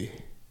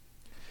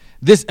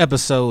This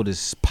episode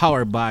is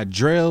powered by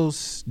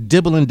Drell's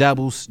Dibble and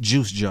Dabbles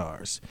juice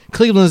jars.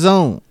 Cleveland's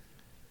own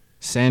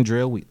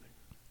Drell Wheeler.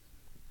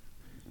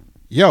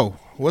 Yo,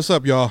 what's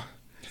up, y'all?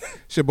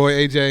 It's your boy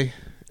AJ.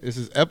 This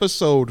is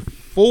episode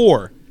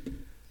 4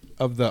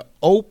 of the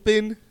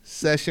Open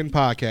Session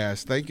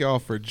Podcast. Thank y'all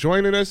for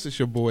joining us. It's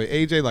your boy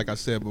AJ, like I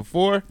said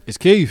before. It's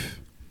Keith.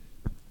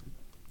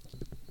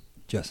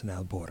 Justin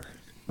Alborder.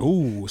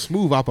 Ooh,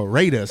 smooth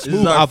operator. This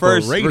is our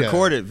first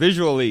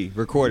visually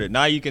recorded.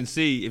 Now you can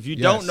see. If you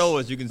don't know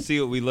us, you can see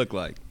what we look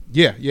like.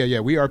 Yeah.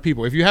 We are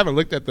people. If you haven't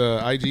looked at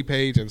the IG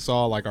page and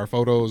saw like our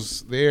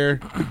photos there,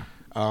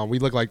 we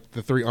look like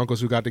the 3 uncles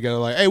who got together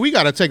like, hey, we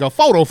got to take a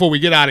photo before we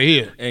get out of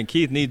here. And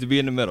Keith needs to be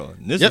in the middle.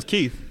 And this is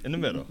Keith in the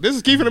middle. This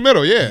is Keith in the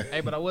middle, yeah.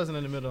 Hey, but I wasn't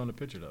in the middle on the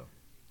picture, though.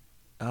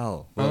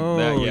 Oh,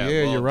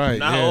 you're right.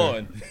 Now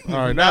on. All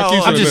right, now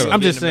Keith's in the middle.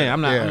 I'm just saying.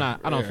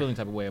 I don't feel any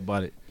type of way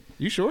about it.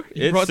 You sure?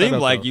 It seemed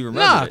like you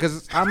remember. Nah,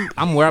 because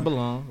I'm where I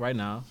belong right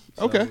now.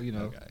 So, okay. You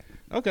know.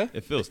 Okay.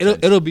 It feels.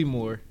 It'll be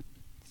more.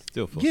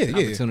 Still feels.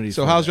 Yeah.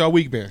 So how's y'all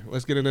week been?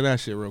 Let's get into that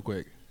shit real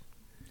quick.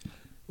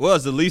 Well,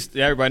 it's the least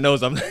everybody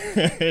knows I'm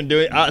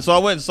doing. So I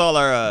went and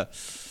saw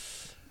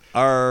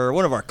our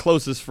one of our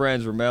closest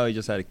friends, Ramel. He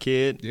just had a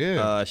kid.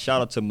 Yeah.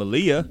 Shout out to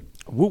Malia.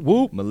 Whoop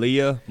whoop.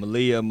 Malia.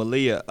 Baby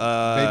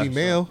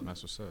male.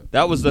 That's what's up.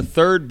 That was the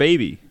 3rd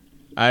baby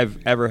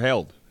I've ever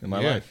held in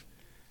my life.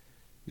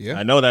 Yeah.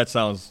 I know that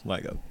sounds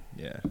like a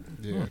Yeah.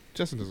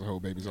 Justin doesn't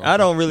hold babies. I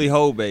don't really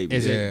hold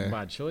babies. Is it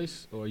by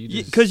choice or you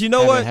just because you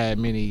know haven't what? Had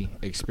many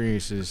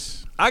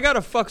experiences? I gotta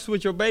fucks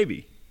with your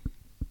baby.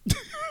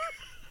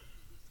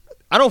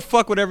 I don't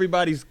fuck with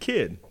everybody's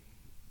kid.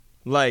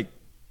 Like,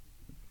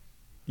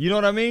 you know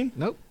what I mean?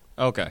 Nope.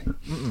 Okay.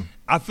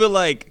 I feel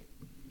like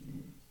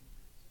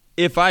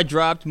if I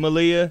dropped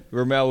Malia,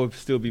 Ramel would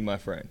still be my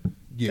friend.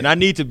 Yeah. And I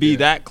need to be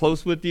that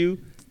close with you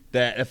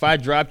that if I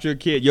dropped your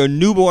kid, your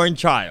newborn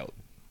child,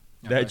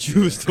 that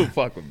you would still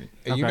fuck with me.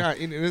 And you're not.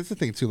 And it's the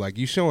thing too. Like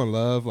you showing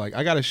love. Like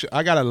I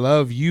gotta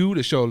love you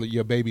to show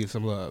your baby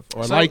some love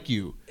or like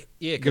you.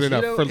 Yeah, good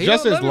enough from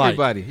Justin's life.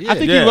 Yeah. I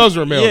think he loves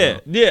Ramel.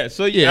 Yeah.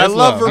 So I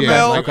love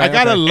Ramel. Yeah. I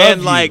gotta love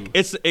and like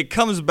it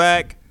comes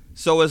back.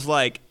 So it's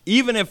like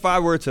even if I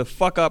were to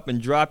fuck up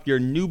and drop your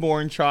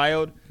newborn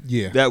child,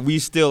 that we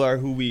still are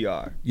who we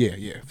are.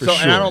 Yeah, for sure.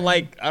 And I don't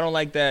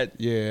like that.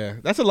 Yeah,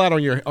 that's a lot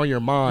on your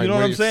mind. You know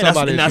what I'm saying?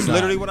 That's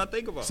literally what I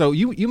think about. So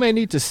you may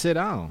need to sit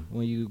down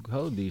when you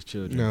hold these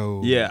children.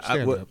 No. Yeah.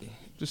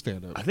 Just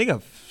stand up. I think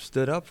I've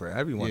stood up for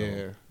everyone.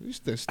 Yeah. You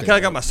stand I kind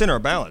of got my center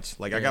of balance.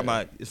 Like I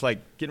got it's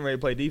like getting ready to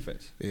play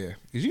defense. Yeah.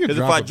 Because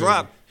if I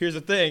drop, here's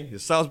the thing.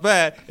 It sounds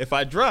bad. If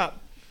I drop,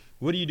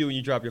 what do you do when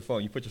you drop your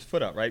phone? You put your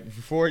foot up, right?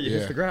 Before you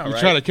hit the ground, right? You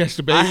try to catch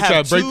the baby,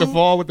 try to break the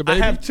fall with the baby?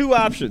 I have 2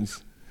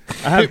 options.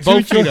 I have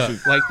both feet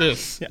up like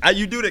this.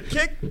 You do the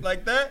kick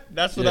like that.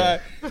 That's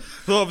what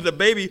so if the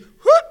baby,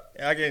 whoop,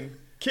 I can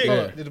kick.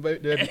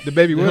 The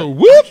baby will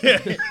whoop.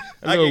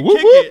 I can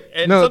kick it.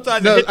 And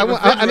sometimes it hit the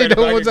I need that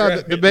one more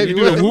time. The baby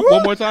will. Whoop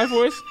one more time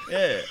for us?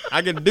 Yeah,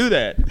 I can do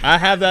that. I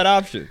have that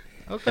option.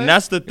 Okay. And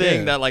that's the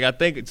thing that like I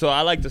think. So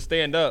I like to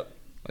stand up.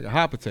 Like a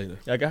hot potato.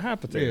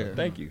 Yeah.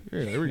 Thank you.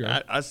 Yeah, there we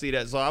go. I see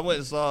that. So I went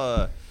and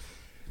saw.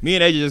 Me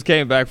and AJ just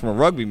came back from a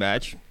rugby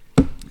match.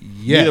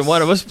 Yes. Neither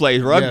one of us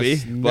played rugby.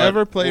 Yes.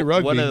 Never played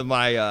rugby. One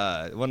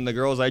of the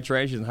girls I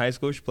trained, she's in high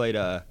school. She played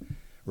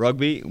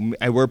rugby,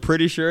 and we're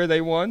pretty sure they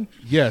won.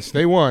 Yes,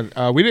 they won.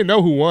 We didn't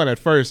know who won at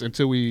first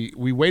until we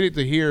waited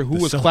to hear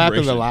who was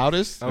clapping the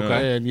loudest.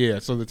 Okay,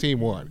 and so the team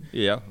won.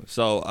 Yeah.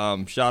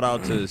 So shout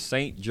out to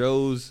St.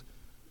 Joe's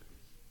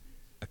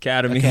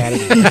Academy.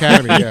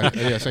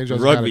 Yeah, St. Joe's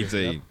rugby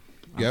Academy.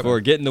 team for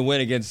getting the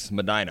win against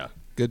Medina.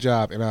 Good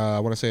job. And I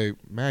want to say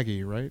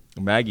Maggie, right?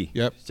 Maggie.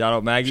 Yep. Shout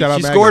out Maggie. Shout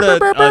out she Maggie.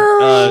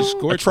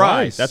 Scored a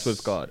try. Twice. That's what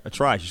it's called. A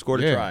try. She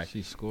scored a try.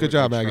 She scored Good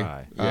job, a Maggie.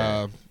 try.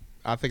 Yeah.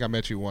 I think I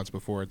met you once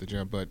before at the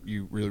gym, but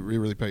you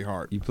really played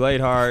hard. You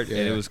played hard, and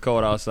it was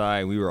cold outside,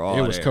 and we were all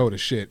It was cold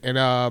as shit. And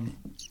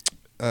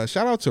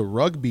shout out to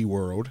Rugby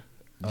World.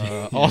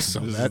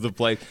 Awesome. This is the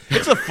place.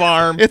 It's a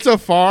farm. It's a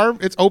farm.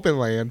 It's open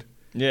land.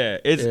 Yeah.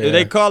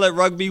 They call it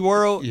Rugby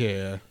World.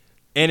 Yeah.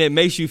 And it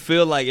makes you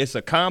feel like it's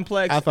a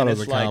complex. I thought it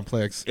was a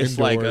complex. It's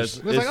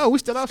indoors. like we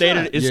still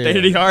outside. It's state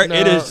of the art.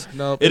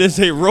 It is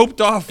a roped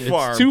off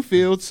farm. It's 2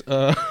 fields.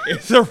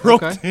 It's a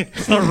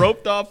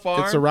roped off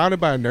farm. It's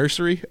surrounded by a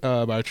nursery,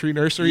 by a tree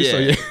nursery.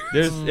 Yeah.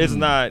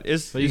 So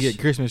So you get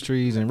Christmas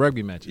trees and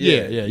rugby matches.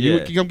 Yeah.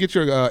 You come get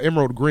your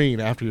emerald green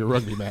after your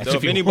rugby match. So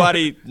if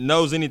anybody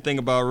knows anything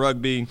about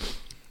rugby,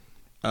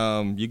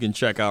 you can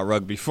check out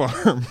Rugby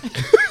Farm.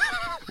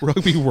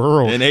 Rugby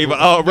World. And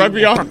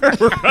Rugby World.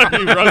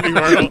 Rugby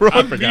World.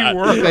 Rugby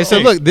World. Okay, so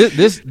look,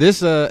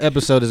 this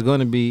episode is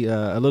going to be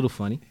a little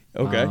funny.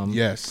 Okay.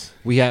 Yes.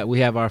 We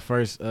have our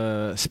first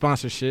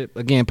sponsorship,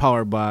 again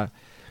powered by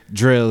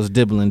Drell's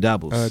Dibble and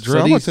Dabbles.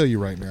 Drell, I'm going to tell you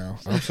right now.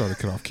 I'm sorry to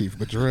cut off Keith,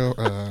 but Drell,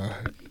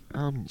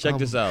 Check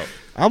this out.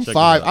 I'm Check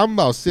 5. this out. I'm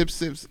about six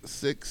sips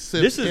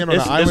This is in on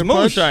it's the island punch.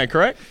 moonshine,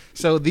 correct?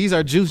 So these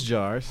are juice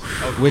jars,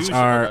 which juice,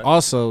 are okay.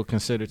 also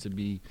considered to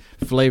be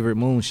flavored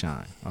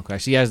moonshine. Okay,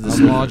 she has the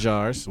small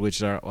jars,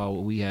 which are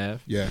what we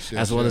have, Yes,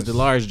 as well as the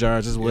large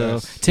jars as well,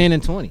 Yes. 10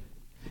 and 20.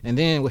 And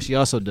then what she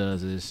also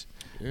does is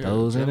Yeah,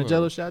 those in a Jell-O.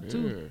 Jello shot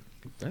too.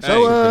 Yeah. That's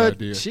So a good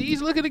idea.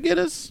 she's looking to get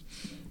us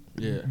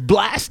Yeah.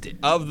 blasted.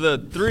 Of the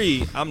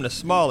 3, I'm the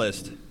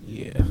smallest.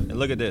 Yeah. And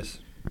look at this.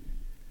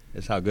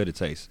 That's how good it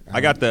tastes.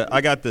 I got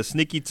the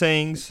sneaky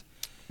tings.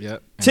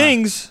 Yep.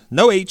 Tings,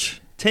 no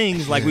H.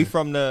 Tings, like we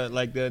from the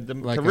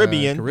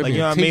Caribbean. Like, you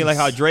know what I mean? Like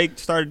how Drake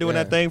started doing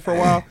that thing for a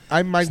while.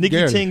 I might Sneaky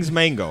get it. Tings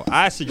mango.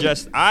 I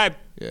suggest I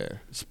Yeah.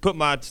 put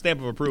my stamp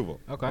of approval.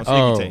 Okay. On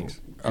Oh. Sneaky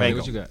Tings. Okay, Mango.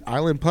 What you got?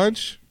 Island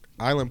punch.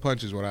 Island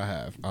punch is what I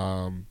have.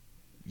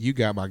 You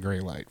got my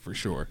green light for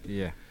sure.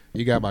 Yeah.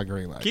 You got my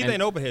green light. Keith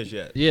ain't open his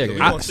yet. Yeah. we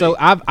I- gonna so see.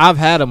 I've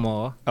had them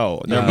all.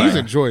 Oh, Yeah, never he's mind.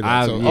 enjoyed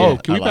that. So, yeah,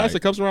 can we I pass lied. the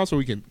cups around so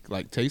we can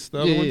like taste the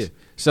other Yeah, ones? yeah.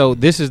 So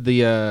this is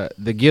the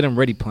get 'em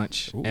ready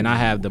punch, and I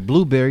have the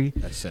blueberry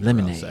That's centered around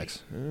lemonade.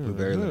 sex.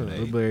 Blueberry lemonade.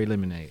 Blueberry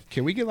lemonade.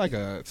 Can we get like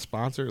a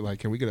sponsor? Like,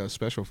 can we get a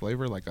special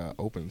flavor, like a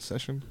open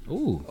session?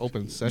 Ooh.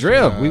 Open session.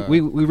 Drill.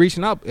 We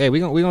reaching out. Hey, we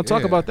gonna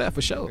talk yeah. about that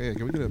for sure. Yeah,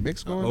 can we get a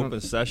mix going? Open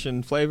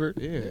session flavored.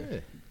 Yeah,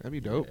 that'd be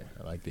dope.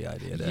 I like the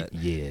idea of that.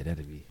 Yeah,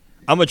 that'd be.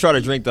 I'm gonna try to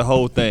drink the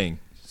whole thing,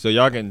 so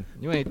y'all can.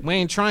 We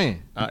ain't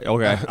trying.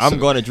 Okay, I'm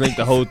going to drink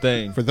the whole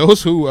thing. For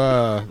those who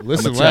I'm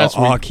listened gonna last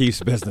tell all week,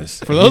 Keith's business.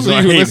 for those of He's you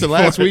who gonna hate listened me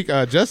last for it.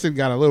 week, Justin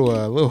got a little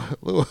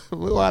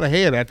out of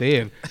hand at the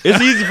end.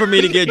 It's easy for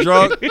me to get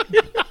drunk.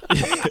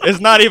 It's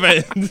not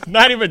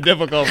even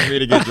difficult for me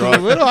to get A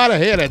drunk. little out of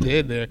hand at the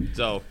end there.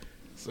 So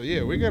So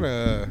yeah, we're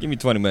gonna. give me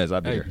 20 minutes. I'll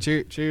be Hey,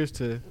 here. cheers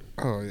to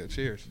Oh yeah,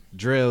 cheers.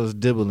 Drell's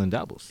Dibble and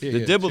Dabbles. Yeah, The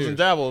yeah, Dibbles cheers. and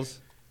Dabbles.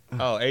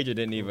 Oh, AJ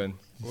didn't even.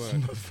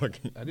 What?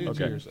 Fucking. I did Okay.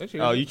 cheers. I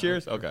cheers. Oh, you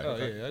cheers? Okay. Oh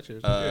yeah, I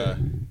cheers.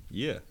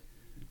 Yeah.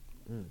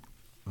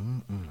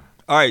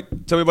 All right.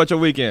 Tell me about your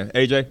weekend,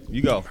 AJ.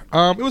 You go.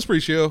 It was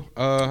pretty chill.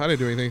 I didn't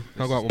do anything.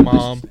 Hung out with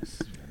mom.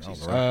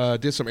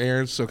 Did some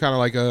errands. So kind of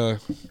like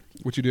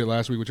what you did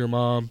last week with your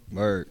mom.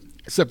 Word.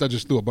 Except I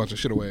just threw a bunch of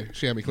shit away.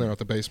 She had me clearing out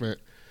the basement.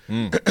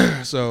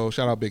 So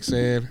shout out Big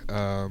Sam.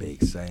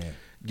 Big Sam.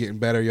 Getting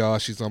better, y'all.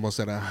 She's almost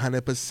at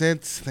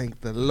 100%.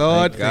 Thank the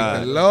Lord. Thank God.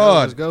 Thank the Lord.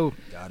 Let's go.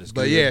 God is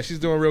But good. yeah, she's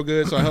doing real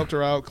good. So I helped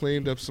her out,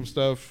 cleaned up some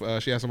stuff.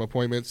 She had some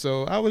appointments.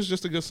 So I was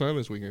just a good son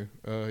this weekend.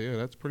 Yeah,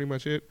 that's pretty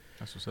much it.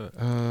 That's what's up.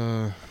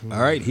 All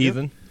right,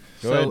 heathen.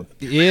 Go So ahead.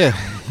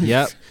 yeah,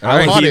 yep. All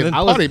right, Party, heathen.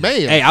 party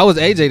man. Hey, I was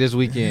AJ this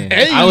weekend.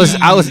 Hey. I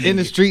was in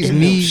the streets,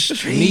 knee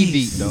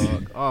deep,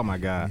 dog. Oh my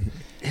god.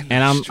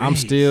 And I'm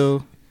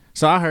still.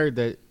 So I heard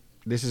that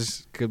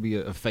this could be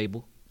a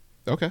fable.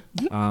 Okay.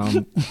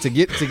 To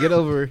get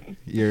over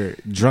your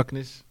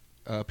drunkenness.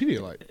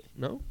 Pedialyte.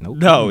 No? Nope.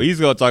 No, he's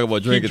gonna talk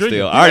about drinking drinking.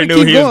 still. You I already gotta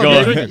knew keep he was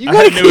going, going. man. You I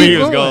gotta knew he keep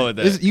was going with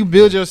that. You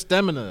build your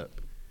stamina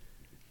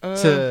up.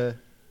 To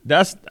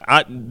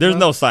There's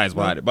no science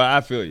behind it, but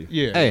I feel you.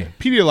 Yeah. Hey.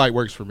 Pedialyte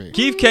works for me.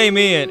 Keith came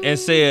in and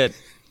said,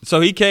 so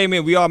he came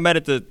in. We all met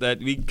at that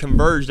we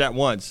converged at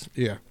once.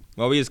 Yeah.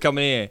 While we was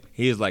coming in,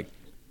 he was like,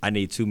 "I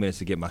need 2 minutes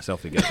to get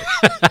myself together."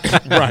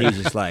 Right. He was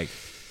just like,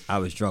 "I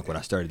was drunk when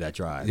I started that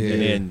drive," Yeah.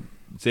 and then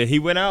said he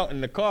went out in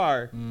the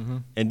car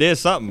and did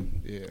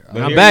something. Yeah.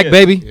 But I'm here back, he is.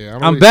 baby. Yeah,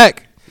 I'm I'm ready.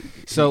 back.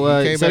 So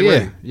You came so back yeah,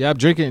 ready. yeah. I'm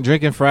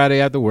drinking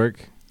Friday after work.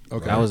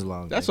 Okay. That was a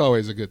long day. That's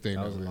always a good thing.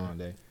 That was a though, man. long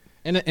day.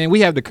 And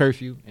we have the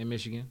curfew in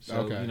Michigan, so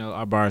Okay.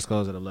 our bars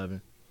close at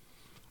 11.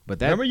 But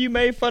that Remember you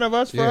made fun of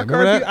us for Yeah, our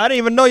remember curfew? that? I didn't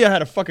even know y'all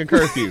had a fucking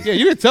curfew. Yeah,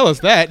 you didn't tell us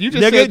that. You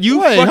just Nigga, said, you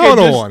wait, fucking hold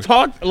just on.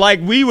 talked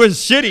like we was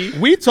shitty.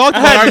 We talked I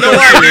about had our no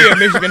curfew. idea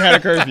Michigan had a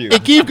curfew.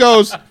 And Keith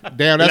goes,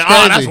 damn, that's Oh,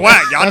 crazy. that's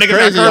whack. Y'all That's niggas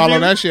crazy, got y'all curfew?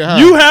 on that shit, huh?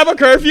 You have a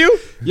curfew?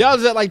 y'all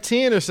was at like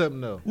 10 or something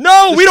though.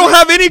 No, we don't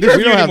have any We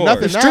curfew don't have anymore.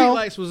 nothing The now. street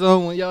lights was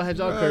on when y'all had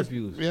y'all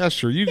curfews. Yeah, that's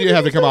true. You did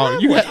have to come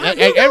out. You had,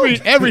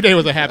 every day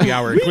was a happy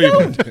hour in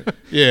Cleveland.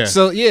 Yeah.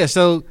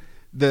 So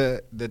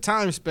the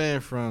time span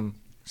from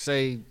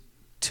say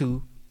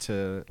 2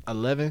 to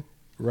 11,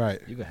 Right.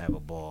 you could have a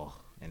ball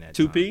in that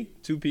 2 time.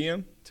 2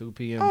 p.m. 2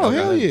 p.m. Oh, to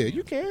hell 11. yeah.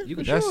 You can. You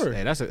for could, that's sure.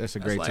 hey, that's a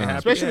great like time. happy-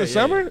 Especially in the yeah,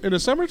 summer. yeah. In the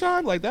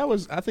summertime, like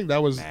I think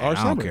that was Man, our I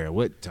summer. don't care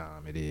what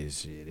time it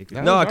is. Shit, it could-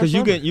 That No, was because our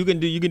you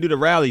can do the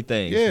rally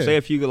thing. Yeah. So say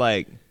if you could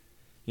like,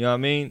 you know what I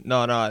mean?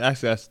 No,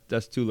 actually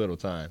that's too little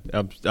time.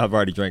 I've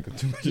already drank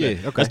too much. Yeah,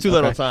 okay, That's too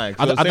little okay. time.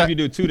 I So thought- say if you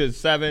do 2 to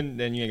 7,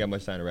 then you ain't got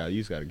much time to rally.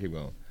 You just got to keep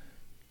going.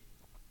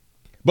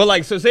 But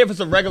like, so say if it's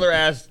a regular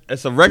ass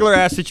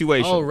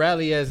situation. Oh,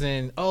 rally as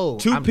in 2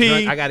 I'm p.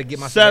 drunk, I got to get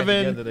myself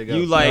 7. together to go.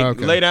 You like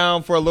Okay. lay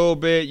down for a little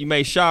bit. You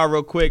may shower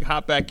real quick,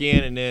 hop back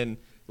in, and then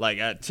like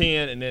at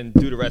 10, and then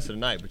do the rest of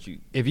the night. But you,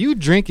 if you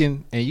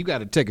drinking and you got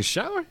to take a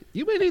shower,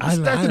 you may need to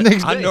start the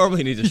next day. I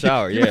normally need to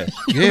shower. Yeah.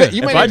 Yeah.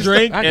 You may If I need to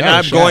drink start- and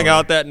gotta I'm going shower.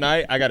 out that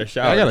night, I got to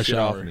shower. I gotta Get shit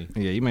shower. off me.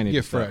 Yeah, you may need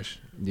Get to start. fresh.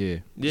 Yeah.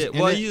 Yeah, And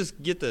well, then- you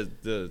just get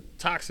the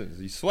toxins.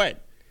 You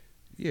sweat.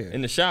 Yeah.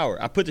 In the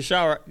shower. I put the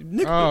shower.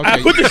 Okay.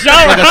 I put the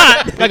shower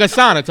hot. Like a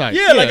sauna type.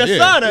 Yeah, like a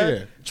sauna.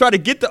 Yeah. Try to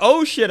get the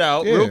old shit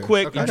out real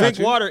quick. Okay. You drink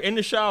water in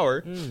the shower,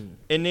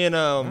 and then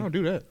I don't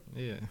do that.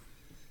 Yeah.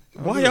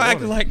 Why y'all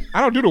acting like?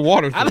 I don't do the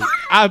water thing.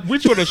 I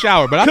went you in the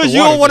shower, but Because you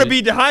don't want to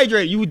be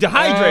dehydrated. You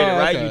dehydrated,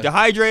 right? okay. You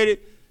dehydrated.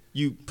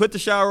 You put the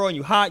shower on.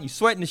 You hot. You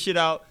sweating the shit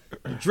out.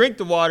 You drink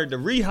the water to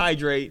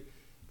rehydrate.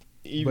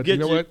 But you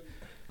know what?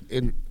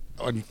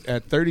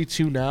 At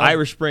 32 now,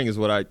 Irish Spring is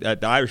what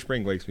the Irish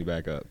Spring wakes me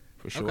back up.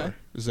 for sure. Okay.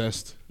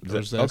 Zest.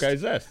 Okay,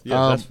 Zest.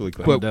 Yeah, that's fully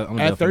clean. But I'm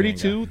at definitely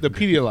 32, the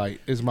Pedialyte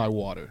is my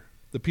water.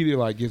 The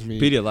Pedialyte gives me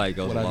Pedialyte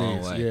goes what a I long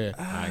need. way. Yeah,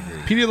 I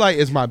agree. Pedialyte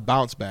is my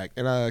bounce back.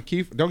 And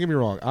Keith, don't get me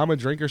wrong, I'm a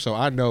drinker, so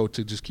I know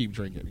to just keep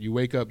drinking. You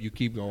wake up, you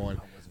keep going.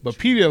 But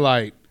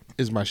Pedialyte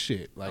is my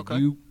shit. Like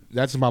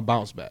that's my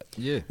bounce back.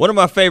 Yeah. One of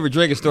my favorite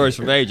drinking stories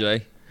from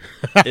AJ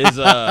is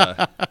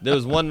there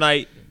was one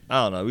night,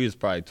 I don't know, we was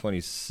probably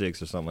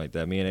 26 or something like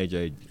that. Me and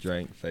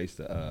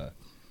AJ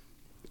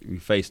we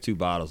faced 2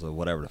 bottles of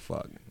whatever the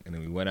fuck. And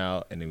then we went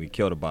out and then we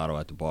killed a bottle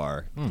at the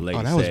bar. The lady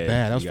Oh, that was said,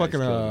 bad. That was "You guys fucking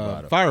killed a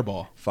bottle."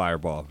 Fireball.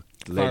 Fireball.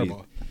 The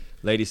Fireball.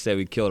 lady said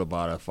we killed a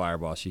bottle of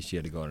Fireball. She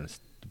had to go in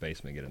the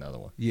basement and get another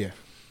one. Yeah.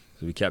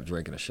 So we kept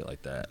drinking and shit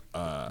like that.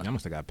 I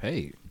must have got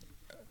paid.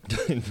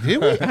 Did we?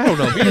 I don't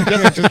know. Me and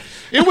Justin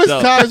it was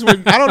times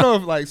when I don't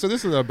know if so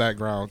this is a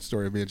background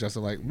story of me and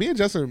Justin. Like me and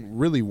Justin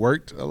really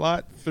worked a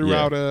lot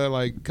throughout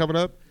coming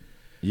up.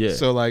 Yeah.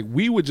 So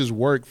we would just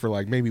work for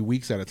maybe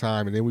weeks at a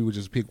time, and then we would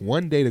just pick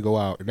one day to go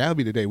out, and that would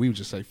be the day we would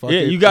just say fuck it.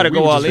 Yeah, you got to and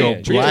go we would all just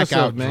in. Treat black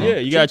yourself, out, man. drunk. Yeah,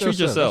 you got to treat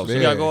yourself. yourself. So you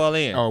Yeah. got to go all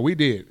in. Oh, we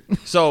did.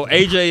 So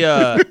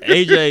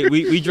AJ,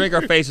 we drink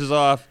our faces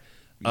off.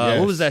 Yes.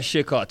 What was that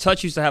shit called?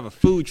 Touch used to have a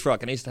food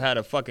truck, and they used to have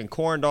a fucking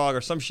corn dog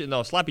or some shit.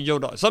 No, Sloppy Joe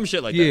dog, some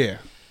shit like that. Yeah.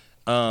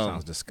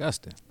 Sounds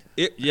disgusting.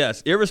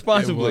 Yes,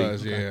 irresponsibly. It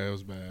was. Yeah, it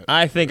was bad.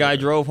 I think I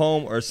drove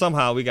home, or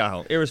somehow we got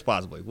home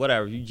irresponsibly.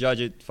 Whatever, you judge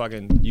it.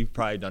 Fucking, you've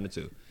probably done it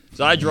too.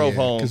 So I drove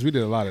home because we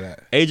did a lot of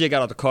that. AJ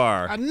got out the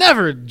car. I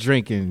never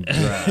drink and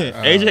drive.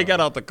 AJ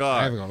got out the I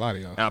car. ain't gonna lie to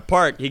y'all. I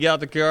parked. He got out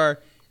the car,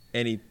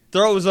 and he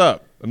throws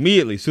up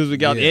immediately as soon as we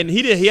got. And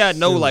he had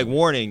no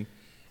warning,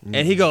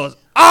 and he goes,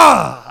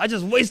 I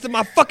just wasted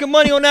my fucking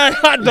money on that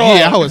hot dog.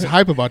 Yeah, I was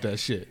hype about that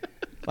shit.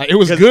 It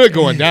was good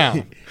going down.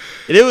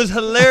 And it was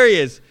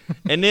hilarious.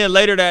 And then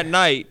later that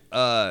night,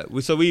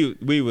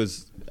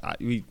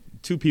 we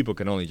 2 people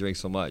can only drink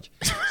so much.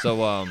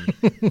 So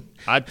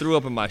I threw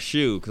up in my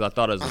shoe because I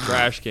thought it was a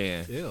trash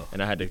can,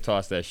 and I had to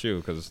toss that shoe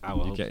because I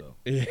would hope so.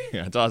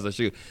 Yeah, I tossed the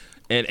shoe.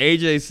 And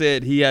AJ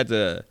said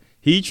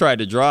he tried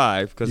to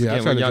drive because I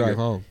again, tried we're to younger. drive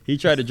home. He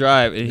tried to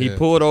drive and he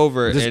pulled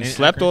over and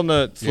slept on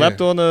the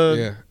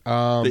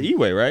the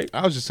E-way, right?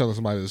 I was just telling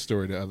somebody the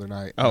story the other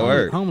night. Oh,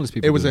 word. Homeless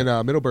people. It was do in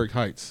that. Middleburg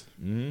Heights.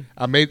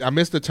 Mm-hmm. I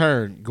missed the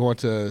turn going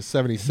to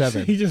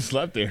 77. He just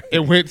slept there. It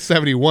went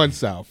 71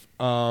 south.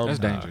 That's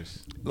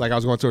dangerous. I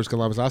was going towards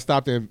Columbus. I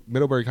stopped in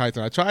Middleburg Heights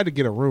and I tried to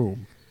get a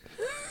room.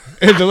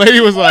 And the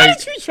lady was Why like,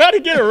 did you try to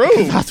get a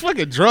room? I was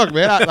fucking drunk,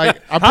 man.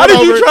 How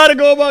did you try to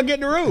go about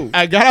getting a room?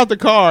 I got out the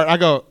car. I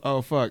go,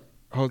 oh, fuck.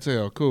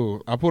 Hotel,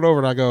 cool. I pulled over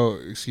and I go,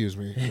 excuse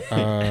me.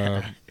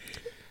 I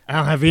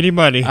don't have any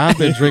money. I've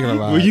been drinking a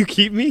lot. Will you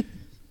keep me?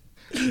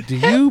 Do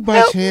you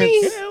by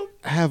chance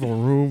have a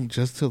room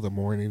just till the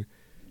morning?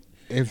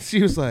 And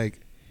she was like,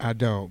 I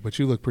don't, but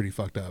you look pretty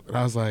fucked up. And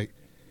I was like,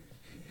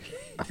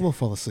 I'm going to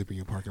fall asleep in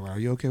your parking lot. Are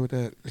you okay with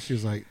that? And she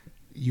was like,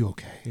 you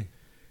okay?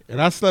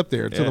 And I slept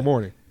there until the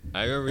morning.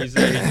 I remember he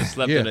said he just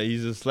slept he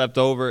just slept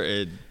over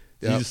and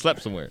he just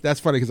slept somewhere. That's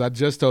funny because I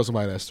just told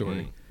somebody that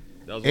story.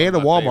 That was And one the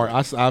of my Walmart.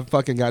 favorites. I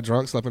fucking got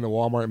drunk, slept in the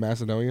Walmart in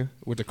Macedonia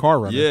with the car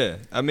running. Yeah,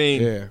 I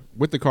mean, Yeah,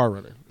 with the car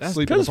running. Sleep in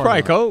because the it's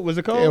probably parking lot. cold. Was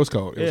it cold? Yeah, it was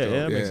cold. It was cold.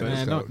 that makes Yeah, sense.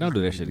 Man, it was don't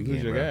do that shit Lose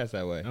again, your bro. gas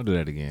that way. Don't do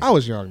that again. I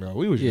was young though.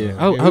 We was young.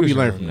 I we hope was you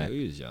learn young. from that.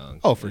 We was young.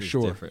 Oh, for It was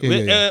sure. different.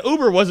 Yeah.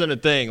 Uber wasn't a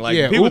thing. Like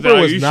Yeah, people Uber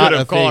think was you not should a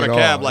have called a thing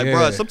at cab. all. Like, Yeah.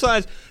 bro,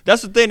 sometimes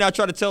that's the thing I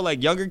try to tell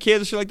like younger kids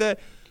and shit like that.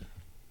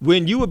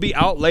 When you would be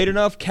out late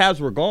enough, cabs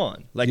were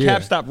gone. Like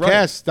cabs stopped running.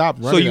 Cabs stopped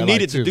running. So you at,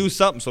 needed to 2. do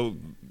something. So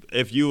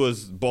if you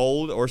was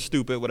bold or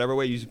stupid, whatever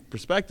way you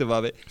perspective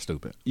of it,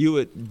 Stupid. you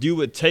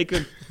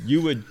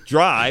would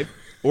drive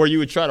or you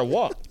would try to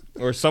walk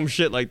or some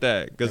shit like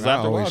that. Because I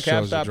after a while, always cabs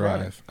chose to stopped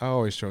running. drive. I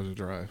always chose to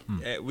drive.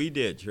 We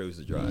did choose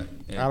to drive.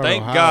 And I don't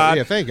thank know how. God.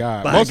 Yeah, thank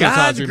God. By Most of the times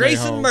God's we made grace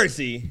home. and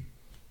mercy,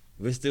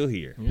 we're still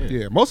here.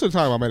 Yeah, most of the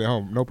time I made it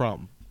home, no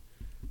problem.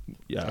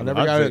 Yeah, I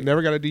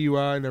never got a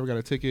DUI, never got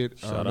a ticket,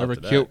 Shout out never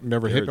to that. killed,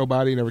 never hit They're-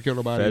 nobody, never killed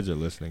nobody. Feds are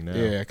listening now.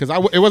 Yeah, because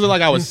it wasn't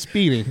like I was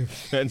speeding.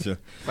 Feds are.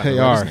 They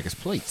are. This nigga's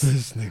plates.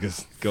 This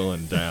nigga's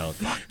going down.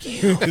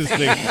 This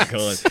nigga's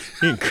going.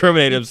 He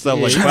incriminated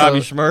himself like Bobby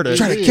Shmurda.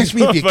 Try to catch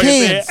me if you Motherfucker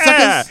can, said,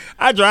 suckers.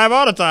 I drive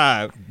all the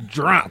time.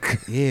 Drunk.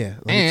 Yeah,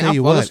 let me And tell I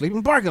you fall what. asleep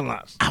in parking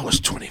lots. I was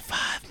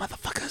 25,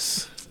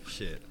 motherfuckers.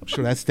 Shit. I'm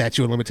sure that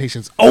statute of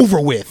limitations over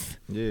with.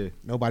 Yeah.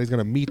 Nobody's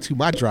gonna meet to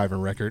my driving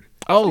record.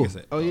 Oh. Is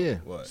it? Oh yeah.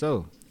 What?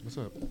 So What's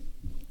up?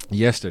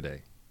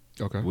 yesterday,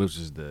 Okay. which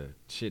is the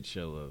shit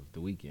show of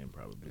the weekend,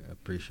 probably. I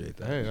appreciate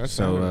that. Hey, that's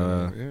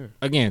So yeah.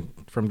 again,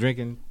 from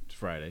drinking to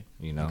Friday,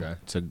 Okay.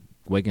 to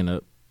waking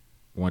up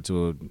went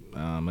to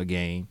a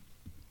game,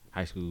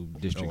 high school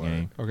district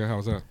game. Okay, how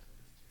was that?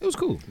 It was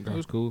cool. It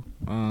was cool.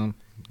 Don't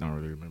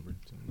really remember.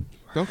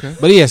 Okay.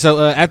 But yeah, so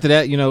after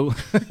that,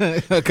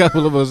 a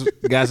couple of us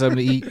got something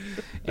to eat,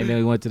 and then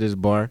we went to this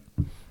bar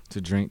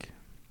to drink,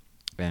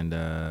 and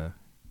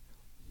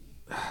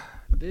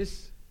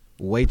this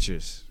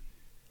waitress,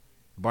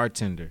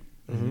 bartender,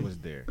 was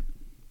there.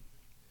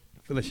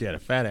 I feel like she had a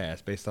fat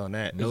ass based on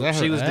that. Nope, that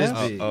her she was this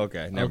ass? big.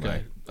 Okay, never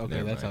mind. Okay,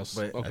 Never that's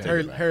mind. how. But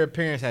Okay. her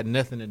appearance had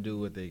nothing to do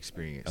with the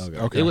experience.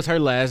 Okay. It was her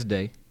last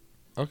day.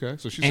 Okay,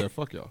 so she said,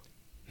 "Fuck y'all."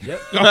 Yep.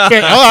 Okay, all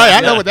right,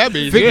 I know what that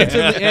means.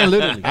 Figuratively and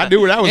literally. I knew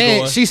where that was And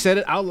going. she said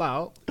it out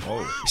loud.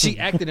 Oh. She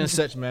acted in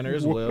such manner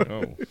as well.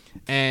 Oh.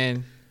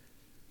 And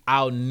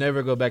I'll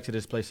never go back to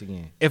this place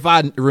again. If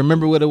I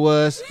remember what it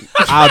was,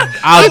 I'll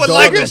would dog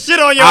like her. to shit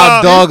on y'all.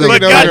 I'll dog her.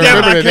 But Don't goddamn it,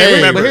 remember I the can't name.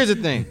 remember. But here's the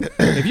thing: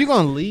 if you're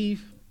gonna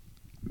leave,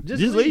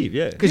 just leave.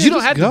 Yeah. Because Yeah, you don't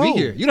just have to be go.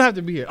 here. You don't have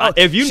to be here.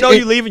 If you know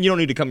you're leaving, you don't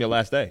need to come your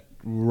last day.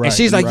 Right, and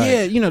she's like,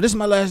 right. yeah, this is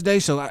my last day,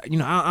 so I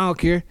don't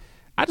care.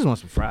 I just want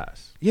some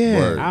fries. Yeah.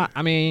 Word.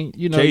 I mean,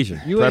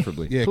 Cajun, you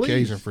preferably. Yeah, please.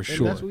 Cajun for And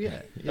sure. that's what we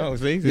had. Oh,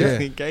 see? Yeah.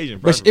 Cajun.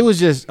 But it was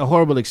just a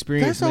horrible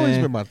experience. That's always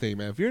man. been my thing,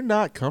 man. If you're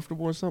not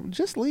comfortable in something,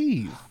 just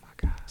leave.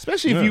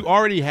 Especially if you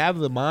already have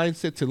the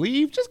mindset to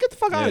leave, just get the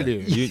fuck out of there.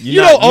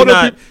 You don't owe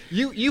them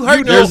people. You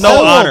hurt There's yourself.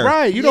 no honor.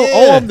 Right. You don't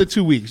owe them the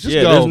 2 weeks. Just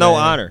yeah, go. there's no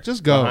man. honor.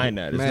 Just go. behind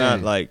that. It's Man.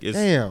 not like it's.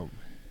 Damn.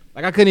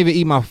 Like I couldn't even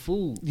eat my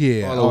food.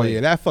 Yeah. all the Oh, way. yeah.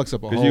 That fucks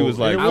up a 'Cause whole. you was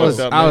like, it I was-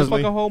 fucked I was- fuck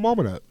a whole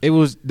moment up. It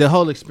was the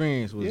whole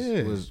experience was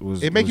Yeah.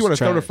 was It make you want want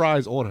to throw the trash.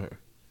 fries on her.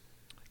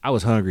 I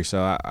was hungry, so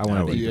I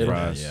wanted to eat the yeah.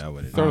 fries. Yeah, I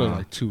would. Throw her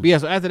like 2. But yeah,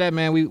 so after that,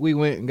 man, we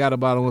went and got a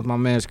bottle with my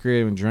man's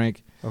crib and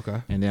drank,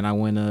 Okay. and then I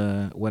went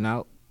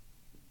out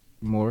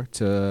more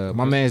to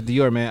my man's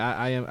Dior,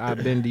 man.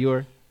 I've been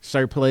Dior.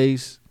 Shirt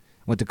plays.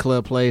 Went to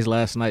club plays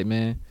last night,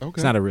 man. Okay.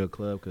 It's not a real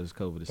club because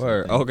COVID is.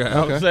 Word. something. Okay.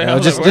 I was saying, No, I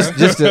was just like,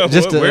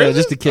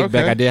 just to kick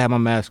back. Okay. I did have my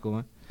mask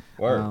on.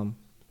 Word.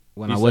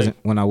 When Be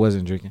I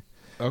wasn't drinking.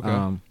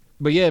 Okay.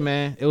 But yeah,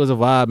 man, it was a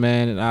vibe,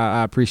 man, and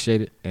I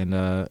appreciate it. And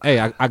hey,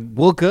 I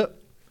woke up.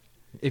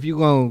 If you're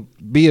gonna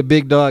be a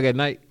big dog at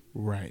night,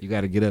 Right. you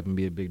got to get up and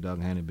be a big dog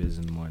and handle business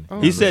in the morning. Oh,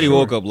 He for said he sure.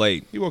 woke up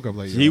late. He woke up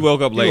late. He yo.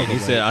 woke up late. woke He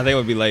up said, late. "I think it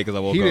would be late because I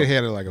woke He up." didn't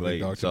handle it like a big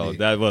late. dog to So me.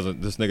 that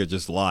wasn't. This nigga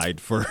just lied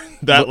for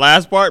that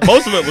last part.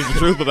 Most of it was the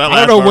truth, but that I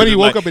last don't know part what was he just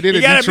woke like, up and did You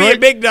in gotta be a Detroit.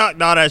 big dog.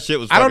 No, that shit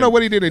was. I don't know fucking-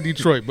 what he did in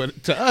Detroit,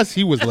 but to us,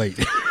 he was late.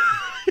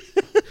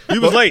 He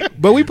was late.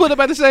 But we put up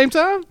at the same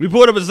time. We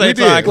pulled up at the same We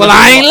did. time. Well,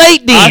 I ain't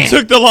late then. I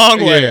took the long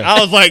way. Yeah.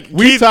 I was like,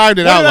 We Keith, timed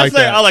it what out did I like say?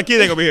 that. I was like,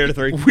 Keith ain't gonna be here to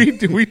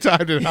 3. we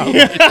timed it out like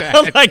I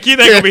was that. like, Keith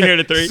ain't gonna be here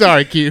to 3.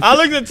 Sorry, Keith. I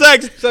looked at the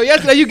text. So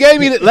yesterday you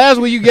gave me last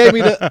week you gave me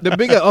the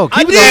bigger. Oh,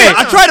 I keep it did.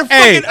 on. I tried to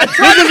fucking. I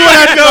tried to what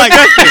I feel like.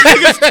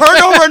 Niggas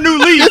turn over a new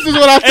leaf. This is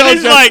what I And told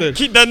it's like Justin.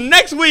 Keith, the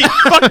next week,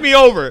 fuck me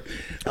over.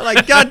 I'm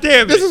like, God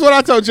damn it. This is what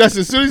I told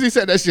Justin. As soon as he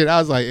said that shit, I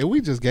was like, and we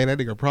just gave that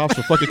nigga props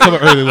for fucking coming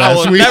early I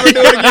last will week. never do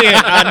it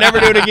again. I'll never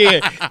do it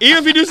again. Even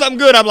if you do something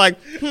good, I'm like,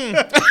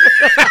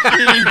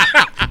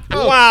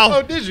 wow.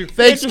 Oh, did you?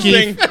 Thanks,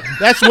 Interesting. Keith.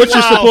 That's what you're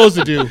Wow. supposed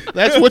to do.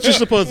 That's what you're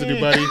supposed to do,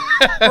 buddy.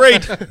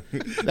 Great.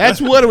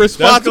 That's what a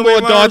responsible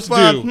That's gonna adults be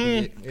my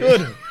response. do.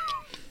 Good.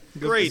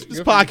 Great. This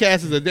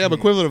podcast is a damn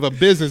equivalent of a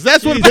business.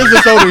 That's what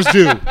business owners do.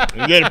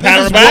 You get a pat This on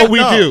is the back? what we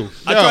No. do.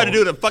 I No. tried to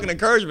do the fucking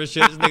encouragement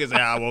shit. This nigga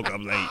said, I woke up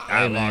late. I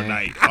had a long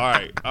night. All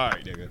right,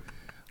 nigga.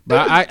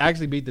 But I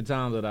actually beat the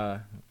time that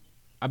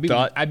I beat.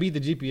 Thought- I beat the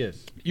GPS.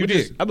 You Which did.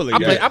 is- I believe I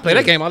that. play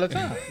that game all the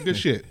time. Good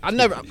shit. I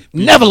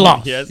never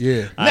lost. Yes.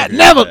 Yeah. I agree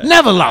never- with that.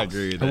 never I lost.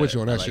 agree with I'm that. with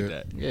you on that I like shit.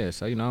 that. Yeah,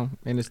 so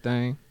in this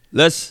thing.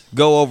 Let's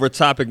go over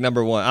topic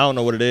number 1. I don't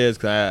know what it is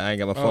because I ain't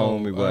got my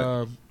phone with me,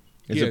 but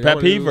is it pet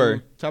peeve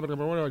or? topic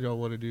number 1? Or y'all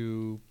want to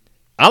do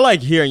I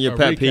like hearing your A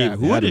pet recap. peeve. I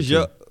What do is too.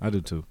 your? I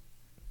do too.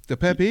 the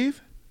pet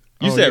peeve?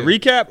 You Oh, said yeah.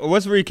 recap or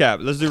what's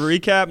recap? Let's do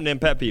recap and then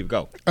pet peeve.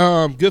 Go.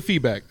 Good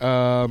feedback.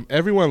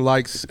 Everyone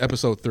likes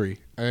episode 3,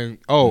 and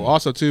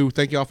also too,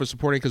 thank y'all for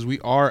supporting because we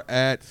are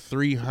at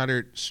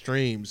 300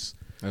 streams.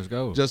 Let's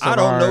go. Just I on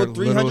don't our know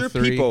 300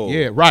 little people.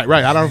 Yeah, right.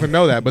 I don't even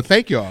know that, but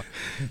thank y'all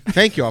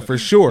for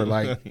sure.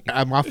 Like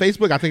at my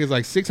Facebook, I think it's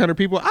like 600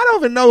 people. I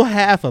don't even know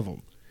half of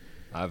them.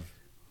 I've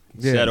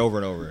Yeah. said over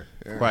and over.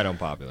 Quite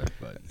unpopular,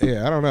 but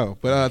Yeah, I don't know,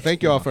 but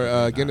thank y'all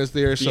for getting us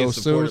there so Being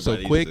soon, supported so by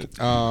these quick.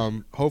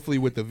 dudes. Hopefully,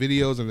 with the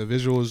videos and the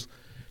visuals,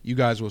 you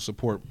guys will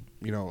support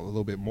a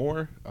little bit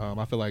more.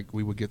 I feel like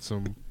we would get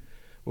some.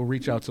 We'll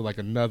reach out to like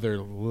another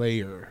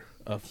layer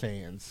of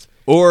fans.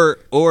 or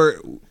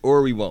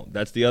we won't.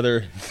 That's the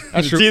other.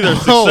 That's It's true. either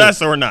Oh.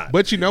 success or not.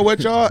 But you know what,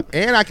 y'all?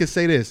 And I can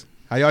say this: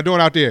 how y'all doing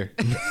out there?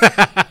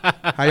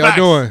 How y'all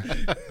doing?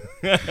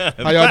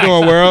 How y'all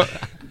doing, world?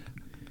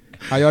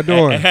 How y'all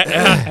doing? Hey,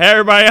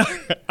 everybody,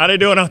 how they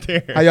doing out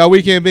there? How y'all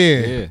weekend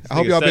been? Yeah. I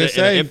hope Nigga y'all said been it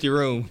in an safe. empty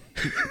room.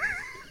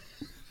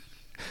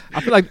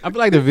 I feel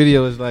like the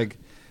video is like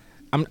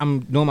I'm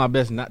doing my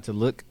best not to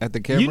look at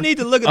the camera. You need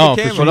to look at Oh,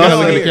 the for camera. sure. We You gotta all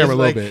look at the here. camera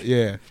a It's little like, bit.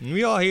 Yeah,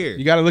 We all here.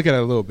 you gotta look at it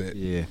a little bit.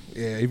 Yeah.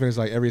 Yeah, even if it's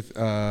like every 2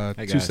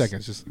 guys.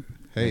 seconds. Just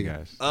hey,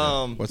 guys.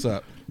 what's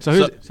up? So,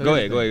 here's, go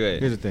ahead.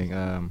 Here's the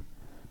thing.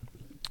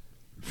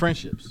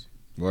 friendships.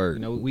 Word.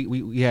 You know,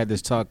 we had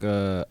this talk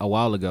a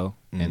while ago,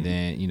 and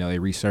then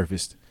it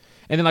resurfaced,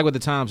 and then like with the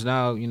times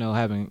now,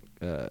 having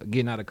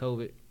getting out of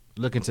COVID,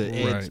 looking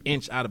to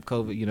inch out of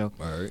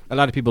COVID. A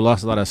lot of people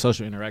lost a lot of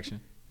social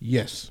interaction.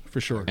 Yes,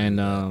 for sure.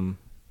 And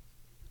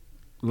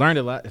learned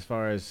a lot as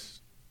far as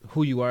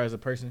who you are as a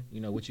person.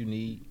 What you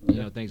need.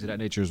 Things of that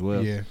nature as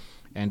well. Yeah.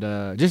 And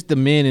just the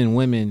men and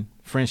women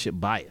friendship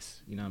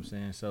bias. You know what I'm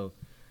saying? So,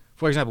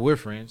 for example, we're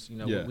friends.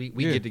 We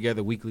get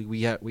together weekly.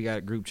 We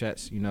got group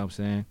chats. You know what I'm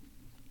saying?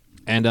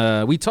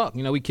 And we talk.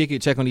 We kick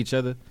it, check on each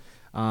other,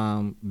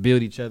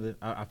 build each other.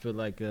 I feel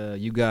like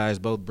you guys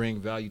both bring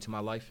value to my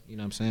life. You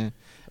know what I'm saying?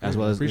 As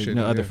well as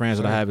other friends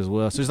that I have as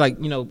well. So it's like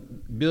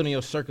building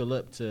your circle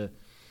up to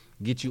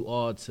get you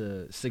all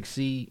to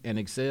succeed and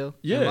excel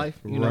in life.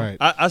 Right.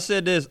 I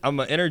said this. I'm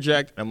going to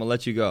interject. I'm going to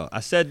let you go. I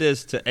said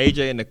this to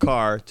AJ in the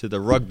car to the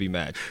rugby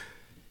match.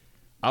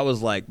 I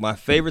was like, my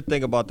favorite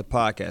thing about the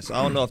podcast,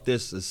 I don't know if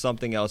this is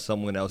something else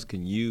someone else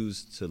can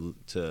use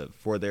to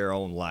for their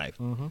own life.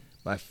 Mm-hmm.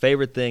 My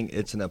favorite thing,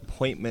 it's an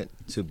appointment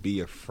to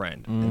be a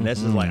friend. Mm-hmm. And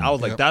this is like, I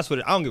was like, that's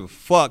what I don't give a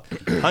fuck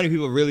how many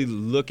people really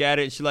look at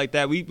it and shit like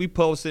that. We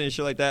post it and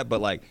shit like that,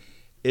 but like,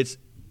 it's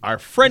our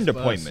friend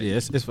appointment. Yeah,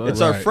 it's for us. It's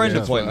our friend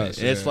appointment.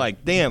 And it's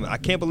like, damn, I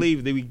can't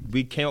believe that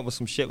we came up with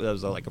some shit that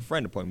was like a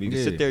friend appointment. We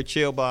can sit there,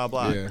 chill, blah,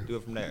 blah, do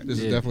it from there. This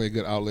is definitely a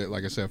good outlet,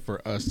 like I said,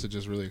 for us to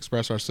just really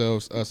express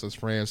ourselves, us as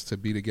friends, to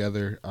be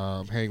together,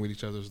 hang with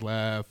each other's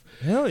laugh,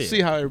 see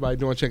how everybody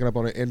doing, checking up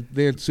on it. And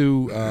then,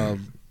 too,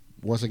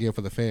 once again,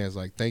 for the fans,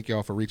 like, thank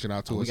y'all for reaching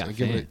out to us and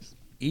giving it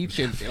each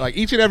and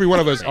every one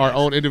of us our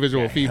own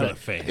individual feedback.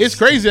 It's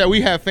crazy that we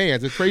have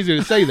fans. It's crazy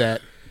to say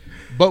that.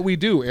 But we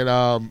do,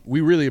 and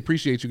we really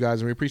appreciate you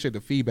guys, and we appreciate the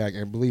feedback.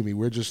 And believe me,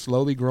 we're just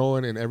slowly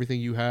growing, and everything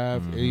you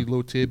have, any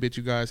little tidbit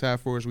you guys have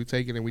for us, we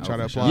take it and we try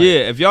to apply.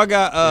 Yeah, if y'all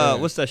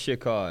got what's that shit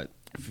called?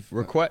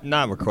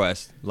 Not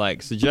request,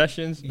 like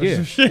suggestions.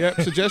 Yeah,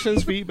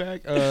 suggestions,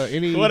 feedback,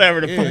 any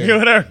whatever the fuck it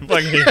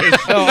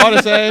is. All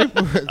the same.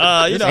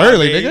 It's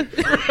early, nigga.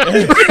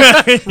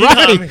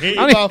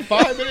 Right, about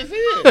 5 minutes in.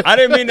 I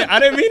didn't mean to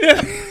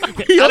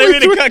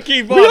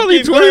keep on. We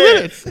only 20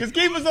 minutes. Cause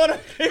keep us on.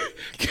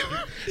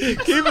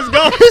 Keep us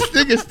going. This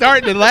nigga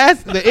starting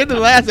the end of the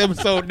last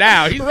episode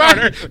now. He's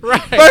right.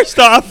 First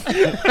off,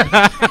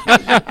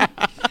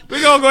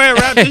 we're gonna go ahead and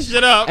wrap this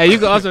shit up. Hey, you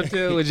can also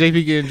tell when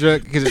JP getting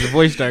drunk because his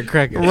voice started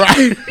cracking.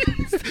 Right.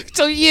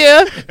 So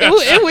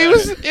it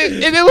was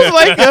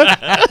like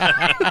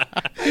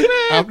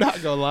I'm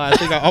not gonna lie. I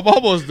think I'm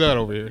almost done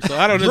over here. So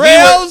I don't know.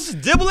 Drell's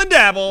Dibble and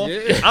Dabble.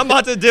 Yeah. I'm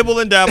about to dibble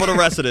and dabble the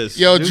rest of this.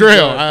 Yo,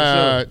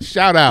 Drell.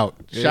 Shout out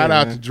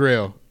to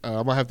Drell.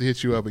 I'm gonna have to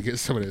hit you up and get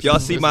some of this. Y'all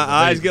see my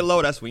eyes get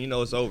low? That's when you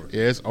know it's over.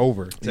 Yeah, it's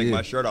over. Take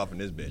my shirt off in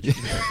this bitch.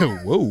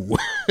 Whoa.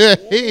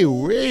 Hey,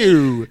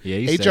 whoa. Yeah,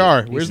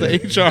 HR. Where's the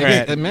HR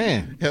at?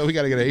 Man. Yeah, we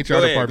gotta get an HR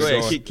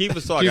department. Keep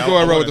us talking. Keep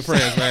going, roll with the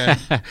friends, man.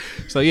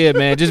 So yeah,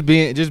 man, just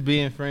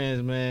being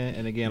friends, man.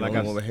 And again, like I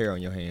over hair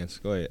on your hands.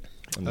 Go ahead.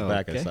 On the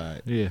back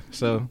side. Yeah.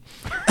 So on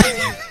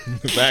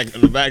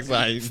the back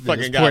side, you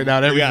fucking got pointing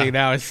out everything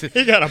now.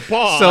 He got a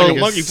paw, like a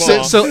monkey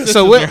paw.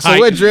 So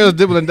what Drell's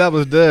Dibble and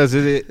Dabbles does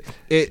is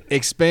it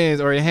expands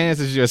or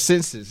enhances your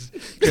senses.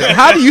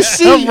 How do you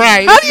see?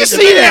 Right. How do you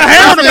see that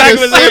hair on the back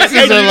of his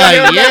head?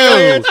 Like,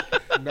 yo.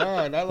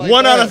 No, not like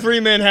One that. out of 3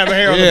 men have a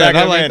hair on the back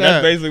of their head. That.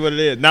 That's basically what it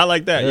is. Not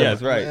like that.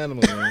 Yes, right.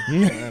 Animal,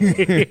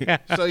 man.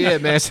 So yeah,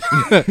 man.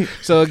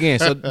 So again,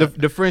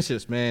 the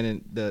friendships, man,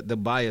 and the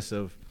bias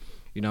of,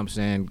 you know what I'm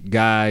saying,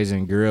 guys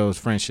and girls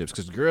friendships,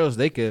 because girls,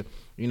 they could,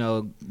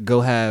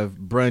 go have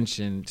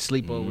brunch and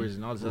sleepovers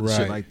and all this other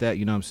shit like that,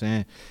 you know what I'm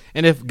saying?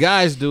 And if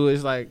guys do it,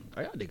 it's like,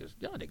 oh, y'all niggas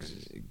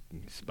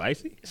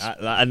spicy?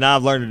 Now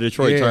I've learned the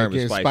Detroit term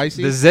is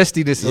spicy. The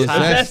zestiness is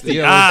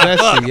zesty.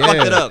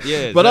 Fuck it up.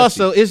 Yeah, but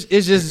also, it's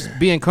just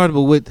being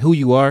comfortable with who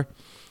you are,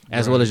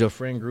 as well as your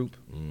friend group,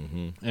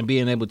 and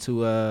being able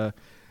to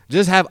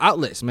just have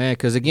outlets, man.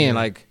 Because again,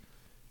 like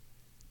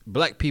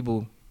black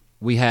people,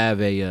 we have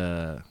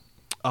a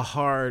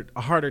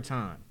harder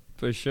time.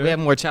 For sure. We have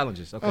more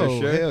challenges. Okay. For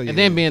sure. Hell yeah. And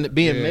then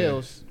being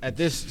males at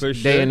this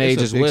day and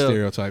age it's as well.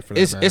 Stereotype for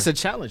that, it's a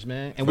challenge,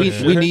 man. And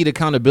we need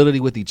accountability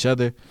with each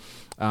other.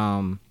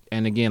 And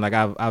again, like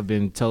I've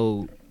been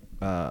told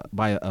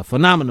by a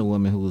phenomenal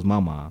woman who was my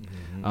mom,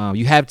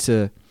 you have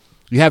to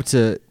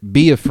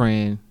be a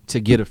friend to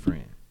get a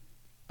friend.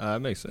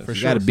 That makes sense.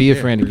 You got to be a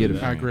friend to get a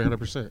friend. I agree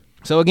 100%.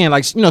 So again,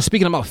 like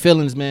speaking about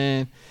feelings,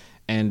 man,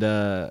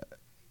 and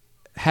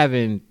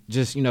having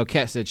just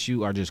cats that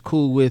you are just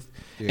cool with,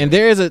 and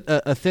there is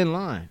a thin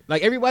line.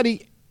 Like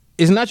everybody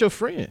is not your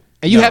friend,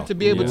 and you have to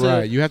be able to.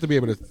 Right, you have to be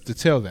able to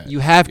tell that. You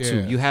have to,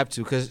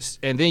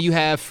 and then you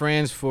have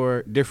friends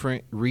for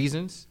different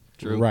reasons.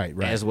 True. Right.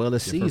 As well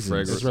as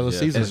seasons. As well as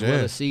seasons.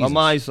 My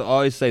mom used to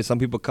always say some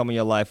people come in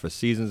your life for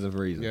seasons and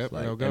reasons. Yep,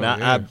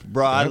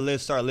 I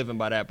started living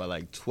by that by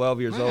like 12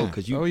 years old,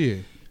 because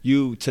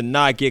you to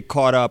not get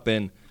caught up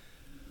in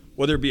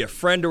whether it be a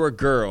friend or a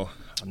girl.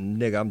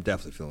 Nigga, I'm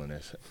definitely feeling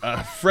this.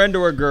 A friend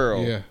or a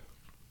girl,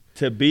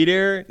 to be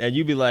there and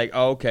you be like,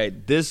 oh, okay,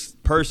 this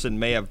person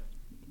may have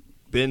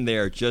been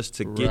there just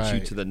to get you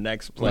to the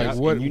next place. Like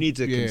what, and you need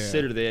to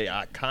consider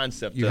the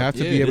concept. You of, have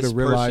to be able to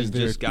realize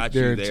just got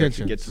their you there intentions.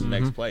 to get to the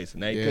next place,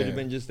 and they could have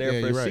been just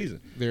there for a season.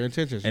 Their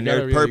intentions and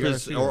their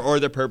purpose, or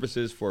their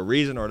purposes for a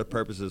reason, or the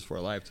purposes for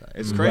a lifetime.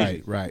 It's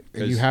crazy, right?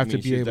 And you have to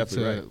be able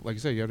to, like you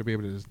said, you have to be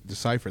able to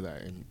decipher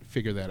that and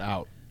figure that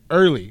out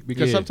early,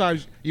 because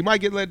sometimes you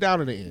might get let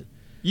down in the end.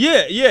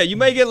 Yeah, you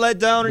may get let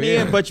down in the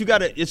end, but you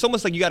gotta. It's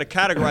almost like you gotta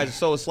categorize it.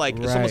 So it's like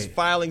it's almost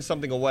filing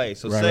something away.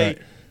 So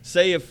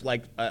say if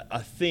like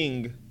a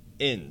thing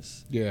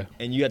ends,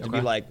 and you have to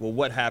be like, well,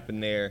 what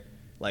happened there?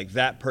 Like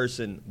that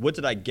person, what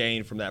did I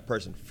gain from that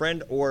person,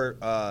 friend or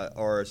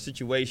a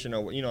situation,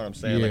 or you know what I'm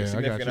saying, like a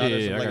significant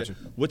other, something like that.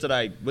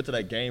 What did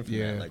I gain from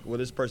that? Like, well,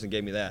 this person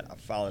gave me that. I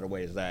file it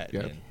away as that.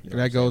 Yeah, and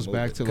that goes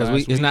back to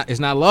because it's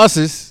not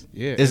losses.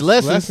 Yeah, it's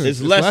lessons.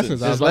 It's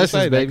lessons. It's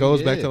lessons. That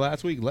goes back to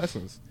last week.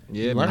 Lessons.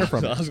 Yeah, learn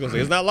from it. I was gonna say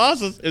it's not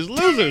losses. It's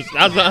losers.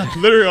 That's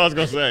literally what I was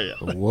gonna say.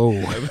 Whoa,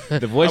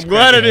 the voice. I'm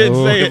glad I didn't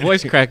say it. The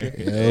voice cracking.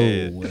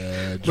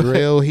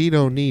 Drell, he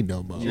don't need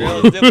no more.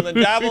 Drell, Dibble, and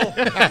Dabble.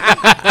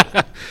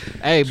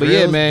 Hey, but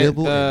Drell's, man,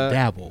 Dibble, and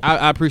Dabble.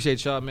 I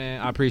appreciate y'all,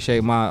 man. I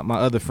appreciate my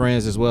other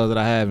friends as well that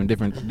I have in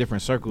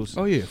different circles.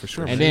 Oh yeah, for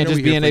sure. And then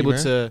just being able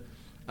to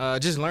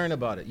just learn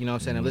about it, you know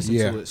what I'm saying, and listen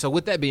to it. So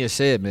with that being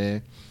said,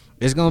 man,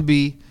 there's gonna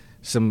be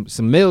some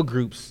male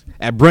groups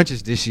at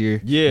brunches this year,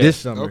 this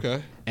summer.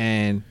 Okay.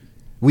 And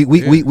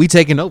we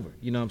taking over,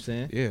 you know what I'm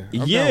saying?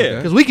 Yeah.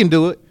 Because we can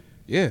do it.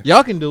 Yeah,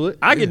 y'all can do it.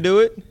 I can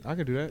do it. I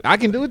can do that. I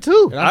can do it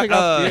too. And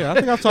I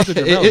think I've talked to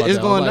Drell about it's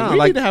that. going down.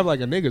 We need to have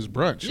like a niggas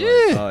brunch.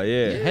 Yeah. Oh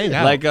yeah. Hang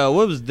out. Like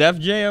what was Def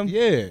Jam?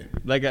 Yeah.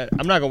 Like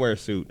I'm not gonna wear a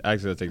suit.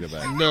 Actually, I'll take that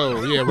back.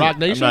 No. Yeah. Rock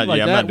Nation I'm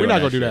not that. We're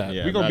not gonna that do shit. that.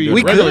 Yeah, We're gonna I'm be not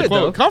doing regular that.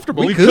 clothes,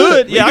 comfortable. We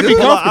could. Yeah, I can can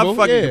pull comfortable. off.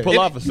 I fucking pull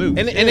off a suit.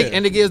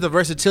 And it gives the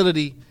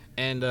versatility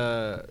and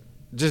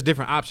just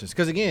different options.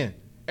 Because again,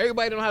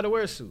 everybody don't know how to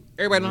wear a suit.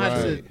 Everybody don't know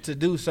how to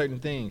do certain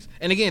things.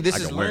 And again, this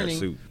is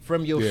learning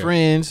from your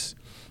friends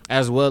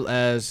as well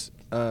as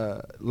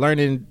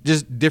learning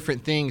just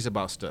different things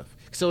about stuff.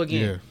 So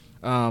again,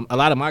 a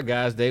lot of my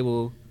guys, they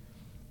will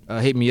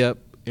hit me up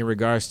in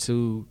regards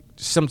to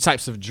some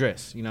types of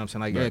dress. You know what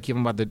I'm saying? Like,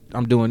 yeah,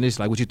 I'm doing this.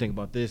 Like, what you think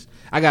about this?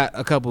 I got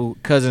a couple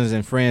cousins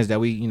and friends that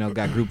we,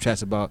 got group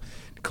chats about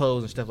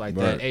clothes and stuff like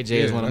that. AJ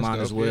is one of mine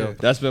as well.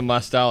 That's been my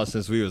stylist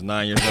since we was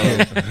 9 years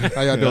old.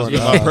 How y'all doing?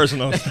 My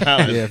personal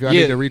stylist. Yeah, if y'all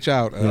need to reach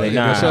out.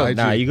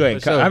 Nah, you go ahead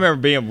and cuff. I remember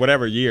being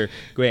whatever year,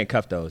 go ahead and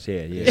cuff those.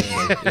 Yeah. Go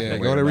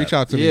ahead and reach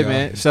out to me. Yeah,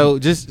 man. So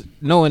just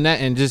knowing that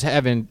and just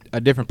having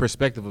a different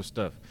perspective of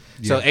stuff.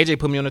 So AJ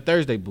put me on a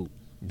Thursday boot.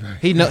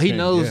 He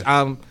knows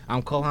I'm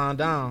Kohan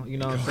down, you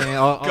know what I'm saying?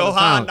 All the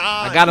time.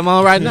 I got him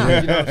on right now,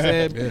 you know what I'm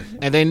saying?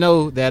 And they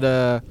know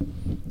that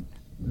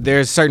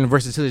there's certain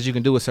versatilities you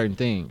can do with certain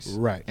things.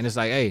 Right. And it's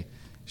like, hey,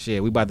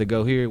 shit, we about to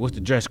go here. What's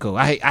the dress code?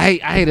 I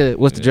hate a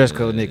what's the dress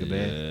code nigga,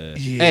 man.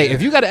 Yeah. Hey,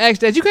 if you got to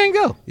ask that, you can't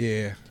go.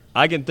 Yeah.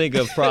 I can think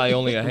of probably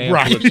only a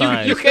handful of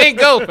times. You can't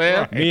go,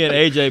 fam. Me and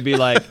AJ be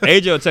like,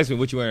 AJ will text me,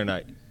 what you wearing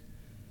tonight?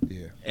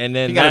 Yeah. And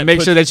then you gotta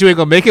make sure that you ain't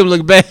gonna make him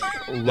look bad.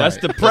 That's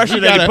the pressure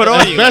that you put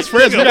on you. Best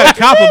friends, we gotta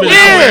compliment. What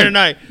you wearing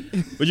tonight?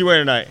 What you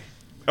wearing tonight?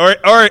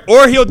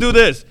 Or he'll do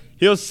this.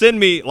 He'll send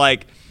me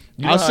like.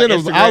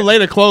 I'll lay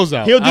the clothes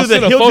out. He'll do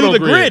the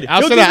grid.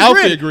 I'll send an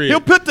outfit grid.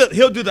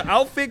 He'll do the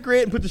outfit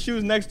grid and put the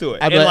shoes next to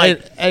it.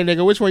 Hey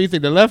nigga, which one you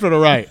think, the left or the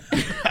right?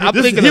 I'm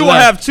thinking he will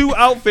have 2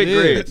 outfit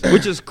grids,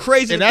 which is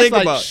crazy to think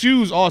about.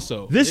 Shoes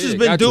also. This has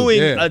been doing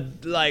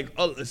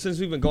since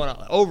we've been going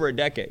out over a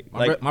decade.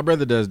 My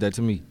brother does that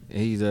to me.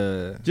 He's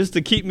just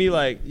to keep me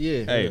like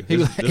hey.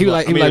 He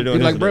like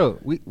bro,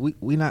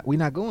 we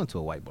not going to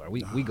a white bar.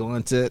 We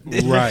going to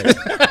right.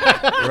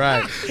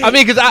 I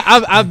mean, because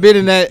I've been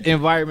in that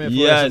environment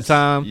for some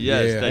time.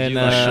 Yes, and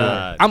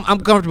I'm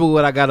comfortable with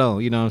what I got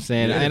on. You know what I'm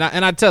saying? Yeah.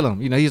 And I tell him,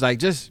 he's like,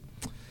 just.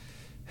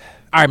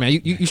 All right, man,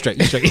 you straight.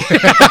 That's him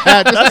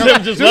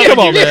just come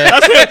on, man.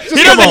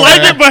 He doesn't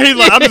like it, but he's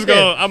like,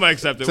 I'm gonna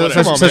accept it. So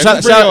shout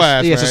out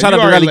to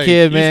Rally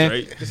Kev, man.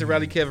 This is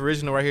Rally Kev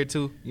original right here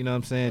too. You know what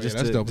I'm saying? Just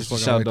to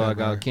shout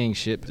dog out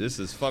kingship. This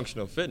is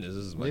functional fitness.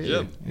 This is my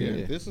gym.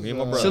 Yeah. This is me and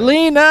my brother.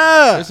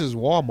 Selena. This is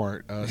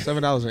Walmart.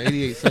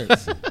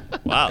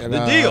 $7.88. Wow, and,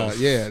 the deals.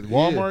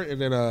 Walmart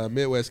and then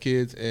Midwest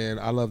Kids and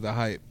I Love the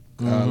Hype.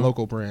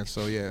 Local brands,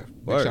 so big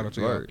shout out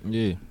to you.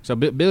 Yeah, so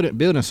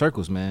building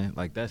circles, man,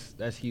 like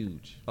that's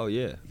huge. Oh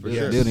yeah, for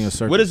sure. Building a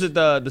circle. What is it?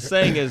 The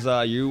saying is,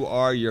 you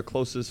are your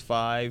closest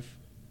 5.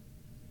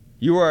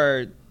 You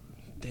are.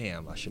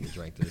 Damn, I shouldn't have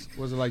drank this.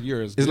 Was it like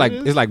yours? It's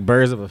like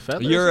birds of a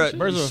feather. You're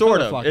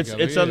sort of.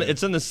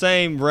 It's in the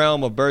same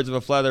realm of birds of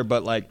a feather,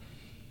 but like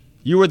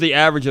you were the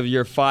average of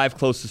your 5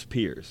 closest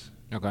peers.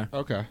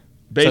 Okay.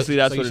 Basically,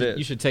 that's what it is.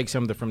 You should take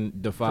something from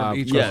the 5.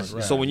 Yes.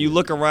 Right. So when you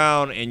look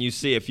around and you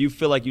see if you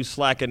feel like you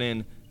slacking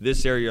in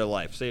this area of your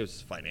life, say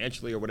it's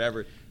financially or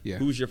whatever,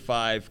 who's your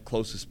 5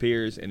 closest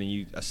peers, and then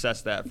you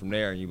assess that from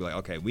there, and you be like,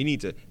 okay, we need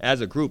to,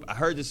 as a group. I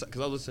heard this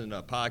because I was listening to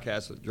a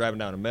podcast driving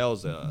down to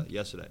Mel's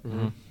yesterday,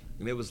 and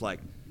it was like,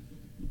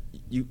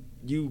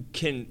 you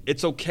can.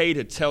 It's okay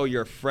to tell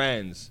your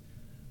friends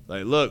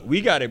Like, look,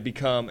 we got to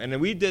become, and then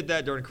we did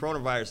that during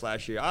coronavirus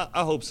last year.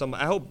 I hope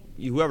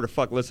whoever the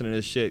fuck listening to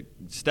this shit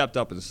stepped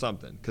up into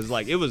something, because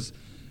like it was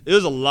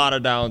a lot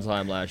of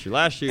downtime last year.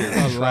 Last year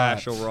was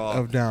trash overall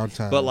of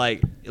downtime. But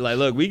like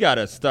look, we got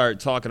to start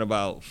talking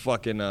about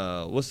fucking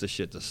what's the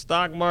shit, the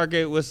stock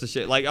market, what's the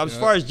shit, like as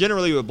far as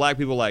generally with black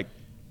people, like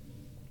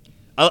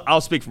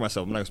I'll speak for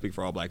myself. I'm not gonna speak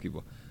for all black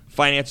people.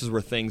 Finances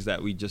were things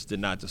that we just did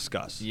not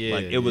discuss. Yeah,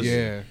 like it was.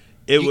 Yeah.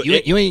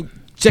 You ain't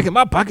checking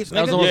my pockets.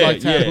 That was almost like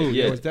taboo.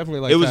 Yeah. It was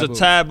definitely like it was taboo. a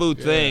taboo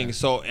thing.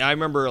 So I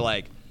remember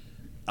like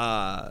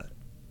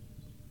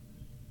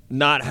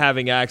not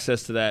having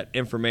access to that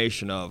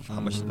information of how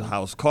much the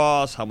house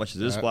costs, how much is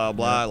this, blah,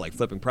 blah, like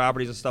flipping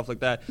properties and stuff like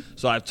that.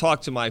 So I've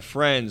talked to my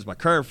friends, my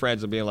current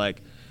friends, and being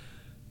like,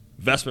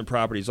 investment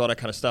properties, all that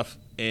kind of stuff,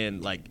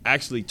 and like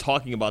actually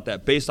talking about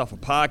that based off a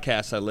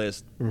podcast I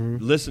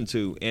listen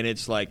to, and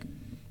it's like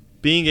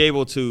being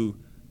able to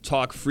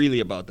talk freely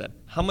about that.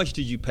 How much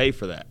did you pay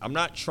for that? I'm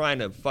not trying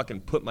to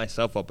fucking put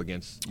myself up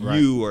against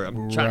you, or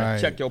I'm trying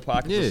to check your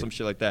pockets or some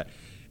shit like that.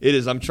 It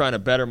is, I'm trying to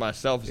better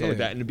myself and stuff like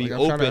that, and to be like,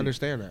 open. I'm trying to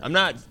understand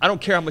that. I don't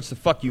care how much the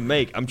fuck you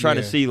make. I'm trying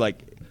to see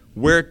like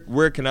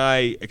where can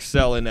I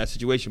excel in that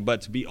situation,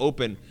 but to be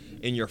open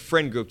in your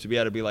friend group, to be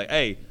able to be like,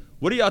 hey,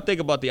 what do y'all think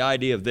about the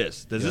idea of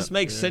this? Does this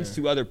make sense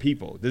to other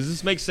people? Does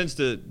this make sense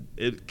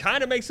it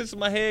kind of makes sense in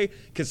my head.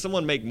 Can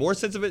someone make more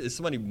sense of it? Is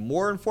somebody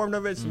more informed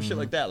of it? Some shit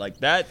like that. Like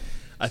that,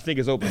 I think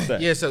is open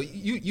set. Yeah, so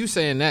you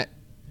saying that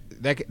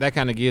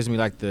kind of gives me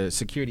like the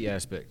security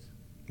aspect.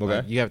 Okay.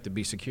 Like, you have to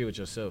be secure with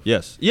yourself.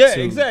 Yes. Yeah,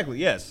 exactly.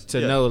 Yes.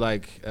 To know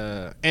like,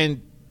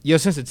 and your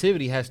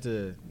sensitivity has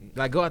to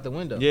like go out the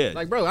window. Yeah.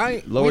 Like, bro,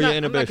 I'm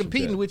not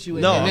competing with you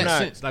in that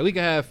sense. Like, we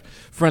can have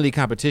friendly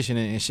competition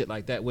and shit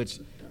like that, which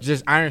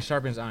just iron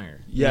sharpens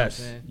iron. You know what I'm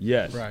saying?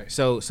 Yes. Right.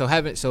 So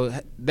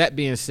that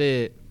being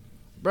said,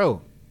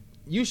 bro,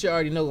 you should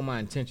already know what my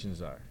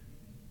intentions are.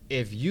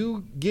 If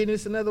you get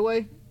this another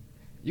way,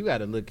 you got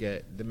to look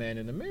at the man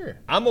in the mirror.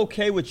 I'm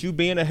okay with you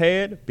being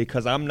ahead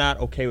because I'm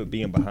not okay with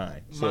being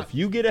behind. So if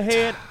you get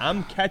ahead,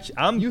 I'm catching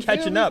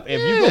up.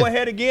 If you go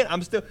ahead again,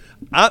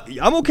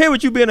 I'm okay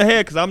with you being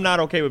ahead because I'm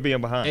not okay with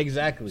being behind.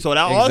 Exactly. So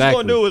all it's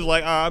gonna do is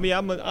like, I'll be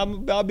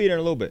there in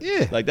a little bit.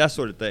 Yeah. Like that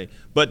sort of thing.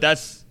 But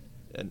that's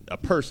a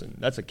person.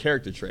 That's a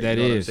character trait. That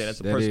you know what I'm is. saying? That's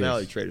a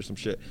personality trait or some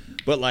shit.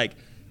 But like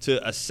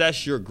to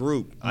assess your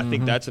group, I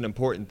think that's an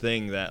important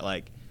thing that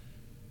like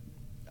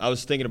I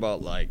was thinking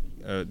about like.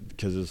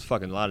 Because there's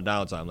fucking a lot of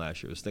downtime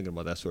last year. I was thinking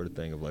about that sort of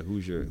thing of like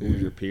who's your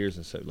peers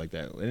and stuff like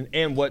that,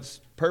 and what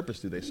purpose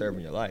do they serve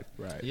in your life?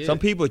 Right. Yeah. Some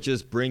people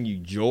just bring you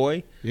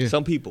joy. Yeah.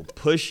 Some people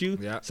push you.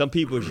 Yeah. Some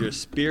people is your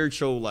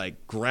spiritual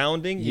like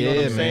grounding. You Yeah, know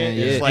what I'm saying?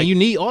 man. It's Yeah. like, And you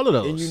need all of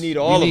those. And you need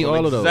all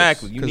of them.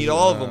 Exactly. You need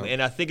all of them. them.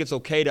 And I think it's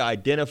okay to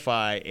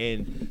identify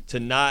and to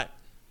not.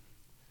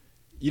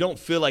 You don't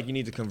feel like you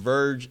need to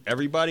converge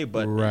everybody,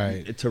 but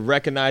to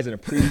recognize and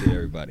appreciate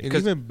everybody. And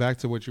even back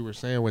to what you were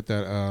saying with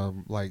that,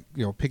 like,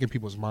 you know, picking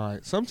people's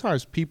mind.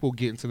 Sometimes people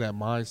get into that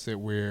mindset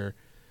where,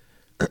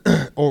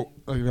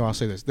 I'll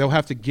say this. They'll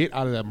have to get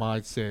out of that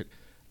mindset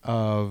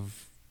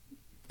of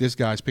this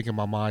guy's picking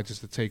my mind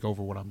just to take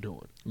over what I'm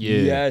doing. Yeah.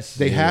 Yes.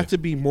 They have to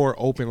be more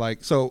open.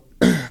 Like, so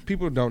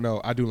people don't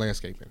know I do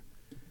landscaping.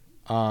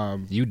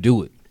 You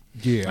do it.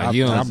 Yeah, Like,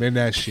 I'm in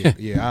that shit.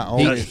 Yeah, I own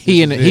it.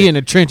 He in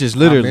the trenches,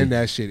 literally. I'm in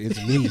that shit. It's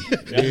me.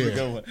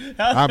 Yeah.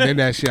 I'm in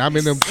that shit. I'm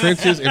in them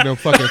trenches in them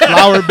fucking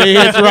flower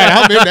beds. Right,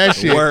 I'm in that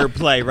shit.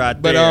 Wordplay right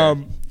there.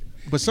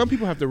 But some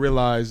people have to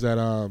realize that.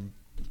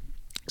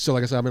 So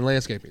like I said, I'm in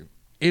landscaping.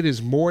 It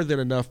is more than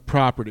enough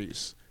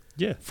properties.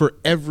 Yeah. For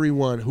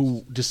everyone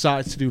who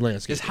decides to do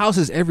landscaping. There's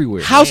houses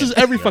everywhere. Houses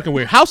every fucking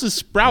where. Houses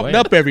sprouting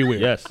up everywhere.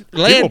 Yes.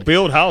 Land, people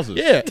build houses.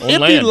 Yeah. On Empty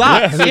land.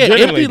 lots. Yeah,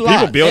 empty lots.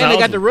 People build And houses.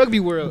 they got the rugby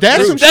world.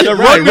 That's some shit. The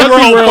Right, rugby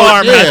world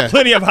farm has yeah.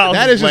 plenty of houses.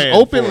 That is just land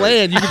open for it.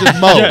 land. You can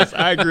just mow. Yes,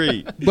 I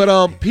agree.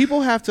 But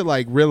people have to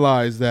like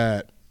realize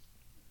that,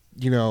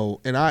 you know,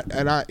 and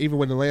I even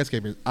when the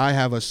landscaping, I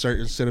have a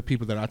certain set of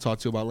people that I talk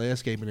to about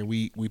landscaping, and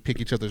we pick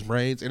each other's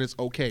brains, and it's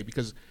okay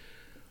because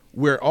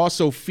we're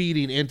also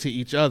feeding into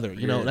each other.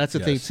 You know, that's the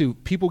thing too.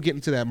 People get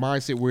into that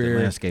mindset where the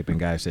landscaping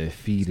guy said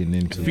feeding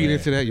into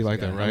that. You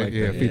like that, right? like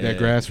yeah, that. feed that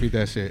grass, feed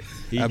that shit.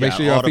 He Make got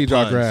sure y'all all the feed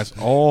y'all puns. grass.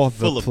 All the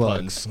Full of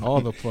plugs. puns. All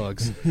the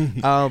plugs.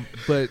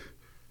 But,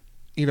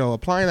 you know,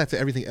 applying that to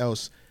everything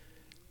else,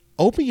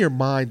 open your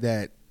mind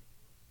that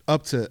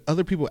up to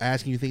other people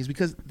asking you things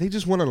because they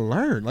just want to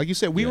learn. Like you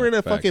said, we were in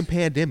a fucking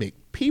pandemic.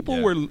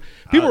 People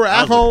were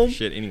at home.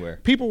 Shit anywhere.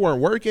 People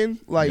weren't working.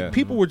 Like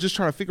people were just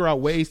trying to figure out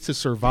ways to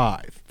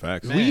survive.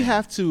 Facts. We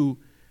have to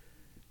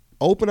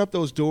open up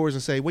those doors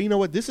and say, well, you know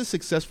what? This is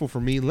successful for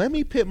me. Let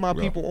me put my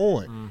people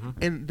on.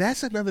 And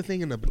that's another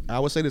thing I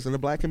would say this in the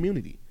black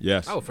community.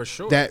 Yes. Oh, for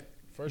sure. That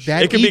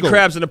it can be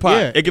crabs in the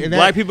pot. Yeah,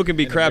 Black people can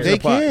be crabs in the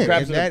pot. They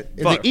Crabs can.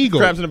 in The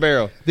eagle. Crabs in the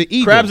barrel. The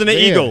eagle. Crabs in the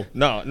Yeah. eagle.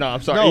 No,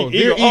 I'm sorry. No,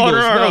 they're eagle. eagles.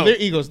 No, They're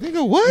eagles.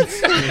 Nigga, what?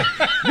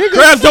 Nigga,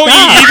 crabs don't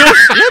eat eagles.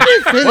 Let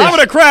me finish. Why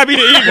would a crab eat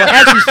an eagle? Well,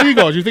 actually,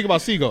 seagulls. You think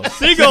about seagulls.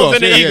 Seagulls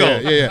and the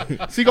eagle.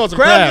 Yeah. Seagulls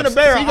and Crabs crabs. in a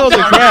barrel. Seagulls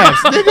and crabs.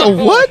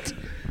 Nigga, what?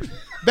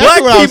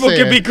 Black people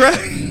can be crabs.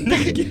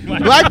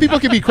 Black people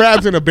can be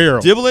crabs in a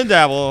barrel. Dibble and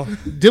dabble.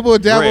 Dibble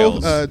and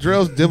dabble. Drells.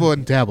 Drells, dibble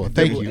and dabble.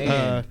 Thank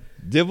you.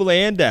 Dibble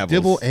and dabbles.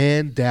 Dibble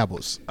and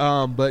dabbles.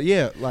 But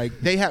yeah, like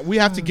we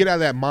have to get out of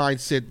that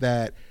mindset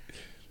that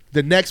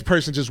the next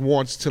person just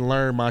wants to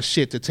learn my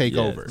shit to take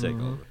over.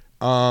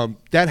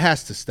 That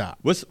has to stop.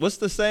 What's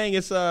the saying?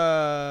 It's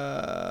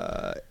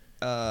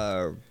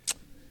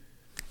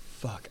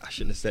fuck, I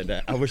shouldn't have said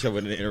that. I wish I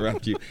wouldn't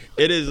interrupt you.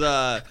 It is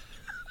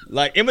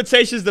like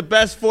imitation is the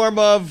best form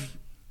of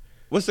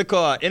what's it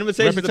called?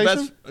 Imitation is the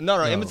best.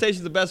 No. Imitation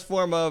is the best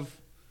form of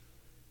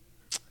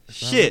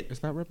shit.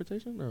 It's not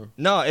reputation.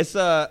 No, it's I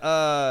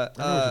know what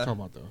you're talking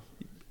about though.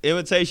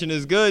 Imitation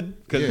is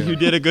good because you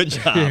did a good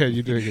job. Yeah,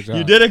 you did a good job.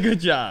 You did a good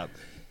job.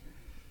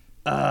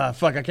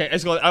 Fuck, I can't.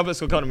 It's gonna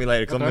come to me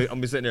later because I'm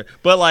gonna be sitting there.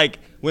 But like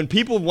when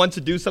people want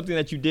to do something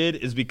that you did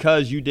is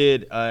because you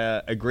did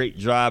a great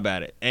job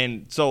at it.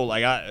 And so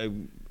like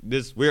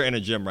we're in a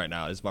gym right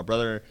now. It's my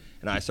brother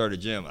and I started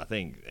a gym I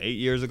think 8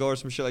 years ago or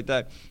some shit like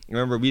that.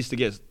 Remember we used to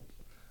get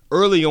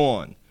early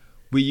on.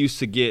 We used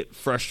to get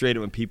frustrated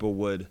when people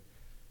would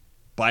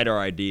bite our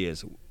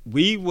ideas.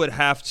 We would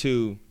have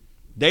to.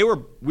 We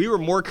were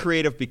more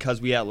creative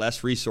because we had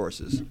less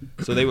resources.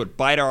 So they would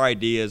bite our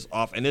ideas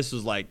off. And this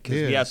was like,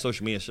 because we had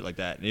social media and shit like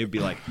that. And it would be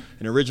like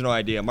an original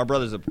idea. My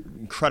brother's an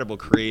incredible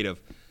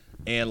creative.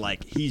 And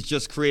like, he's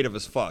just creative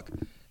as fuck.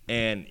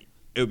 And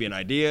it would be an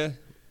idea.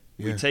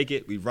 We'd take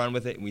it, we'd run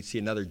with it, and we'd see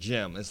another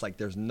gym. It's like,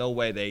 there's no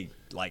way they,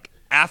 like,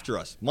 after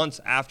us,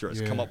 months after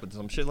us, come up with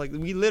some shit. Like,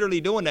 we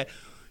literally doing that.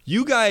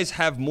 You guys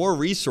have more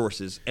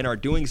resources and are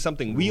doing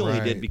something we only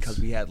did because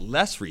we had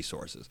less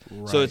resources.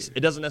 So it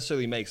doesn't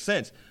necessarily make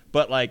sense.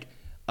 But like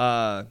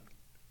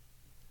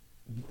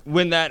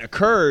when that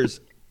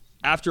occurs,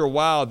 after a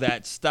while,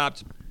 that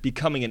stopped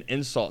becoming an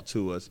insult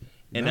to us.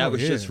 And that was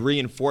just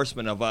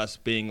reinforcement of us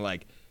being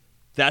like,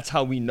 that's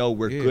how we know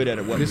we're good at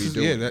what we're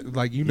doing. Yeah,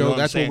 like you know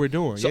that's what we're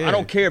doing. So I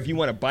don't care if you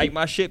want to bite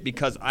my shit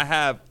because I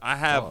have.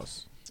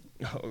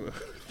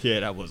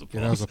 Yeah, that was a pause.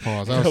 Yeah, that was a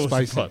pause. That was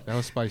spicy. That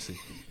was spicy.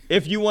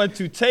 If you want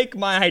to take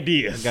my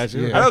ideas, I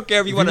you. don't care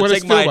if you want to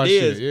take my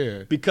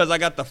ideas because I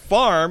got the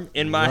farm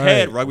in my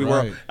head.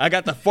 I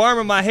got the farm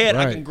in my head.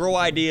 I can grow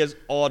ideas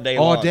all day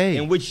long.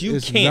 In which you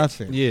can't.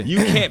 Nothing. Yeah. You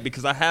can't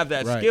because I have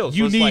that skill. So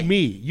you need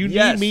me. You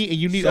need me, and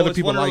you need other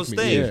people like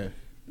me. Yeah.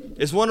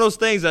 It's one of those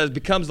things that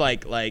becomes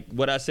like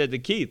what I said to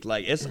Keith.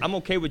 Like I'm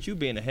okay with you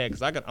being ahead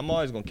because I'm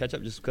always gonna catch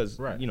up just because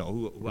you know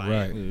who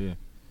I am. Yeah.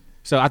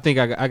 So I think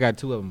I got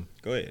two of them.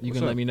 Go ahead. You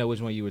can let me know which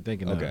one you were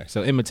thinking of. Okay.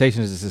 So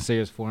imitation is the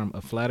sincerest form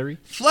of flattery.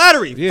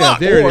 Flattery. Yeah, fuck.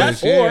 There it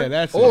is. Yeah,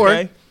 that's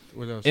or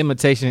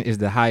imitation is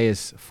the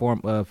highest form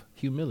of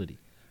humility.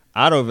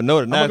 I don't even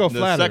know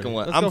the second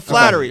one. I'm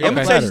flattery.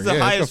 Imitation is the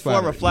highest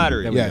form of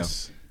flattery.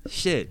 Yes.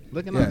 Shit.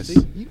 Looking up.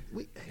 See?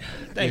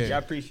 Thank you. I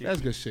appreciate it.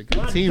 That's good shit.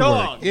 Good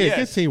teamwork. Yeah,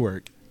 good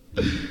teamwork.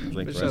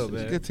 Drink sure,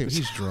 man. Good team.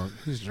 He's drunk.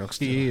 He's drunk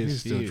still.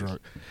 He's still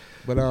drunk.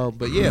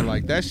 But yeah,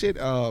 like that shit.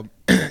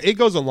 It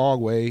goes a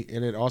long way,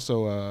 and it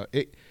also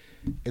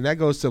and that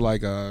goes to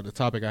like the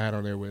topic I had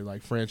on there with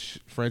like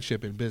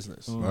friendship and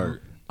business,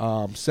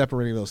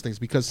 separating those things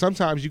because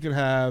sometimes you can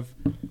have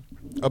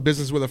a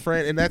business with a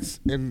friend, and that's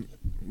in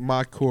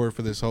my core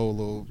for this whole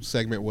little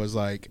segment was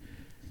like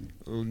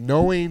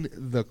knowing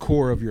the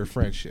core of your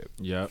friendship.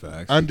 Yeah,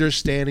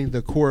 understanding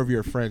the core of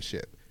your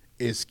friendship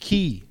is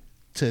key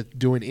to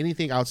doing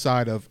anything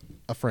outside of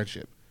a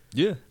friendship.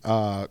 Yeah.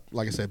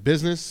 Like I said,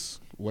 business,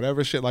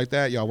 whatever shit like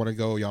that. Y'all want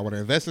to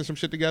invest in some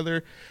shit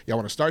together. Y'all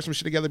want to start some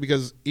shit together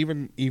because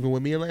even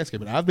with me in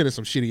landscaping, I've been in a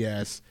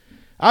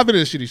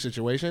shitty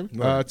situation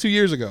 2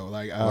 years ago.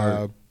 Like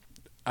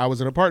I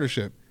was in a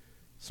partnership.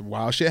 Some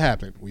wild shit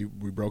happened. We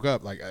broke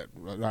up. Like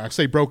I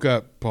say broke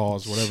up,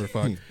 pause, whatever the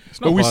fuck.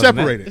 But we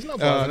separated. No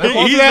pause.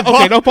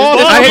 Okay, no pause.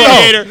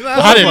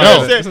 I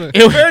didn't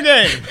know. Fair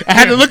game. I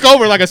had to look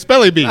over like a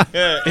spelling bee.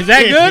 Is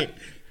that good?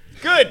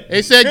 Good.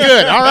 It said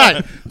good. All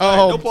right.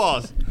 No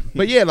pause.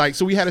 But yeah, like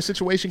so we had a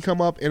situation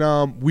come up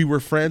and we were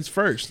friends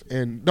first.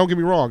 And don't get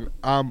me wrong,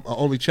 I'm an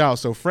only child,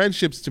 so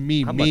friendships to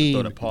me I'm mean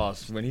about to throw the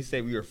pause. When he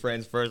said we were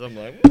friends first, I'm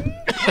like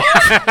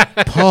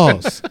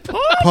pause. I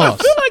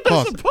feel like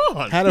that's a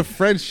pause. Had a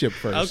friendship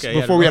first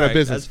before we had a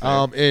business.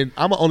 And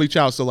I'm an only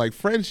child, so like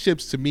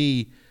friendships to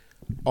me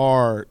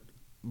are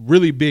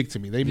really big to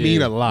me. They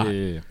mean a lot.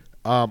 Yeah.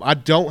 I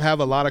don't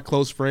have a lot of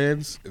close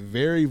friends,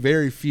 very,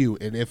 very few.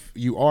 And if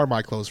you are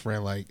my close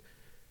friend, like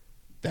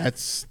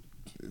that's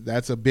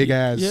a big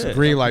ass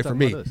green light for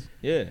me.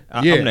 Yeah,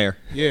 I'm there.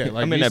 Yeah,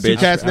 like I'm in these that two bitch.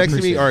 cats next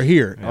to me are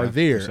here, are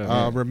there.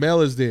 Sure,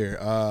 Ramel is there.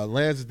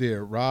 Lance is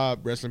there.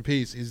 Rob, rest in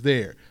peace, he's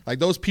there. Like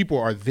those people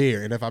are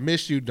there. And if I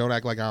miss you, don't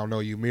act like I don't know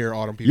you. Mirror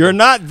all them people. You're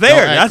not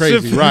there. Don't act That's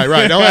crazy.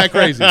 Right. Don't act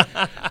crazy.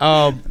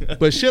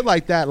 But shit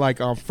like that, like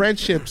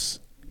friendships,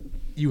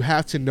 you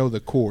have to know the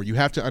core. You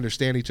have to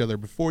understand each other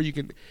before you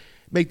can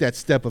make that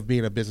step of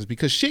being a business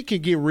because shit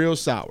can get real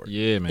sour.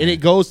 Yeah, man. And it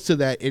goes to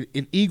that,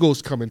 and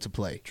egos come into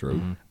play.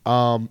 True.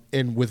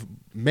 And with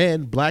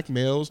men, black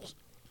males,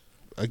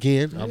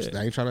 again, I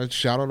ain't trying to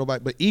shout on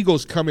nobody, but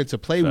egos come into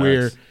play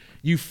where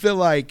you feel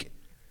like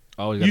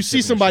You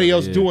see somebody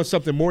else doing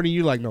something more than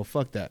you, like, no,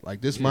 fuck that.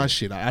 Like, this is my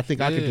shit. I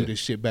think I can do this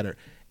shit better.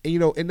 And, you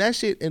know, and that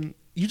shit, and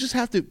you just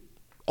have to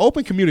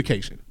open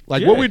communication.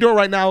 Like, what we're doing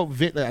right now,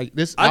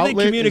 this I think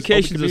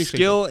communication is a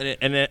skill,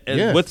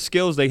 and with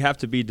skills, they have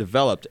to be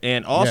developed.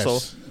 And also,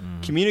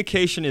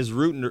 communication is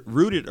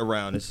rooted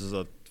around, this is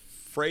a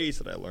phrase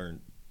that I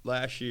learned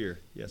last year.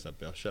 Yes,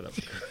 I'll shut up.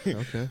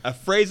 Okay. A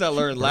phrase I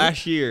learned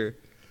last year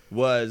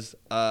was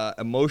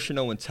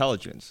emotional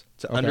intelligence,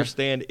 to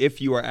understand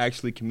if you are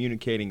actually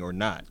communicating or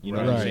not. You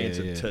know what I'm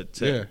saying?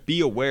 To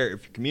be aware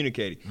if you're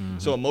communicating.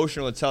 So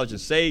emotional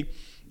intelligence. Say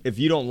if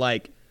you don't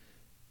like,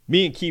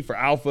 me and Keith are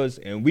alphas,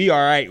 and we all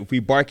right if we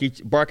bark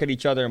at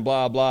each other and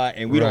blah blah,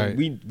 and we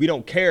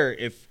don't care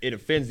if it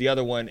offends the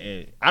other one,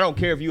 and I don't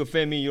care if you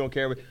offend me, you don't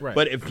care.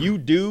 But if you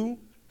do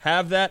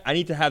have that, I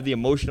need to have the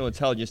emotional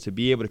intelligence to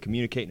be able to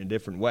communicate in a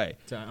different way.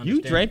 You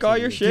drank all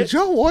your shit? Did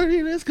y'all order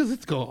this? Because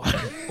it's gone.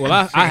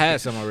 Well, I had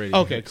some already.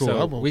 Okay, cool.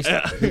 So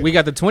we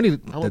got the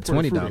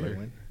 $20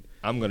 one.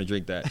 I'm going to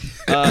drink that.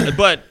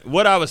 But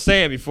what I was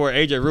saying before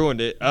AJ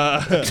ruined it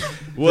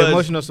was the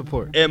emotional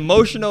support. The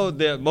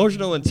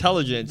emotional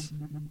intelligence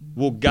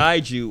will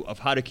guide you of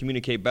how to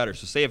communicate better.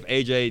 So say if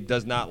AJ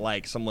does not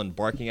like someone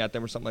barking at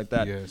them or something like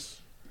that. Yes.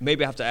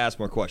 Maybe I have to ask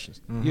more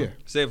questions. Yeah.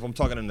 Say if I'm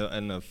talking in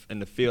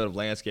the field of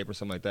landscape or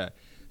something like that.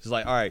 It's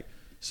like, all right,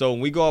 so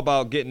when we go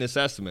about getting this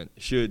estimate,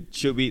 should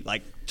we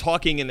like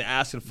talking and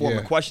asking form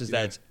of questions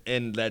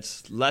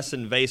that's less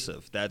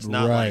invasive. That's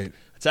not like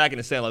attacking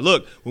and saying like,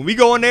 look, when we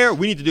go in there,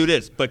 we need to do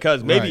this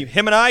because maybe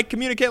him and I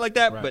communicate like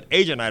that, but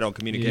AJ and I don't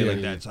communicate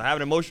like that. So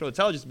having emotional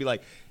intelligence to be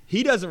like,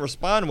 he doesn't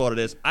respond well to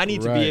this. I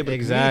need to be able to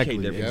communicate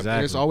differently. Exactly.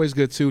 And it's always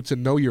good too to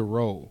know your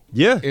role.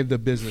 In the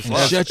business.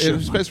 Shut your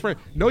best friend.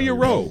 Know your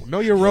role. Know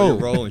your role.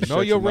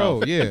 Know your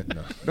role. Yeah.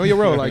 Know your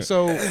role. Like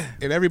so,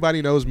 and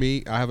everybody knows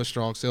me. I have a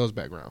strong sales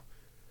background.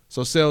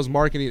 So sales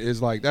marketing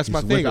is like that's my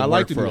thing. I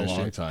like to do that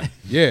shit. Time.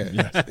 Yeah.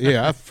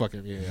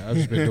 I've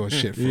just been doing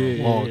shit for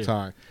a long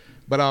time.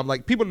 But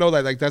like people know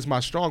that like that's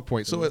my strong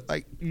point. So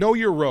like know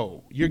your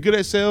role. You're good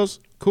at sales.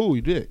 Cool.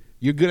 You did.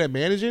 You're good at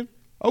managing.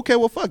 Okay,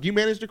 well, fuck, you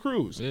manage the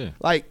crews. Yeah.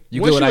 Like,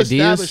 you once good you with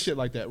establish ideas? shit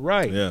like that,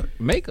 right. Yeah.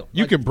 Make them.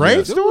 You can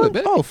brainstorm?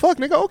 Oh, fuck,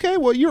 nigga, okay,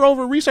 well, you're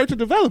over research and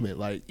development.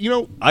 Like, you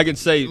know, I can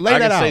say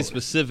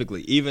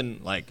specifically, even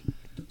like,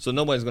 so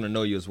nobody's going to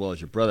know you as well as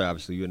your brother,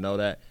 obviously, you would know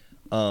that.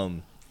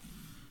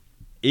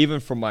 Even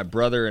from my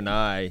brother and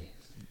I,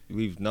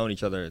 we've known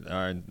each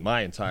other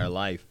my entire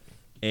life.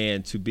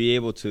 And to be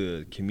able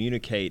to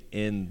communicate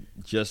in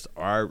just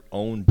our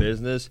own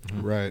business.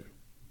 Right.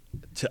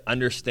 To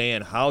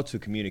understand how to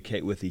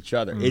communicate with each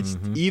other. It's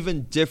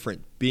even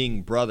different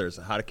being brothers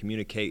and how to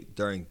communicate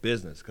during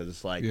business because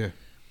it's like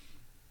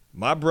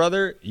my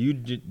brother,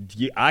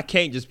 I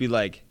can't just be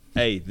like,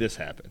 hey, this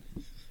happened.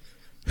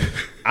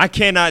 I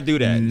cannot do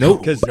that.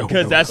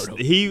 Because that's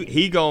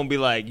he gonna be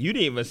like, you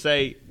didn't even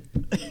say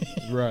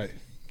right.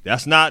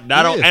 That's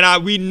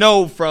not we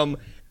know from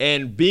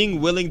and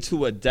being willing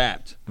to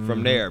adapt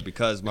from there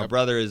because my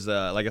brother is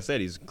like I said,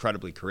 he's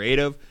incredibly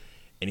creative.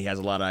 And he has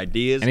a lot of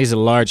ideas. And he's a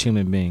large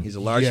human being. He's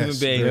a large human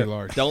being. Very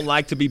large. Don't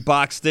like to be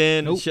boxed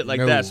in and shit like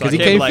that. So I he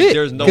can't be like, fit.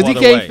 there's no other way.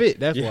 Because he can't fit.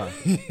 That's why.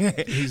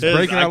 He's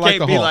breaking out like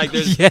the Hulk. Like,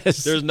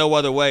 there's no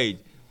other way.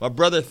 My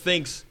brother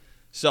thinks,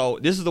 so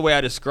this is the way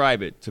I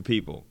describe it to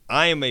people.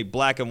 I am a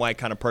black and white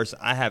kind of person.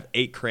 I have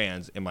 8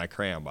 crayons in my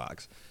crayon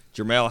box.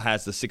 Jamel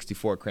has the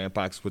 64 crayon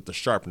box with the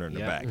sharpener in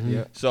the back.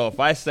 So if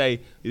I say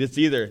it's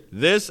either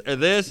this or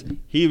this,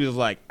 he was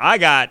like, I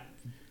got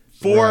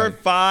 4,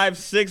 5,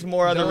 6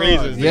 more other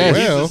reasons. Yes.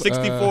 He's the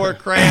 64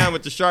 crayon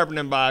with the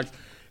sharpening box.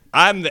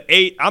 I'm the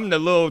 8. I'm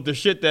the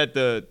shit that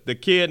the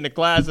kid in the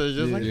class is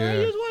just like, I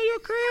use one of your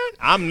crayons.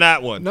 I'm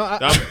that one. No,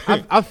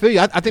 I feel you.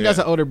 I think that's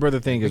an older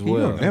brother thing as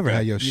well. You never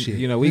had your shit.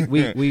 You know,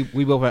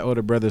 we both had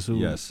older brothers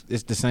who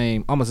it's the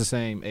same, almost the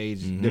same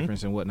age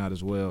difference and whatnot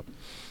as well.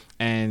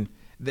 And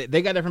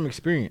they got that from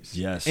experience.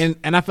 Yes.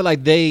 And I feel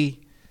like they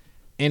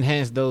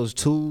enhance those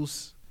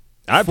tools.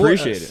 I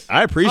appreciate it.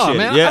 I appreciate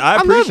it. Yeah, I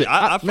appreciate it.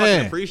 I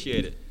fucking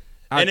appreciate it.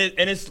 And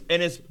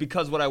it's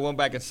because what I went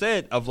back and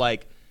said of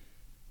like,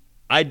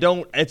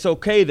 it's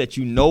okay that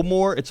you know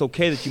more. It's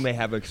okay that you may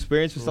have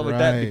experience with stuff like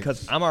that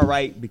because I'm all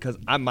right because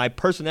my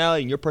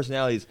personality and your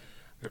personality is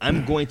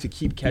I'm going to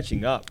keep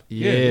catching up.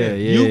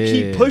 You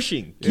keep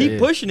pushing. Keep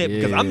pushing it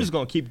because I'm just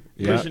going to keep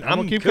pushing. I'm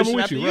going to keep coming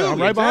with you.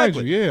 I'm right behind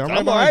you. Yeah,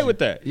 I'm all right with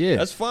that. Yeah.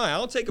 That's fine. I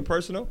don't take it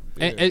personal.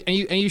 And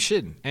you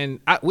shouldn't. And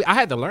I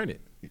had to learn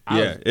it.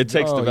 It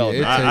takes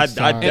development. I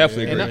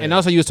definitely agree. And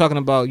also, you was talking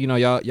about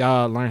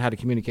y'all learn how to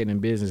communicate in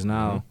business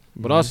now,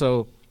 but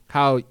also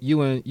how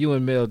you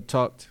and Mel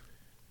talked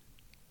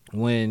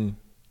when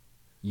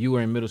you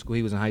were in middle school.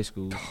 He was in high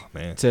school. Oh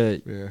man.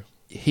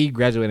 He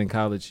graduated in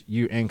college.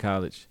 You're in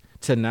college.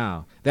 to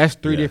now. That's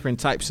 3 different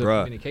types of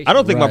communication. I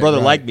don't think my brother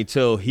liked me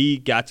till he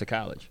got to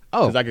college.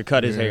 Because I could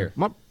cut his hair. It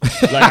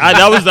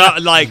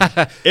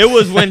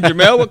was when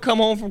Jamel would come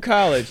home from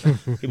college.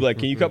 He'd be like,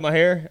 "Can you cut my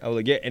hair?" I was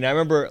like, "Yeah." And I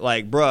remember,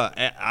 like, bruh,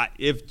 I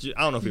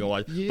don't know if you're gonna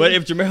watch it, but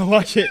if Jamel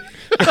watch it,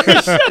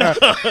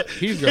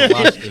 he's gonna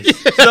watch this.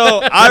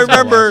 So I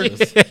remember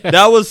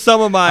that was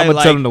some of my I'm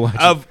gonna tell him to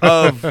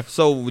watch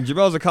So when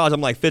Jamel was in college,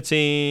 I'm like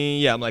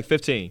 15. Yeah, I'm like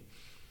 15.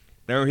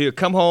 I remember he would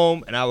come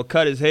home and I would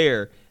cut his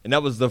hair. And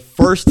that was the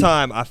first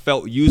time I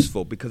felt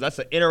useful because that's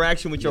an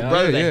interaction with your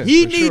brother that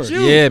he needs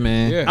you. Yeah,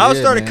 man. Yeah. I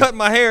started cutting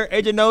my hair.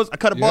 AJ knows I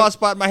cut a bald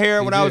spot in my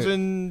hair when I was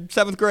in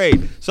 7th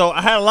grade. So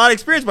I had a lot of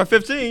experience by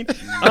 15.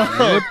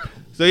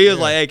 So he was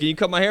like, "Hey, can you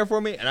cut my hair for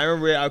me?" And I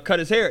remember I cut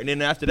his hair. And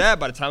then after that,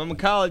 by the time I'm in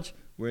college,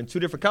 we're in 2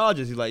 different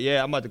colleges. He's like,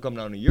 "Yeah, I'm about to come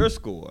down to your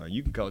school or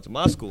you can come to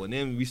my school." And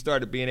then we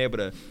started being able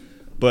to.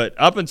 But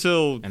up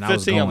until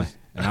 15,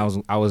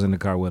 I was in the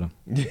car with him,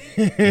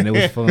 and it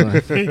was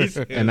fun,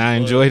 and I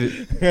enjoyed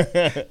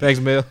it. Thanks,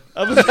 Mel.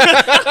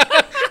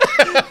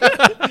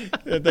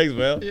 Thanks,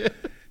 Mel. Yeah.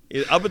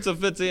 Up until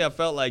 15, I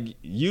felt like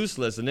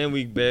useless, and then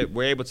we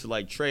were able to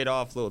like trade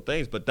off little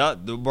things. But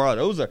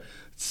those are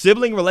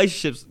sibling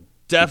relationships.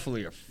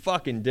 Definitely are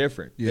fucking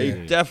different. Yeah.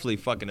 They definitely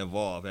fucking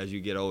evolve as you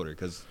get older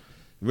because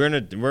we're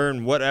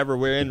in whatever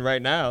we're in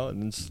right now,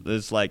 and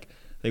it's like.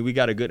 I think we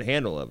got a good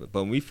handle of it.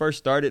 But when we first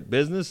started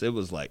business, it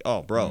was like,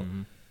 oh, bro.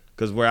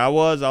 Because where I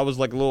was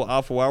like a little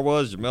alpha where I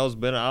was. Jamel's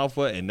been an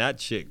alpha, and that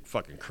shit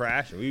fucking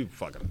crashed. And we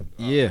fucking,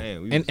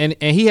 man,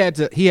 and he had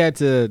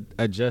to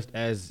adjust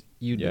as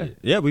you did.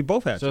 Yeah, we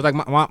both had to. So it's like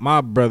my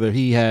brother,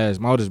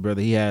 my oldest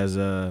brother, he has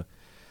a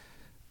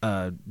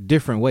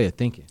different way of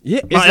thinking.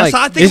 Yeah, it's like,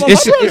 how I think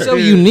it's so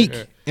unique.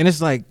 And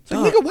it's like,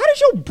 nigga, why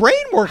does your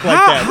brain work like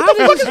that? What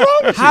the fuck is wrong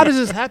with you? How does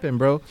this happen,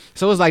 bro?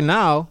 So it's like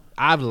now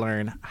I've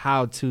learned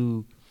how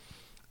to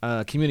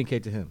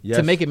communicate to him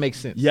to make it make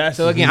sense. Yes.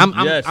 So again,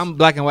 I'm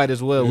black and white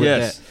as well with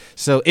that.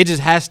 So it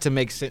just has to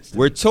make sense.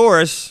 We're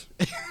Taurus.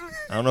 I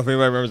don't know if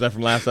anybody remembers that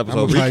from last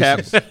episode.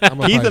 Recaps.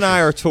 Keith and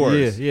I are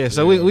Taurus. Yeah.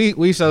 So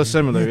we so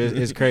similar.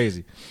 It's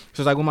crazy.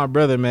 So it's like with my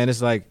brother, man.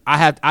 It's like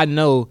I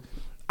know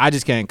I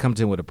just can't come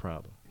to him with a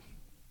problem.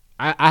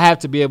 I have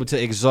to be able to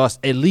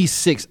exhaust at least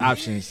 6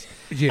 options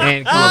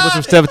and come up with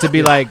some stuff to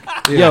be like,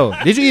 yo,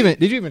 did you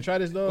even try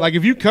this, dog? Like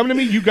if you come to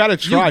me, you gotta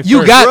try. You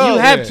first.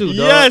 have to, dog.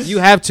 Yes. You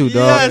have to, dog.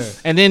 Yes.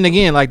 And then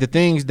again, like the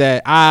things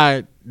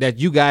that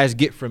you guys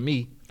get from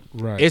me,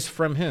 it's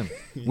from him.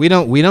 We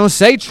don't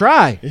say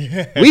try.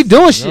 Yes. We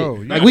doing shit. No,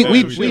 like we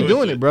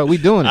doing it, bro. We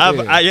doing it. Show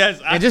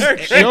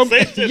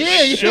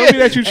me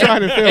that you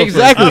tried and failed.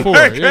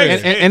 Exactly.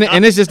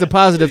 And it's just the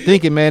positive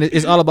thinking, man.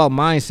 It's all about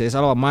mindset. It's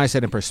all about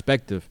mindset and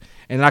perspective.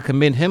 And I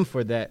commend him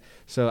for that.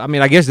 So I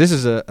mean, I guess this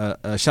is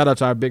a shout out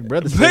to our big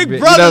brothers. Big brothers, you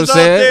know what I'm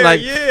saying? There,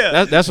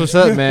 like that's what's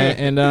up,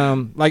 man.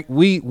 And like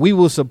we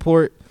will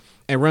support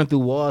and run through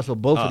walls for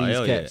both of these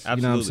cats. Yeah.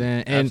 You know what I'm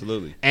saying?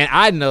 Absolutely. And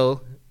I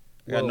know.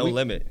 Got no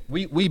limit.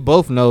 We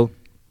both know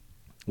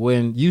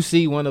when you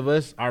see one of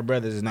us, our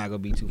brothers is not gonna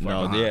be too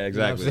far behind. Yeah,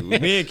 exactly. You know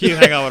me and Keith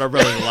hang out with our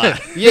brothers a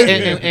lot.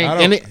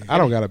 I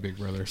don't got a big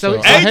brother, so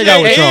I hang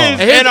out with y'all.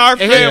 In our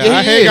family,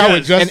 I hang out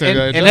with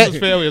Justin. Justin's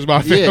family is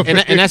my family.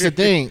 Yeah, and that's the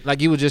thing.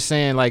 Like you were just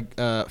saying, like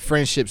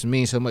friendships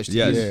mean so much to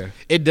you. Yeah.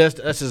 It does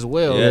to us as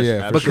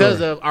well.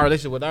 Because of our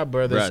relationship with our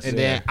brothers, and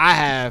then I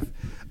have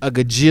a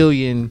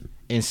gajillion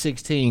and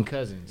 16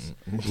 cousins.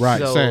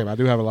 Right, same. I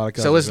do have a lot of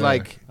cousins. So it's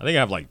like I think I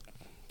have like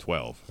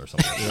 12 or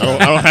something.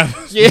 I don't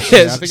have. Yes.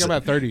 I think I'm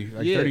at 30,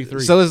 33.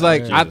 So it's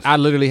like I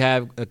literally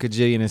have a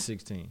cajillion and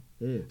 16.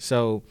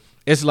 So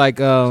it's like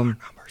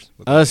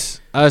us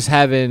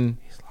having.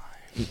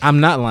 I'm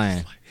not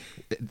lying.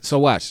 So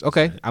watch.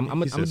 Okay, I'm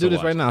gonna do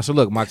this right now. So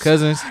look, my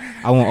cousins.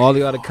 I want all of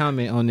y'all to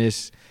comment on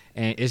this,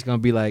 and it's gonna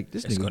be like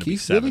this nigga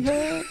Keith really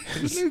had.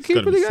 This nigga Keith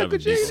really got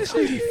cajillion and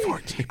 16.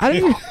 14. I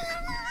didn't.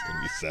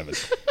 7.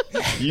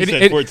 You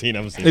said 14.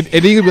 I'm saying. And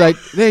then you be like,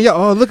 "Man,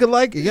 y'all all look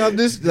alike. Y'all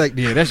this like,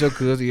 yeah, that's your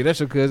cousin. Yeah, that's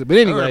your cousin." But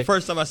anyway, the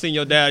first time I seen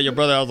your dad, your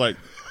brother, I was like,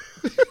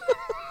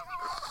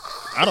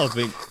 I don't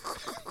think.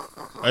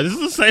 This is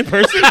the same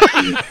person. What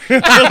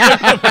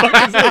the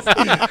fuck is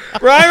this?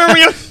 Bro, I remember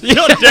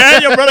your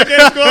dad, your brother came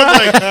to school. I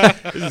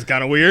was like, this is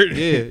kind of weird.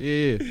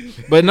 Yeah.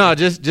 But no,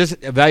 just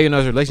valuing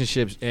those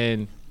relationships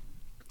and.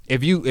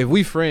 If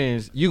we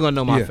friends, you gonna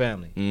know my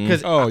family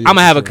because I'm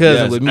gonna have a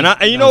cousin with me.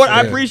 And you know what?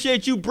 I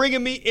appreciate you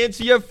bringing me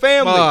into your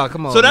family. Oh,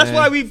 come on, so that's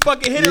why we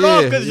fucking hit it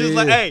off because it's just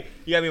like, hey,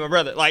 you gotta be my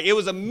brother. Like it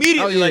was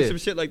immediately like some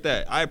shit like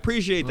that. I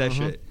appreciate that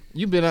shit.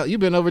 You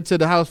been over to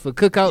the house for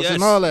cookouts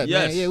and all that.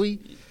 Yes. Man. Yeah,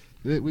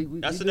 we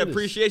that's an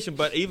appreciation.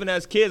 But even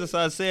as kids, as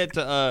I said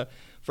to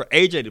for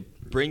AJ to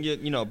bring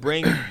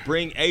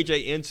bring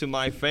AJ into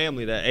my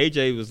family. That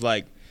AJ was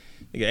like.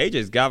 Nigga,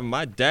 AJ's giving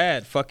my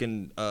dad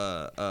fucking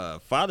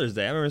Father's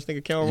Day. I remember this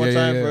nigga came over one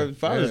time for a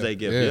Father's Day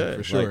gift. Yeah,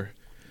 for sure.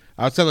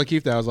 I was telling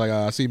Keith that I was like,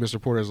 I see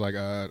Mr. Porter as like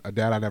a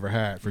dad I never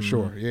had for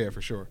sure. Yeah,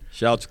 for sure.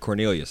 Shout out to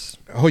Cornelius.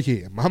 Oh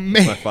yeah, my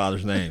man. My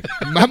father's name.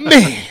 My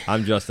man.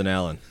 I'm Justin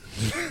Allen.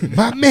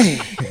 My man.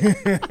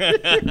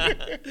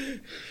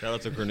 Shout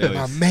out to Cornelius.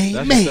 My main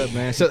That's man.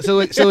 what's up,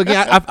 man. So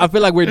again, I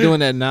feel like we're doing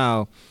that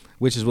now,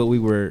 which is what we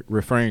were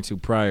referring to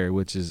prior,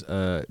 which is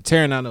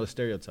tearing down those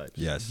stereotypes.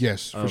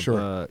 Yes, for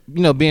sure.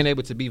 Being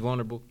able to be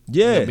vulnerable.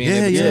 Yeah,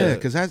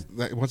 Because that's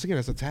once again,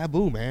 that's a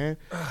taboo, man.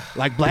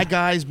 Like black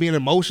guys being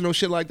emotional,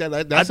 shit like that.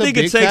 That's I think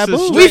a big it takes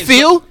taboo. We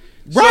feel.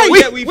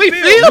 Right. We We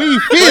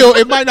feel.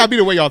 It might not be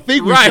the way y'all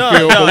think we should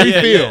feel, but we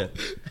feel.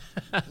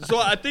 So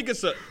I think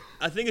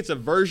it's a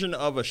version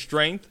of a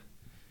strength.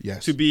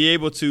 Yes. To be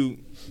able to,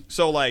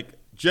 so like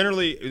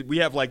generally we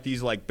have like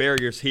these like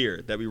barriers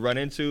here that we run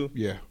into.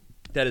 Yeah.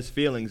 That is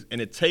feelings,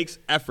 and it takes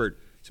effort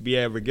to be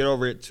able to get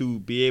over it, to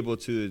be able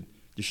to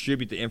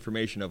distribute the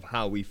information of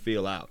how we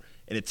feel out,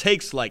 and it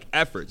takes like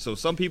effort. So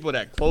some people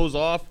that close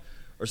off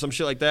or some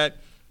shit like that,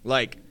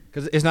 like.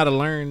 Because it's not a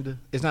learned.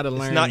 It's not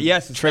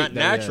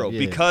natural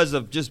because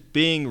of just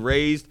being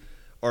raised,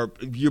 or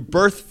you're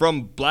birthed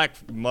from black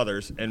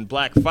mothers and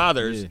black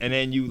fathers, and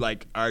then you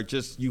like are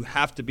just you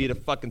have to be the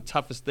fucking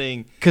toughest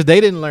thing. Because they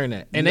didn't learn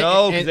that. And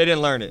because they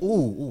didn't learn it.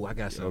 Ooh, I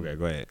got something. Okay,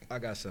 go ahead. I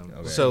got something.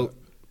 Okay. So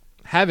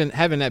having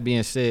that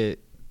being said,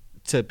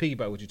 to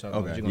piggyback what you're talking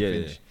about, you're gonna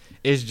finish.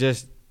 It's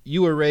just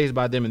you were raised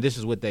by them, and this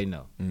is what they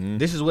know. Mm-hmm.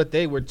 This is what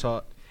they were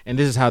taught. And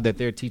this is how that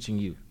they're teaching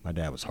you. My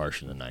dad was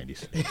harsh in the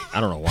 90s. I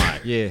don't know why.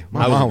 Yeah.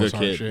 My mom was a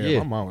good harsh. kid. Yeah,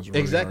 my mom was really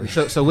exactly.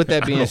 harsh. So with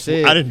that being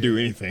said, I didn't do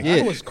anything.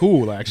 I was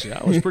cool, actually.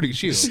 I was pretty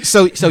chill.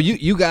 So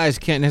you guys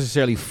can't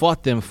necessarily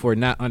fault them for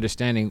not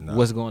understanding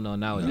what's going on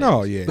nowadays.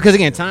 No, yeah. Because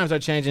again, times are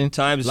changing.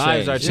 Lives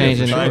are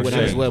changing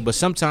as well. But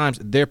sometimes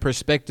their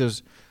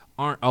perspectives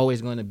aren't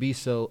always going to be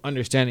so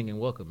understanding and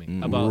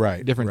welcoming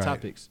about different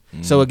topics.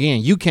 Mm-hmm. So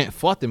again, you can't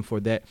fault them for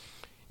that.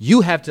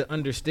 You have to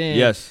understand.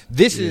 Yes.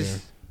 This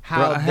is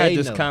how I had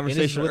this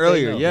conversation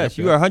earlier. Yes,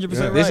 you are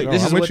 100% right.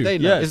 This is what they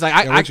know. Yes. It's like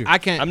I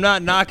can't. I'm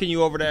not knocking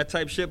you over that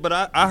type shit, but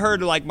I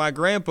heard like my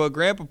grandpa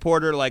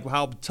Porter, like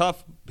how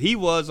tough he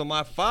was on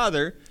my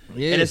father, and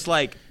it's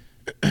like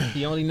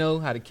he only know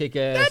how to kick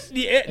ass.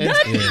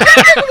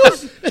 That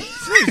was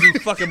crazy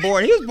fucking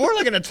boring. He was born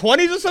like in the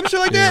 20s or some shit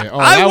like that. Yeah. Oh,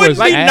 I wouldn't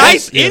was be ass-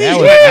 nice yeah, that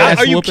anywhere. was ass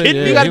Are you whooping, kidding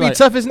yeah. me? You got to be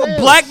tough as A nails.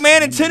 black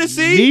man in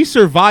Tennessee. Me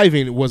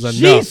surviving was enough.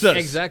 Jesus,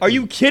 Exactly. Are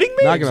you kidding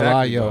me? Not gonna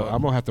lie, Exactly, yo, bro.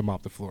 I'm gonna have to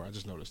mop the floor. I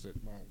just noticed it.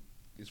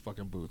 These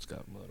fucking boots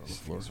got mud on the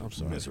floor. I'm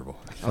sorry. Miserable.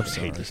 I'm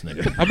sorry. hate this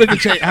nigga. I'm making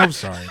change. I'm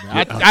sorry,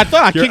 man. I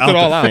thought I You're kicked it out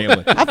all the out.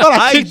 family. I thought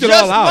I kicked it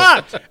all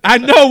out. mopped. I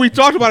know we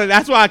talked about it.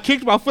 That's why I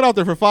kicked my foot out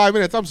there for 5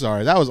 minutes. I'm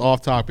sorry. That was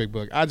off topic,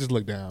 but I just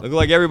looked down. Look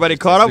like everybody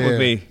caught up with Yeah.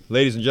 me,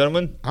 ladies and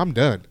gentlemen. I'm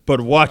done.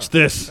 But watch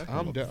this.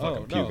 I'm done.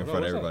 Fucking puke in front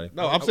of everybody.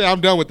 No, I'm saying I'm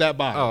done with that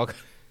body. Oh, okay.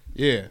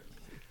 Yeah.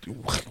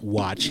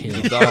 Watch him.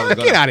 thought I was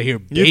gonna- Get out of here,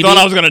 baby. You thought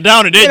I was gonna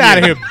down it, didn't Get out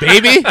of you?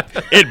 here, baby.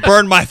 It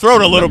burned my throat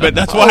a little bit.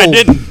 That's why I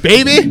didn't.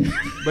 baby.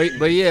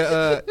 But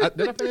yeah,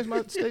 did I finish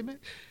my statement?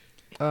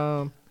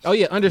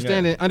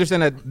 Understand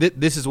that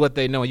this is what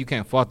they know, and you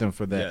can't fault them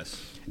for that.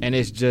 Yes. And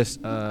it's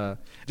just an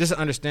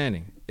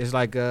understanding. It's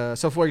like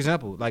so. For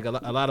example, like a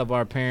lot of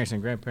our parents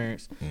and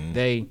grandparents,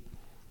 they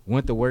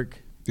went to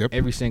work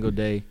every single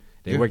day.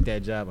 They worked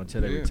that job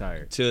until they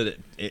retired.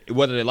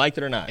 Whether they liked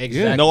it or not.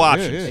 Exactly. No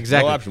options. Yeah.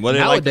 Exactly. No option. Whether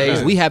they liked it or Nowadays,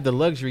 not. we have the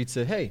luxury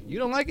to, hey, you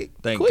don't like it?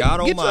 Thank Quit, God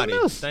get Almighty. something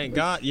else. Thank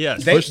God.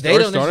 Yes. They don't Start a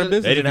necessarily-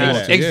 business. They didn't have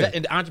if that. you want to,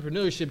 And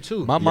entrepreneurship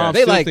too. My mom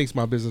They still like- thinks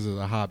my business is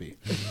a hobby.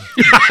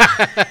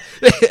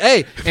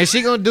 Hey, and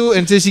she gonna do it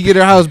until she get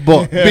her house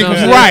bought. You know what I'm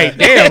saying? Right.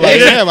 Damn. Like,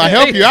 damn, I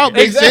help you out,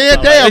 big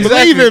Sam. Damn,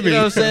 believe in me. You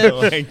know what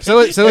I'm saying? So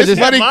it's just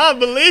money- Mom,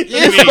 believe me.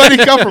 This money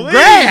come from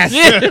grass.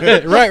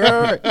 yeah,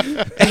 right.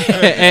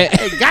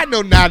 Ain't got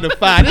no 9 to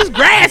 5. This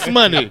grass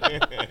money.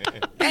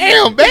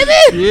 Damn, baby.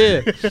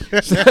 Yeah.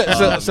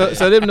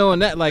 So them knowing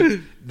that, like,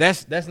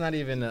 that's not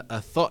even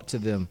a thought to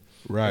them,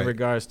 Right. in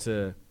regards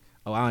to,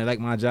 I don't like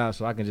my job,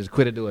 so I can just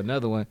quit and do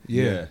another one.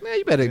 Yeah. Man,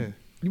 you better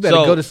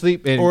So- go to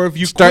sleep and Or if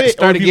you start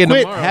again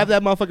quit, tomorrow. have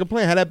that motherfucking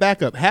plan. Have that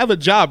backup. Have a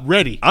job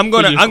ready. I'm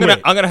when you gonna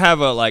quit.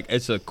 have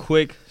it's a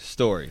quick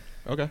story.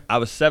 Okay. I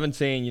was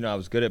 17, I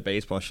was good at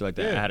baseball and shit like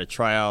that. I had a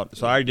tryout.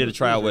 So I already did a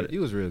tryout with He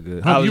was real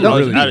good. I You were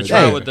really had a good.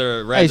 tryout Hey. with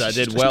the Reds. I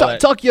did well talk, at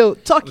talk your.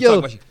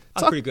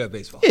 I'm pretty good at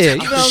baseball. Yeah, you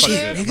know what I'm Fucking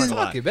saying? good. Fucking Fuck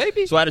lie. it,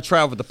 baby. So I had a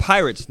tryout with the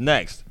Pirates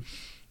next.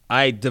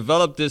 I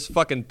developed this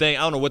fucking thing.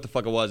 I don't know what the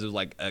fuck it was. It was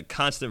like a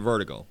constant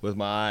vertigo with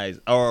my eyes.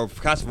 Or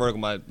constant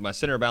vertigo. My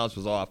center of balance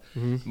was off.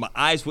 My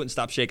eyes wouldn't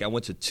stop shaking. I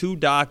went to 2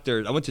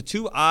 doctors. I went to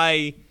 2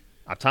 eye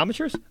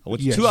optometrists. I went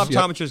to Yes, 2 yep.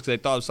 optometrists because they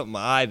thought it was something in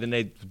my eye. Then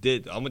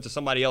I went to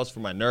somebody else for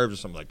my nerves or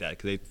something like that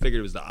because they figured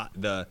it was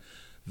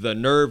the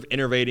nerve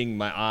innervating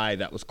my eye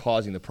that was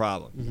causing the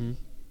problem.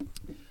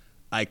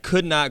 I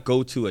could not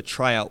go to a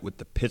tryout with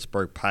the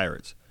Pittsburgh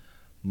Pirates.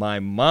 My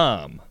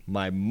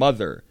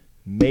mother,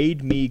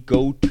 made me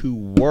go to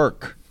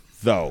work,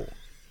 though.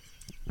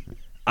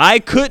 I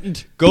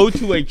couldn't go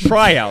to a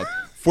tryout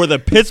for the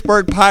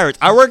Pittsburgh Pirates.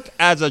 I worked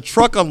as a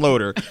truck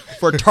unloader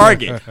for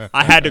Target.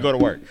 I had to go to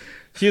work.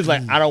 She was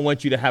like, I don't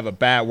want you to have a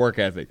bad work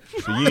ethic,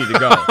 so you need to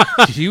go.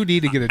 You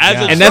need to get a As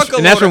job. a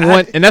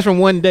And that's from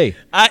one day.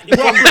 That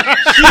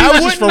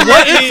was just for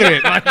one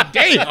incident. Like,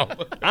 damn.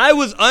 I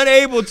was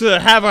unable to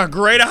have a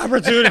great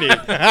opportunity,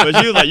 but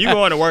she was like, "You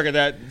going to work at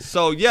that?"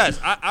 So yes,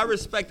 I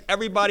respect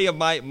everybody of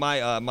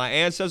my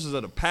ancestors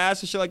of the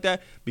past and shit like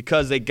that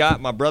because they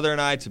got my brother and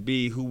I to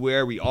be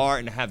where we are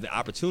and to have the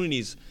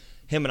opportunities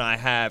him and I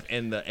have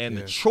and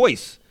the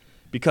choice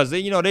because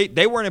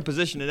they weren't in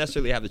position to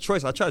necessarily have the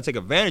choice. I try to take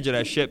advantage of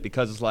that shit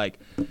because it's like.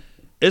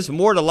 It's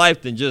more to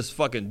life than just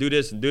fucking do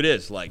this and do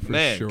this. Like, For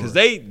man, sure. because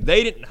they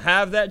didn't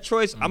have that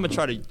choice. I'm going to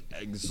try to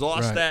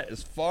exhaust that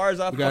as far as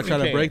I fucking can. We got to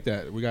try to break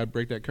that. We got to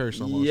break that curse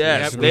almost.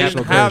 Yes, they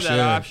didn't have that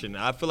option.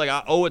 I feel like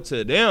I owe it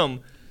to them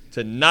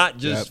to not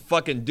just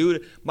fucking do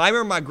it. I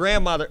remember my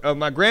grandma,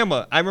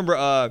 I remember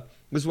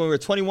this was when we were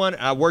 21.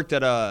 I worked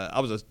at I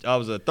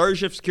was a third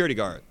shift security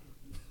guard.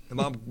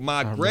 And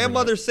my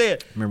grandmother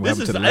said, this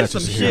is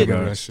some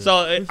shit.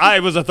 So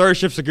I was a third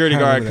shift security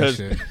guard because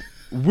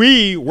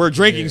we were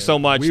drinking so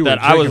much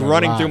that I was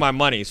running through my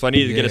money, so I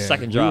needed to get a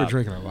second job. We were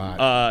drinking a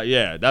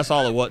lot. That's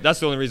all it was. That's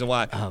the only reason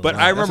why. But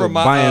I remember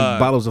buying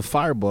bottles of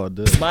Fireball,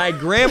 dude. My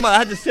grandma, I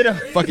had to sit up.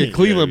 Fucking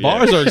Cleveland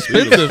bars are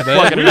expensive,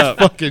 man. Fucking it up.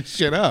 Fucking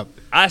shit up.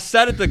 I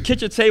sat at the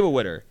kitchen table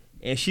with her,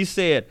 and she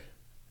said,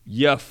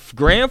 "Your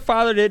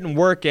grandfather didn't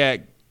work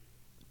at.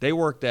 They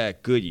worked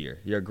at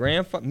Goodyear.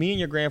 Me and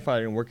your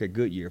grandfather didn't work at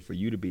Goodyear for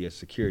you to be a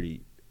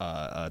security,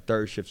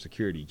 third shift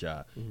security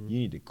job. Mm-hmm. You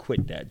need to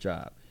quit that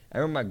job." I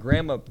remember my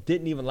grandma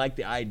didn't even like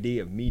the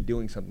idea of me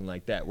doing something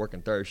like that,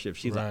 working third shift.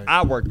 She's like,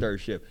 I work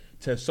third shift,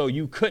 so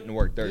you couldn't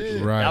work third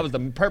shift. Right. That was the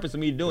purpose of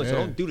me doing it, so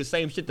don't do the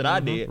same shit that I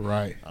did.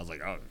 Right. I was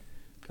like, oh.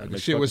 The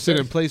shit was set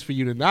in place for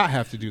you to not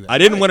have to do that. I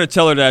didn't want to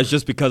tell her that it's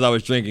just because I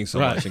was drinking so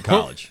much in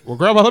college. Well,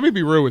 Grandma, let me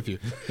be real with you.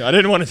 I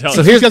didn't want to tell her.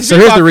 So here's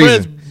the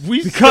reason.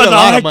 Because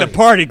I like to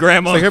party,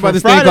 Grandma. So hear about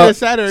this thing called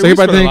Saturday. You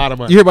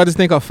hear about this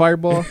thing called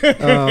Fireball?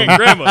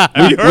 Grandma,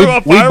 have you heard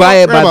about Fireball? We buy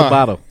it by the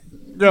bottle.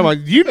 Grandma,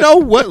 you know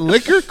what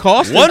liquor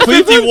costs?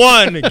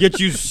 $151 gets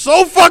you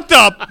so fucked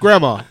up,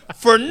 Grandma,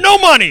 for no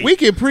money. We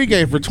can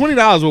pregame for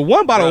 $20 with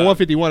one bottle of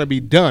 $151 and be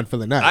done for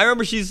the night. I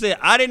remember she said,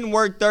 "I didn't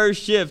work third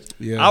shift.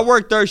 Yeah. I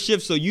worked third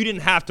shift, so you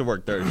didn't have to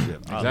work third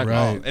shift." Exactly.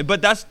 Right.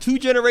 But that's 2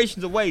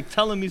 generations away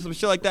telling me some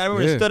shit like that. I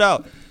remember it stood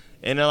out,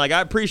 and I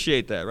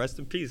appreciate that. Rest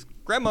in peace,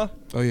 Grandma.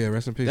 Oh yeah,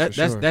 rest in peace.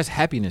 That's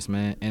happiness,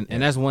 man,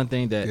 and that's one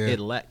thing that it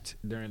lacked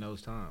during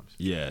those times.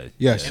 Yeah.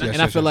 Yes.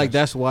 And I feel like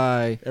that's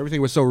why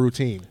everything was so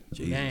routine.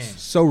 Jesus.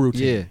 So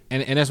routine. Yeah,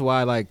 and that's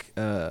why like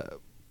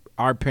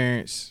our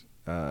parents.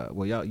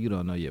 Well, you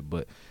don't know yet,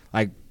 but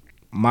like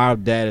my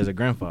dad is a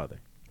grandfather.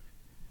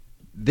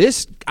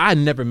 I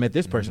never met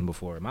this person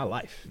before in my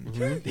life.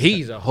 Mm-hmm.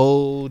 He's a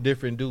whole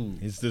different dude.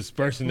 He's this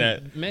person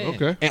that man.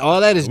 Okay. And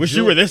all that is. Wish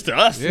you were this to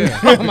us. Yeah.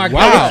 Oh my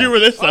god. I wish you were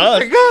this to us.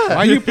 My god.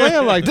 Why you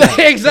playing like that?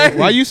 Exactly.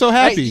 Why you so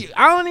happy? Like,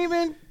 I don't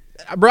even.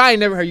 Bro, I ain't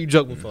never heard you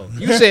joke before.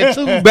 You said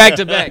 2 back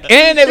to back,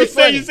 and it was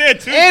funny. You said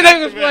 2 and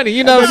it was funny.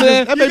 You know what I'm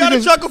saying? You got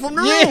a chuckle from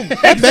the room.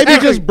 That baby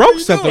just broke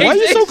something. Why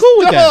you so cool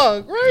with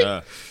that?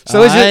 Right?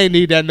 So I ain't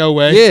need that no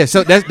way. Yeah.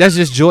 So that's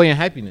just joy and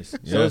happiness.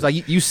 So it's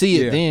like you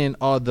see it then,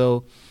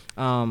 although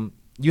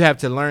you have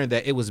to learn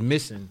that it was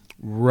missing.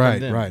 Right.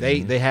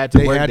 They had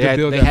to work. They had to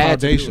build that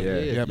foundation.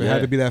 Yeah, it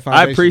had to be that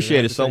foundation. I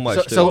appreciate it so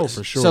much. So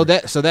for sure.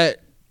 So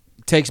that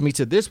takes me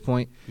to this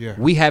point. Yeah.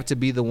 We have to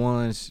be the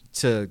ones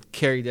to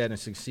carry that and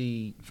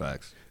succeed.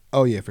 Facts.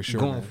 Oh yeah, for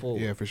sure. Going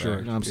forward. Yeah, for sure.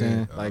 You know what I'm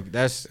saying? Like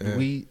that's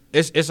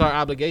it's our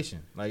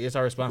obligation. Like it's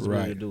our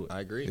responsibility to do it.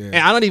 I agree. Yeah. And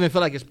I don't even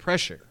feel like it's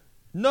pressure.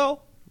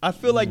 No, I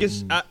feel like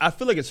it's I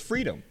feel like it's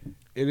freedom.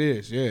 It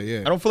is.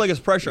 Yeah. I don't feel like it's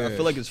pressure. Yeah. I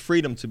feel like it's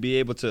freedom to be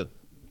able to.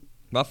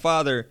 My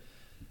father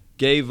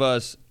gave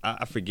us.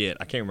 I forget.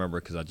 I can't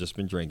remember because I've just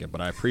been drinking. But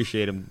I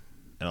appreciate him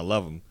and I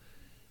love him.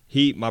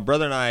 My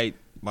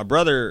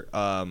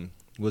brother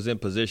was in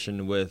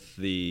position with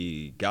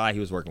the guy he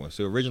was working with.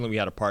 So originally we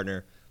had a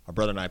partner. My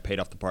brother and I paid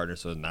off the partner,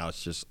 so now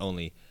it's just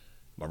only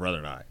my brother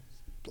and I.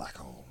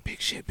 Black owned.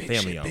 Big shit,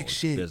 family-owned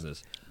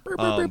business.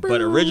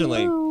 But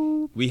originally,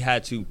 we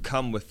had to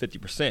come with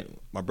 50%.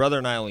 My brother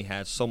and I only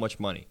had so much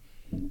money.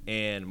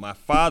 And my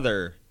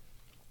father,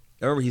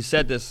 I remember he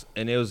said this,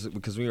 and it was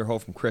because we were home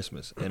from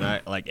Christmas. And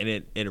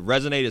it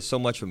resonated so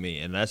much with me.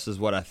 And this is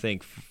what I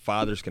think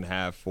fathers can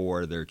have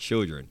for their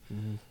children.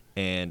 Mm-hmm.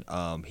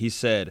 And he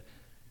said,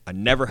 "I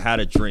never had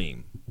a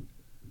dream,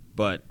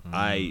 but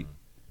I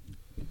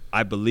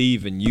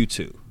believe in you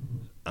two.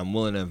 I'm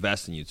willing to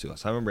invest in you two."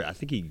 So I remember, I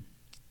think he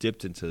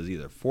dipped into his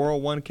either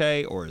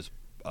 401k or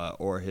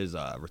his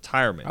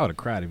retirement. I would have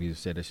cried if you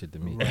said that shit to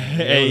me.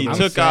 Hey, he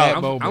took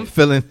out. I'm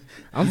feeling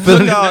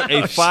out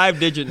a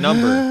 5-digit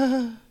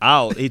number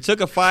out. He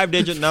took a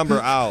 5-digit number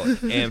out,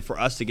 and for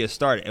us to get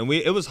started, and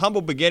it was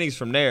humble beginnings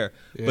from there.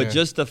 Yeah. But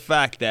just the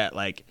fact that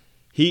like.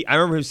 I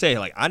remember him saying,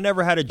 like, "I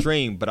never had a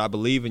dream, but I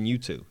believe in you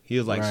two." He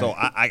was like, "So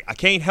I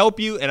can't help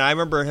you." And I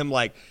remember him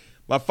like,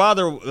 my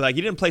father, like,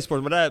 he didn't play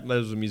sports. My dad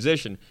was a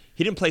musician.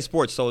 He didn't play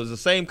sports, so it was the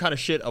same kind of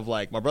shit of,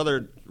 like, my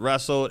brother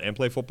wrestled and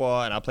played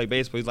football, and I played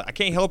baseball. He's like, I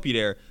can't help you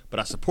there, but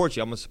I support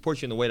you. I'm going to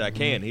support you in the way that I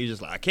can. He's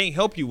just like, I can't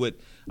help you with,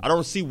 I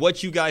don't see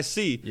what you guys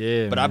see,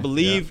 but I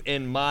believe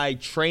in my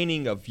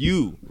training of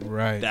you,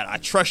 that I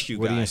trust you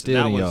guys. And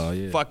that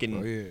was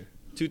fucking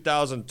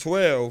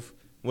 2012.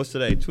 What's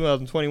today?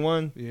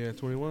 2021? Yeah,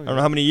 21. I don't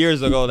know how many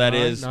years ago that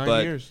is,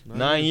 but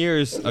 9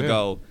 years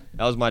ago.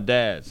 That was my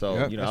dad. So,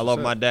 I love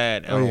my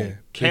dad. On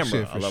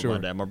camera, I love my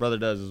dad. My brother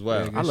does as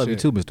well. Yeah, I love you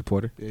too, Mr.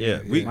 Porter.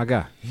 My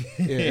guy.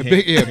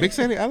 Big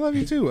Sandy, I love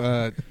you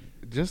too.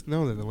 Just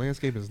know that the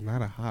landscape is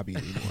not a hobby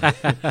anymore.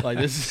 Like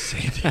this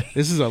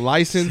is a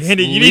licensed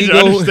Sandy, you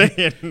legal, need to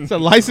understand. It's a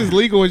licensed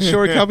legal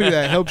insurance company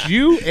that helps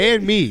you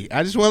and me.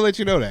 I just want to let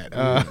you know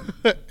that.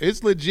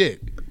 It's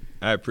legit.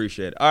 I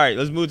appreciate it. All right,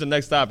 let's move to the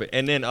next topic,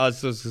 and then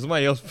so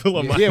somebody else fill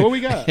on my. Yeah, what we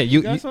got?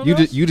 You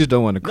just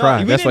don't want to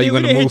cry. That's why you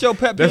want to move. Hit your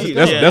pet peeve.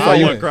 That's why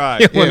you want to cry.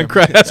 You want to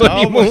cry. That's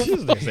why you move.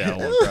 Say I don't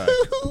want to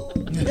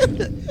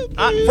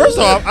cry. First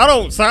off, I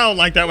don't sound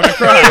like that when I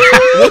cry.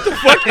 What the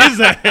fuck is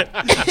that?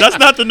 That's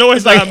not the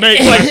noise that I make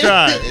when I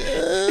cry.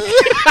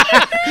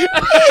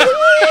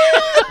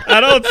 I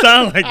don't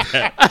sound like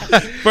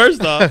that.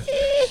 First off.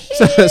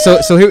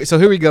 So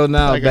here we go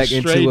now, like back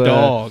into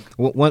dog.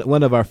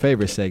 One of our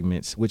favorite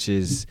segments, which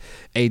is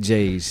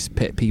AJ's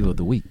pet peeve of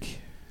the week.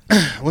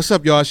 What's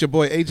up, y'all? It's your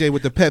boy AJ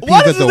with the pet peeve Why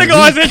of does the this week. nigga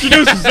always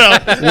introduce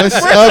himself? What's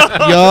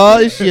up, y'all?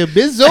 It's your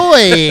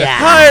bizoy.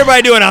 How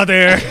everybody doing out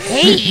there?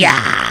 Hey,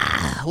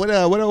 yeah.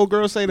 What old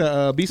girl say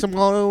to be some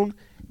own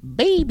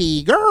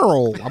baby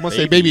girl? I'm gonna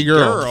say baby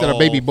girl instead of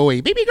baby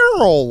boy. Baby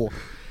girl.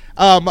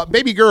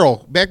 Baby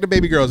girl. Back to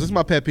baby girls. This is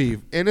my pet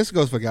peeve, and this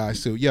goes for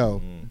guys too.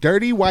 Yo,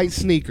 dirty white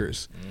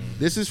sneakers.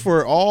 This is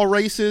for all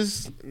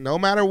races, no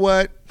matter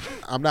what.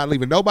 I'm not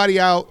leaving nobody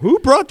out. Who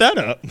brought that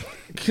up?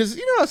 Because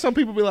you know how some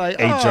people be like,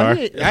 HR.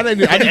 I need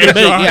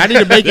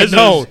to make it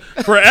known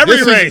for every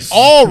this race. Is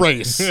all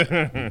race.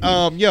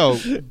 Yo,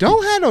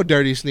 don't have no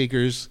dirty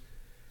sneakers.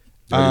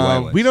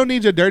 We don't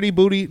need your dirty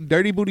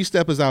booty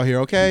steppers out here,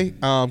 okay?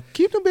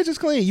 Keep them bitches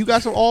clean. You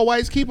got some all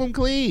whites, keep them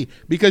clean.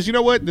 Because you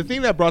know what? The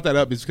thing that brought that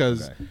up is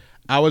because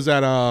I was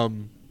at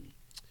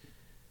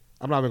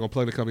I'm not even gonna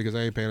plug the company because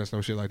they ain't paying us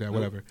no shit like that.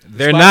 Whatever.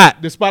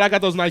 The spot I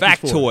got those Nikes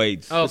for.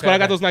 Factoids. The spot I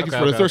got those Nikes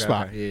for the thrift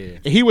spot. Yeah.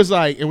 And he was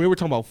like, and we were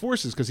talking about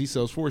forces because he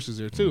sells forces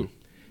there too.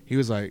 He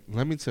was like,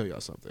 let me tell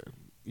y'all something.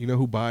 You know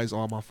who buys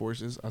all my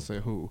forces? I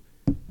said, who?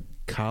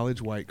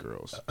 College white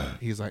girls.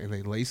 He's like, and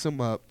they lace them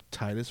up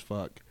tight as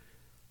fuck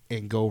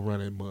and go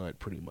run in mud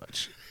pretty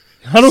much.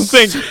 I don't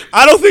think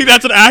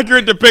that's an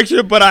accurate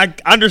depiction, but I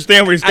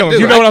understand where he's coming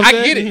from. You know what I'm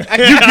saying? I get it.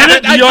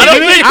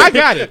 I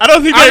got it. I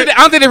don't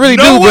think they really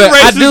do, but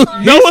I do.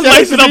 No one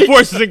laces up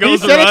horses and goes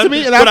to run,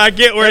 but I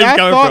get where he's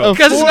coming from.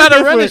 Because it's not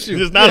a running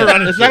shoe. It's not a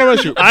running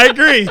shoe. I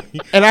agree.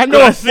 And I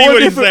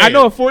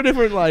know four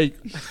different like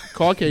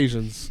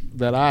Caucasians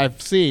that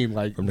I've seen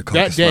like from the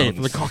that day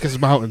from the Caucasus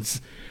Mountains.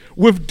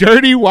 With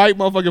dirty white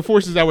motherfucking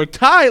forces that were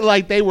tied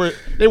like they were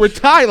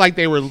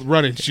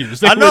running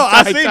shoes. I know.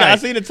 I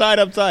seen it tied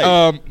up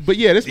tight. But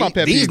yeah, this is my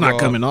pet peeve. These not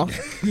coming off,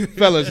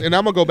 fellas. And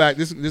I'm gonna go back.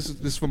 This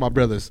is for my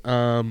brothers.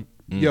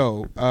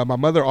 Yo, my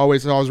mother I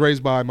was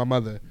raised by my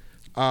mother.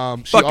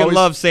 Fucking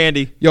love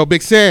Sandy. Yo,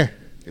 Big Sam.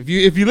 If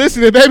you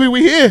listening, baby,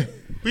 we here.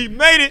 We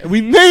made it.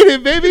 We made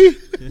it, baby.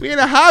 We ain't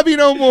a hobby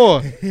no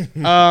more.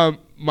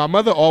 My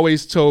mother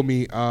always told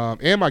me,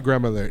 and my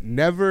grandmother,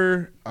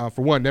 never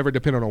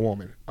depend on a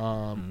woman.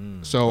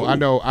 So I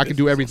know I can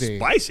do everything.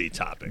 Spicy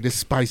topic. This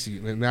spicy,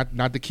 and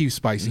not the Keith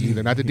spicy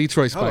either, not the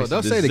Detroit spicy. Oh,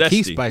 don't say the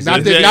Keith spicy.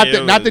 Not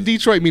the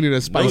Detroit meaning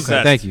of spicy. No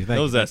zest. Thank you.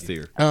 No zest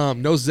here.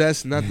 No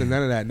zest, nothing,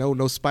 none of that.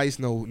 No spice,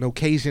 no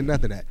Cajun,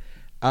 nothing of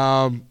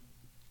that.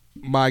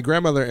 My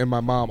grandmother and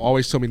my mom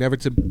always told me never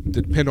to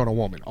depend on a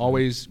woman.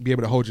 Always be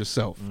able to hold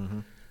yourself.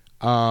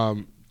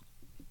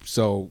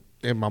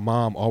 And my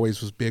mom always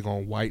was big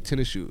on white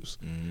tennis shoes.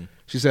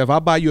 She said, if I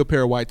buy you a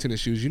pair of white tennis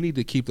shoes, you need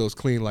to keep those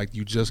clean like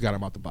you just got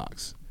them out the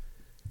box.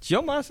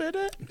 Your mom said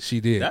that? She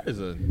did. That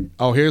is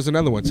Oh, here's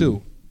another one,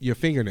 too. Your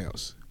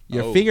fingernails.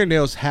 Your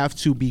fingernails have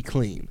to be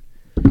clean.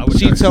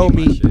 She told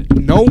me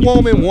no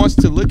woman wants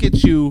to look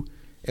at you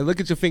and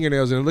look at your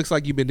fingernails, and it looks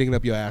like you've been digging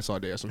up your ass all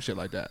day or some shit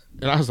like that.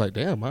 And I was like,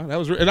 damn, man, that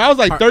was and I was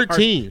like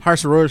 13.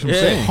 Harsh words from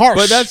saying. Harsh.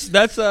 But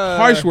that's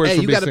harsh words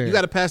from saying. You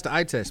got to pass the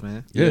eye test,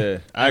 man. Yeah,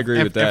 I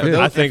agree with that.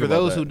 For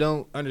those who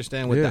don't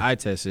understand what the eye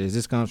test is,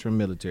 this comes from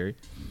military.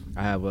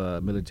 I have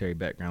a military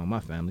background with my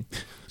family.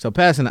 So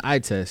passing the eye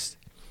test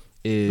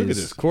is... Look at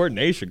this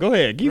coordination. Go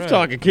ahead. Keep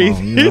talking, Keith.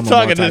 Keep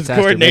talking this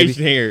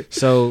coordination here.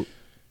 So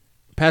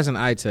passing the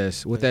eye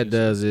test, what that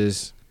does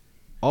is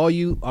all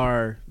you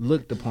are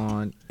looked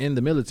upon in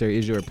the military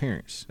is your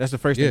appearance. That's the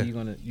first thing you're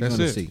gonna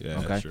see. Yeah,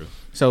 okay. That's true.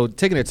 So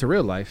taking it to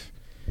real life,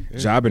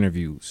 job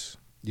interviews.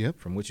 Yep.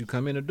 From which you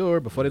come in the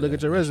door, before they look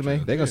at your resume,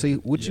 they're gonna see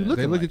what you look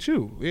like. They look at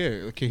you.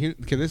 Yeah.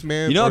 Can this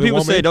man? You know what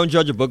people say? Don't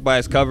judge a book by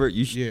its cover.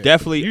 You should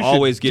definitely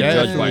always get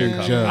judged by your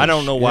cover. I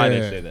don't know why they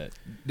say that.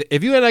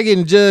 If you end up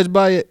getting judged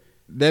by it,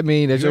 that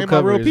mean that You your ain't my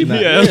cover real is people.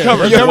 not. Yeah, this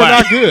cover is You're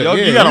whack. not good. Yo,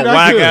 Yeah, you got you're a not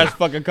whack good. ass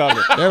fucking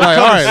cover. They're like,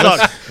 all right,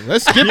 sucks.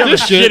 let's skip You have a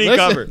this shit. shitty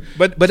cover.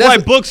 But That's that's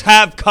why books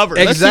have covers.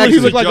 Exactly. Let's see what he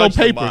look like on Judge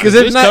paper. somebody. because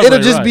This if not, cover it'll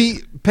ain't just right. be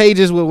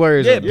pages with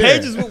words. Yeah, on it.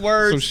 pages with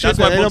words. Some shit That's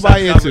why that ain't books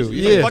nobody have covers. into.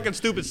 It's a Yeah. fucking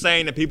stupid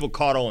saying that people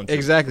caught on to.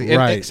 Exactly. And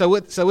Right. so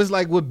it's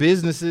like with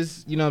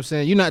businesses, you know what I'm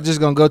saying? You're not just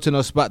gonna go to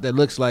no spot that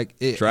looks like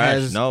it Trash.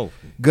 has No.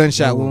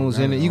 gunshot wounds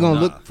in it. You're gonna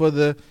Nah. look for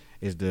the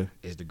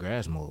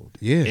grass mold.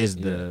 Yeah. Is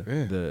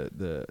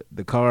the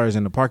cars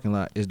in the parking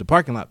lot? Is the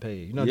parking lot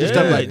paved? You know, just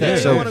Yeah, stuff like that. yeah, you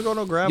So don't want to go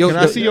no grab. Yo, Can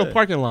I see your Yeah.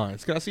 parking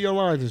lines? Can I see your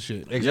lines and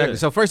shit? exactly. Yeah.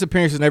 So first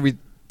appearance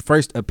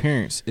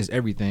is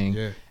everything.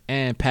 Yeah.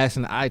 And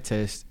passing the eye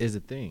test is a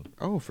thing.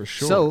 Oh, for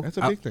sure. So That's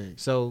a big thing.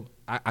 So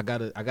I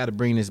gotta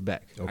bring this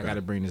back. Okay. I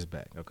gotta bring this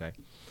back. Okay.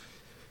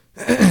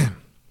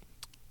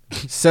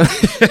 So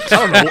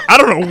I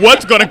don't know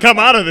what's gonna come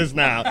out of this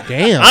now.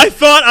 Damn. I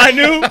thought I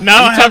knew.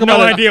 Now I have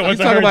no idea what's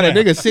You talking about a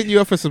nigga setting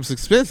you up for some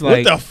suspense? What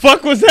Like, the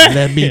fuck was that?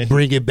 let me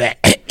bring it back.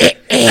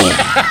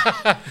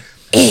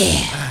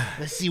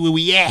 Let's see where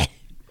we at.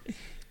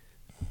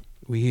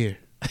 We here.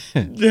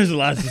 There's a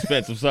lot of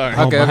suspense. I'm sorry.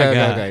 Oh okay, my okay,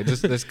 God. okay.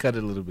 Just let's cut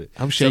it a little bit.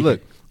 I'm So shaking.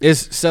 look,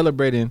 it's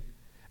celebrating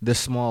the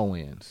small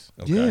wins.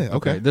 Yeah.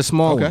 Okay. The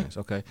small Okay. wins.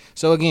 Okay.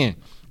 So again,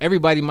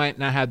 everybody might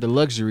not have the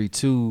luxury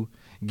to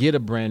get a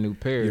brand new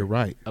pair. You're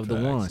right. Of the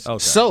Facts. ones. Okay.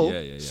 So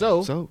Yeah.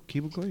 So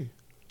keep them clean.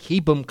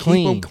 keep them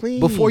clean, clean.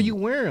 before you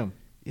wear them.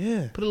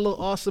 Yeah. Put a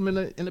little awesome in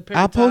the pair.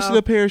 I of posted towel.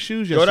 a pair of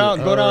shoes Go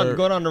yesterday.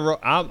 go down the road.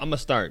 I'm gonna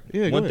start.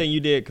 Yeah, go One ahead. thing you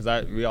did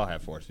because we all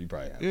have forces. You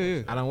probably have.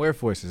 Yeah. I don't wear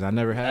forces. I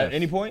never have. At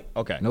any point?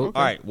 Okay. Nope.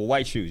 All right. Well,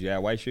 white shoes. Yeah,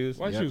 white shoes.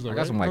 White Yep, shoes. I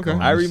got some white okay.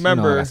 cohons. I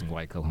remember- You know I got some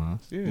white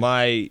cohons. Yeah.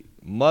 My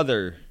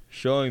mother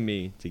showing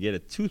me to get a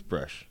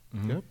toothbrush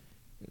Yep.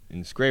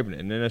 and scraping it,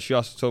 and then she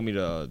also told me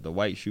the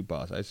white shoe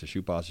polish. I used to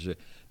shoe polish and shit.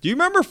 Do you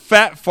remember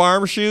Fat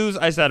Farm shoes?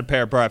 I used to have a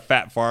pair of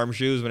Fat Farm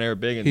shoes when they were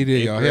big. In He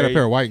did, eighth y'all. He had a grade.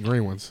 pair of white and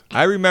green ones.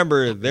 I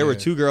remember there were Yeah.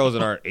 two girls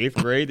in our 8th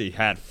grade that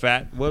had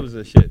fat. What was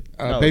this shit?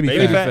 Baby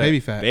fat. Baby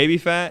fat. Baby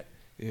fat.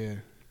 Yeah.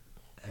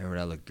 I remember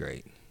that looked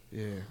great.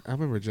 Yeah. I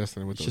remember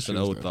Justin with It's those just an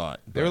shoes, old though. thought.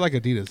 They were like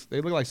Adidas.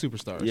 They look like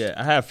superstars. Yeah,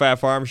 I had Fat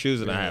Farm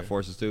shoes and I Yeah. had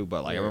Forces too,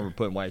 but like Yeah. I remember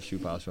putting white shoe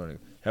polish on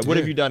it. What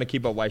have you done to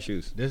keep up white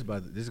shoes? This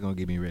is gonna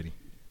get me ready.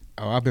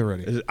 Oh, I've been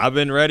ready. I've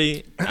been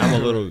ready.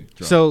 I'm a little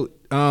drunk. So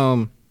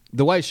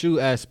the white shoe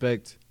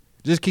aspect,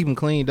 just keep them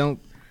clean. Don't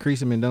crease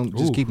them and don't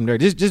just Ooh. keep them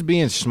dirty. Just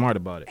being smart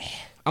about it.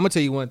 I'm gonna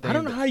tell you one thing. I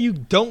don't know how you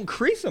don't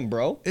crease them,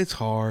 bro. It's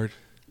hard.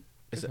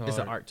 It's hard.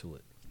 an art to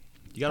it.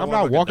 You gotta I'm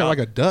not walking like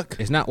a duck.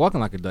 It's not walking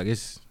like a duck.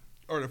 It's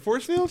Or the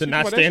force field? to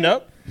not stand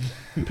up.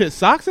 Put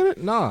socks in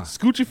it? nah.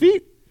 Scoot your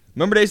feet?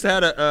 Remember they used to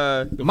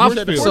have My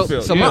force field. so,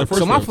 field. so Yeah, my the force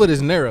so my field. foot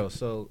is narrow.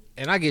 So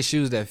and I get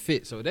shoes that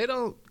fit. So they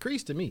don't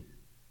crease to me.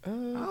 I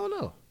don't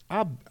know.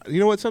 You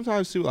know what?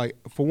 Sometimes too, like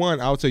for one,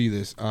 I'll tell you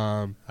this.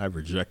 I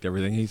reject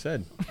everything he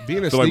said.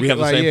 Being a Feel like we sneaker, have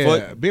the like, same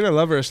yeah, foot? being a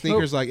lover of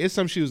sneakers, like it's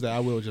some shoes that I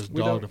will just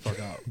We dog don't. the fuck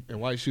out,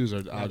 and white shoes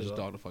are I'll just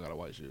dog the fuck out of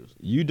white shoes.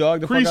 You dog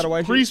the fuck out of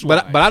white shoes? Crease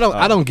But I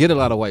wise. don't get a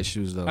lot of white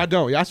shoes though. I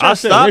don't. Yeah, I I started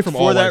staying away stopped from for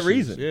all that white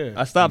reason. Shoes.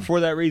 Yeah, I stopped for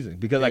that reason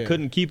because I Yeah.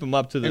 couldn't keep them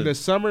up to in the. the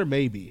summer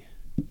maybe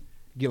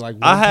get like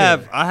one I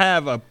have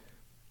pair.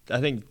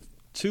 I think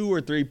 2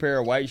 or 3 pair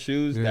of white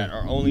shoes Yeah. that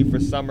are only for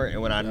summer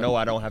and when I know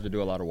I don't have to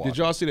do a lot of walking. Did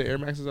y'all see the Air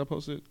Maxes I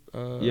posted?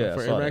 Yeah, for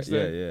I Air saw Max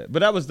that. Day? Yeah.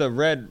 But that was the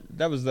red.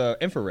 That was the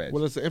infrared.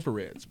 Well, it's the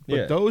infrareds, but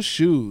Yeah. those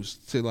shoes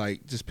to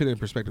like just put it in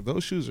perspective.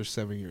 Those shoes are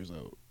 7 years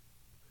old.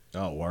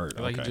 Oh, word.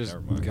 like you just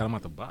got them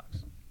out the box.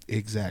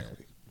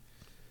 Exactly.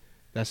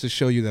 That's to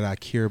show you that I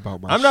care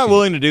about my. I'm not shit.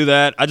 willing to do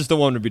that. I just don't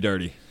want them to be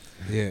dirty.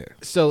 Yeah.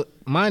 So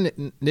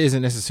mine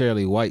isn't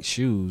necessarily white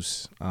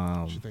shoes.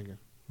 What you thinking?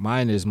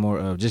 Mine is more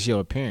of just your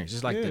appearance,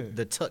 just like Yeah.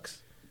 the tux.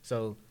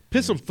 So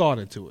Put some thought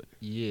into it.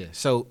 yeah,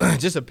 so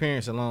just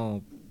appearance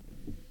alone.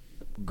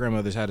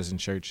 Grandmothers had us in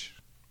church.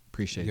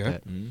 Appreciate Yeah.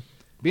 that.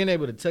 Being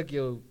able to tuck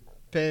your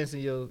pants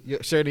and your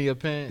shirt in your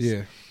pants,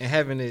 Yeah. and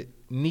having it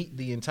neat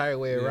the entire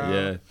way around.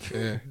 Yeah.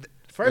 Yeah.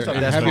 First off,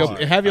 and that's have hard.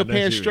 your have your I know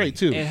pants you- straight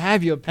too. And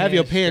have your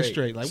pants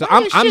straight. Like, so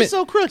why this shit in-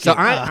 so crooked? So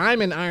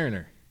I'm an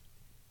ironer.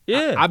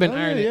 Yeah. I've been Oh,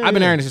 ironing. yeah, I've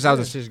been yeah. ironing since I was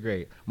in 6th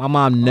grade. My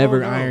mom never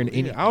Oh, no. ironed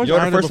any. Yeah, I was You know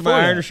the ironing first time before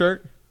I ironed a that.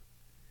 shirt?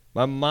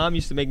 My mom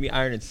used to make me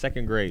iron in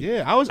 2nd grade.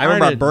 Yeah, I was. I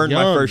remember I ironing burned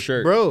my young. first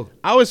shirt. Bro,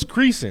 I was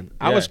creasing.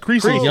 I Yeah. was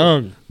creasing Creasing.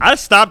 young. I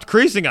stopped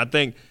creasing. I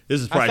think this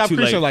is I probably stopped too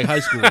creasing late. like high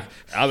school.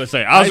 I would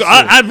say. High school.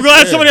 I'm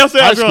glad somebody else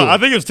said High high school. school. I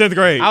think it was 10th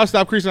grade. I would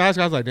stop creasing in high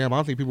school. I was like, damn, I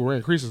don't think people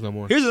wearing creases no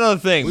more. Here's another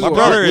thing. We My wore-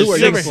 brother we is wore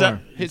 6,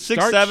 uniform.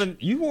 starch? 7.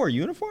 You wore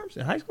uniforms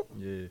in high school?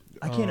 yeah,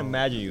 I can't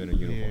imagine you in a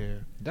uniform. Yeah.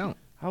 don't.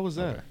 How was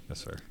that?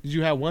 That's fair. Did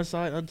you have one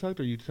side untucked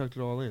or you tucked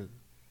it all in?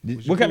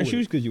 Was you What kind cool of with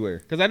shoes it? could you wear?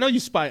 Because I know you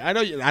spice. I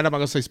know you. I'm not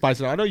gonna say spice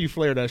it up. I know you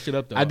flared that shit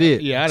up though. I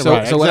did. Yeah, I know. So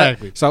Right, so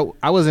exactly. so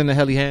I was in the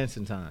Helly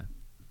Hansen time.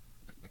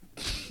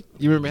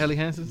 You remember Helly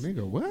Hansen's?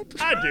 Nigga, what?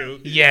 I do.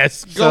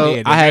 Yes. So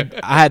I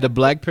had the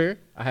black pair,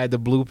 I had the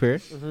blue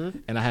pair,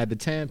 and I had the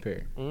tan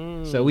pair.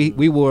 So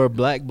we wore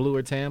black, blue,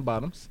 or tan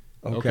bottoms,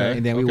 Okay.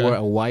 and then we wore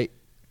a white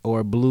or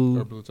a blue.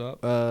 or blue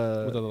top.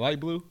 Was it the light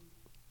blue?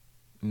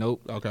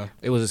 Nope, Okay.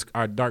 it was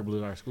our dark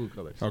blue, our school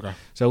colors. Okay.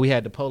 So we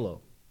had the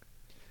polo.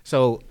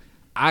 So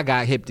I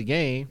got hip the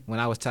game when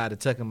I was tired of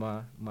tucking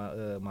my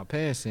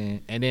pants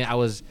in, and then I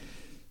was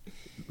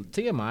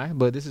TMI,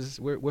 but this is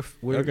we're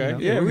okay.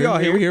 You know, we all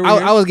here.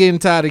 I was getting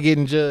tired of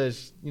getting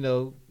judged. You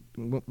know,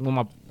 when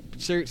my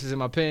shirts is in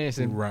my pants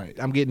and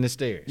I'm getting the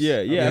stares.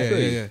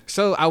 Yeah.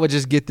 So I would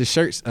just get the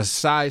shirts a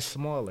size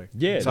smaller.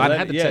 Yeah. So I didn't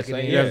have to tuck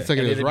it in. You have to tuck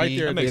it in right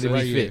there. It'd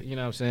be fit. You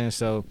know what I'm saying?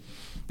 So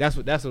that's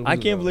what. I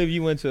can't believe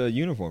you went to a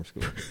uniform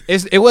school.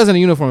 It wasn't a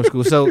uniform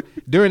school. So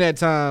during that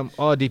time,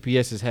 all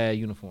DPSs had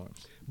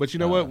uniforms. But you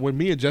know what? When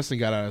me and Justin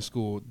got out of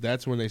school,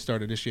 that's when they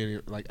started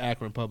initiating. Like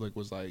Akron Public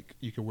was like,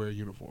 you can wear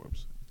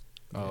uniforms.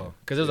 Oh,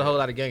 because there was a whole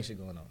lot of gang shit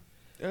going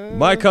on.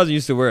 My cousin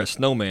used to wear a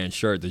snowman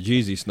shirt, the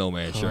Jeezy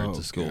snowman shirt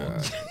to school.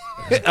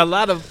 A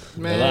lot of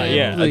the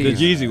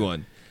Jeezy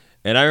one.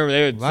 And I remember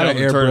they would tell them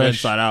to turn it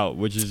inside out,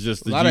 which is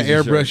just the a lot Jeezy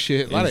of airbrush shirt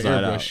shit. A lot of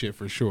airbrush out. shit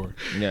for sure.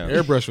 Yeah.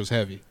 Airbrush was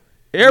heavy.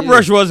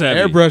 Airbrush was heavy.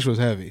 Airbrush was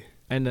heavy.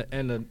 And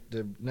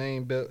the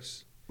name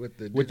belts with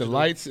the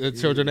lights that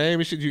showed your name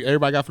and shit.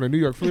 Everybody got from the New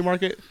York flea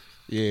market.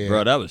 Yeah,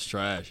 bro, that was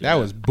trash. That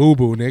was boo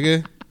boo,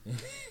 nigga.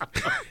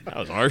 That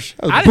was harsh.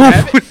 I didn't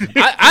have it.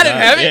 I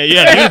didn't have it.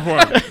 Yeah, uniform.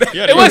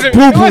 It wasn't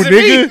boo boo,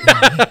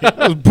 nigga. That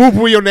was boo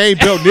boo your name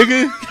belt,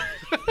 nigga.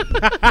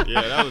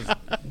 Yeah, that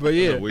was. But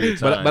yeah, a weird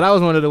time. but I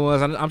was one of the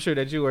ones. I'm sure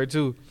that you were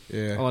too.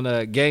 Yeah.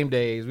 On game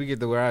days, we get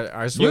to wear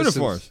our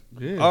uniforms.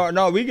 Yeah. Oh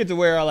no, we get to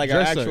wear like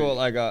our Dress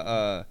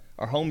actual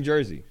our home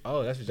jersey.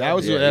 Oh, that's what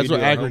that's what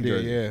Akron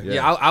did.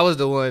 Yeah, I was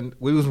the one.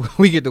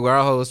 We get to wear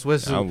our whole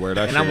sweatsuit. I wear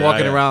that and shit. I'm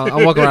walking around.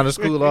 I'm walking around the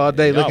school all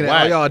day looking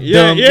at y'all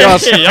dumb. Y'all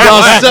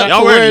suck.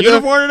 Y'all wearing a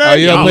uniform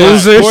today? Oh,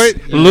 yeah,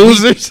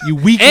 losers. You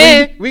weak.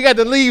 And we got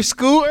to leave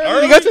school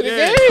early to go to the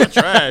game.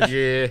 Trash.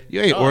 Yeah.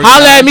 You ain't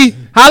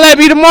Holla at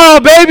me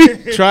tomorrow,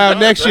 baby. Try out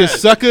next year,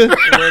 sucker.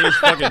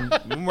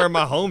 I'm wearing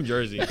my home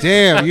jersey.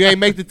 Damn, you ain't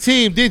make the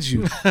team, did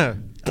you?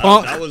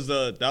 That was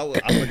I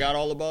forgot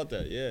all about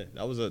that. Yeah,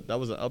 that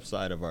was an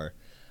upside of our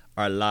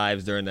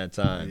lives during that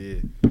time. Yeah,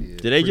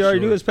 did AJ already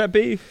do his pet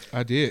peeve?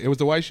 I did. It was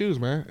the white shoes,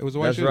 man. It was the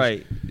white shoes. That's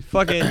right.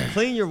 Fucking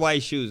clean your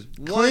white shoes.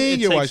 Clean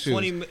your white shoes.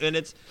 20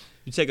 minutes.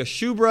 You take a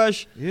shoe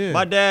brush. Yeah.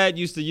 My dad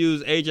used to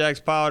use Ajax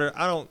powder.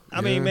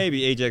 I mean,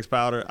 maybe Ajax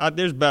powder.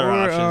 There's better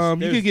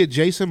options. You could get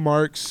Jason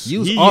Marks.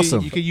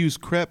 Awesome. You could use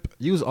Crep.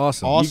 Use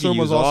awesome. Awesome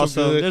was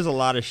also good. There's a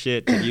lot of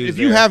shit to use. If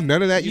you have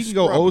none of that, you can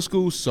go old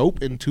school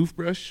soap and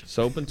toothbrush.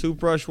 Soap and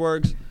toothbrush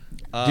works.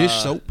 Dish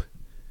soap.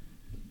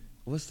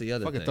 What's the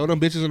other thing? Throw them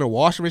bitches in the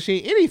washing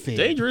machine. Anything.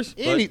 Dangerous.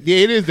 Yeah, it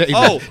is dangerous.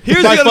 Oh,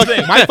 here's the other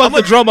thing. Might fuck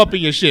the drum up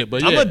in your shit,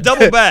 but yeah. I'm gonna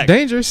double back.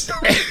 Dangerous.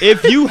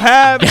 If you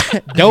have,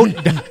 don't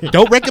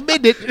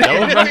recommend it.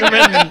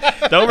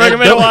 Don't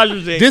recommend a washing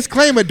machine.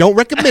 Disclaimer: don't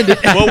recommend it.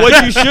 But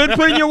what you should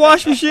put in your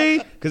washing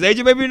machine, because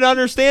AJ maybe didn't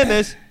understand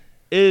this,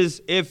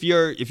 is if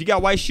you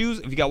got white shoes,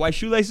 if you got white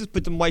shoelaces,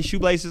 put them white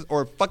shoelaces,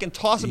 or fucking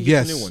toss them.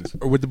 Get the new ones.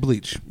 Or with the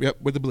bleach.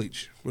 Yep, with the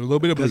bleach, with a little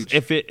bit of bleach.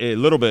 If a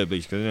little bit of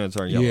bleach, because then it'll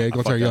turn yellow. Yeah, it's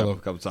gonna turn yellow a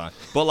couple times.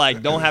 But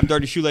like, don't have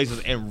dirty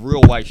shoelaces and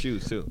real white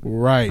shoes too.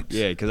 Right.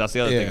 Yeah, because that's the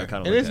other thing I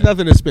kind of. And it's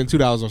nothing to spend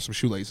 $2 on some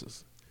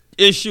shoelaces.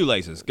 It's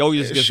shoelaces. Go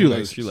just get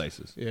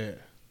shoelaces. Yeah.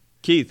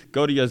 Keith,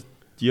 go to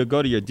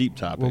your deep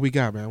topic. What we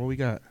got, man? What we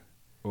got?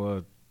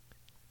 Well,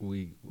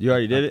 you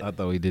already did it? I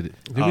thought we did it.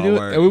 Did we do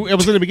it? It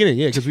was in the beginning,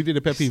 yeah, because we did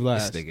the pet peeve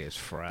last. This nigga is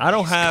fried. I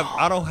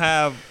don't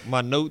have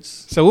my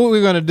notes. So what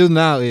we're gonna do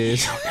now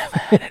is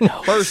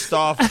first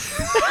off.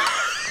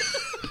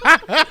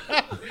 That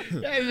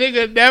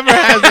nigga never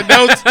has the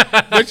notes,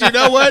 but you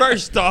know what?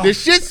 First off, the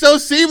shit's so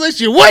seamless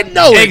you wouldn't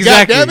know it.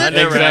 Exactly. Goddammit. I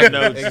never have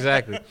notes.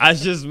 Exactly. I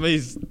just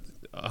made.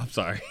 I'm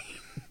sorry.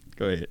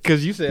 Go ahead.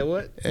 Because you said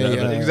what?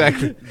 Hey,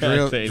 exactly.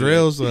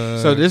 Drell's.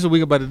 So this is what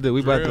we about to do. We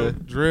about to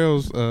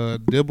Drell's,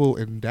 Dibble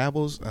and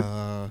Dabbles.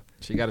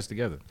 She got us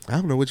together. I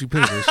don't know what you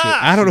put in this shit.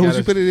 I don't know what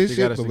you put in this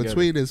shit, but together.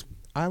 between this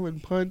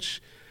Island Punch,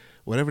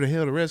 whatever the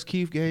hell the rest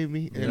Keith gave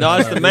me. And, no,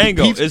 it's the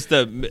mango. It's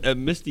the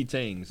Misty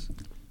Tings.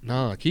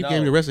 Nah, Keith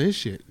gave me the rest of his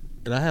shit.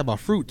 And I have my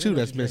fruit too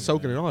that's been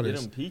soaking in all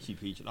this. Them peachy.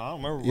 I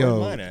don't remember where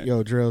mine at.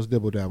 Yo, Drell's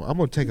Dibble Dabble. I'm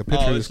gonna take a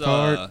picture of this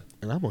card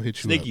and I'm gonna hit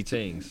you Sneaky up.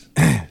 Tings.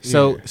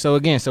 So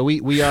again,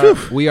 we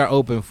are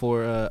open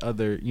for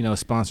other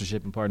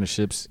sponsorship and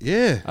partnerships.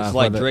 Yeah, it's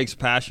like Drake's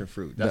passion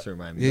fruit. That's what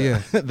reminded me.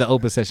 Yeah, the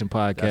Open Session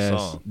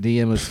Podcast.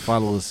 DM us,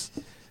 follow us.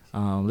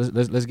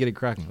 Let's get it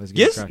cracking.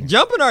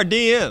 Jump in our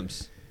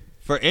DMs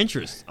for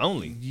interest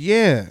only.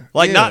 Yeah,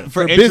 not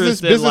for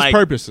business like,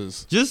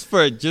 purposes. Just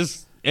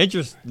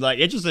interest, like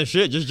interesting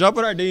shit. Just jump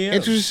in our DMs.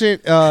 Interesting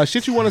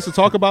shit you want us to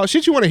talk about.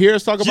 Shit you want to hear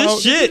us talk about.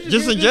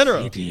 Just in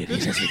general.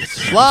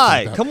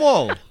 Slide. Come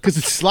on.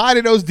 Because slide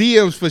in those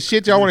DMs for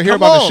shit y'all want to hear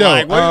about the show.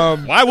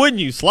 Like, why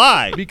wouldn't you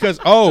slide? Because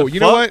you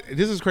know what?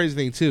 This is a crazy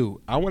thing too.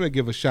 I want to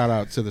give a shout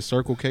out to the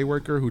Circle K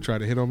worker who tried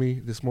to hit on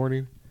me this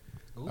morning.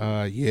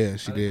 Yeah,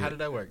 she did. How did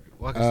that work?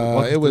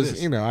 It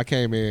was I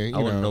came in. I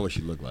want to know what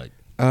she looked like.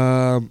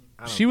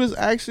 She was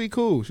actually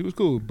cool. She was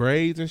cool.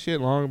 Braids and shit,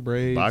 long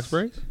braids. Box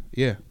braids?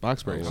 Yeah,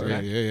 box braids.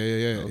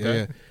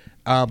 Okay.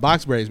 Yeah.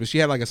 Box braids, but she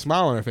had like a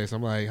smile on her face.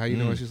 I'm like, how you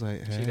know? She's like,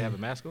 hey. She didn't have a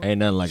mask on. Ain't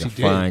nothing like a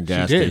fine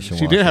gas station.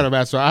 She did have a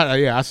mask. So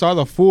I saw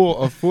the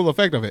full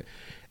effect of it.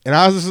 And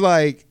I was just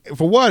like,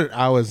 for what?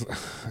 I was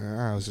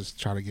just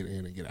trying to get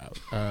in and get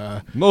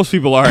out. Most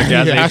people are at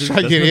gas I stations.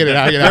 try to get in and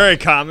out. Very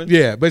common.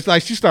 Yeah, but it's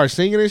like she started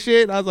singing and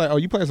shit. I was like, oh,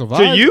 you playing some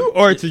vibes? To you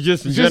or to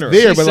just in general?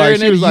 There, but like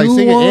she was like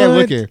singing and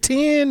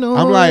looking.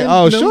 I'm like,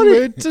 oh,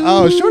 shorty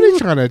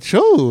trying to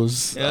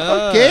choose.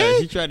 Okay,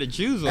 she tried to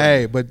choose.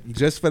 Hey, but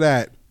just for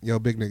that. Yo,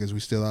 big niggas, we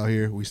still out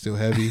here. We still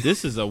heavy.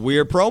 This is a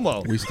weird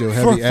promo. We still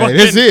heavy. Hey,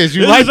 this is.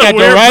 You like that,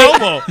 though, right?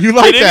 Promo. You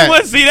like Did that.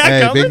 anyone see that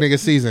hey, coming? Big nigga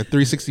season.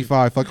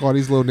 365. Fuck all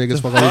these little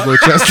niggas. Fuck all these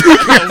little chests.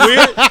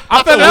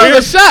 I thought that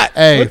was a shot.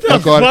 Hey, what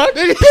fuck all fuck?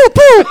 Pew,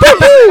 pew, pew,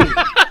 pew.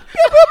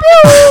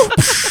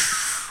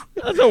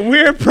 That's a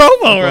weird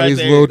promo right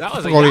there. That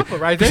was a yapper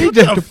right there. What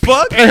the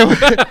fuck?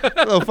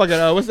 Little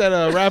fucking, what's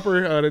that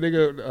rapper? The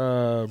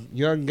nigga,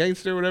 Young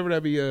Gangster, whatever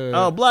that be.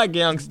 Black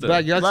Youngster.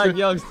 Black Youngster. Black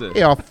Youngster.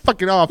 Yeah,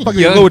 fucking Young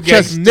little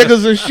chest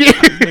niggas and shit.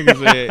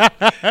 Niggas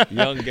said,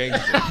 Young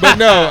Gangster. But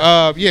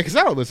no, yeah, because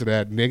I don't listen to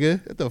that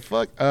nigga. What the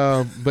fuck?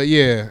 But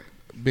yeah,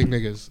 big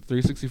niggas,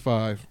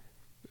 365.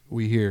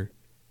 We here.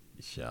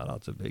 Shout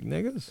out to big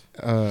niggas.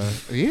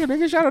 Yeah,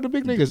 nigga, shout out to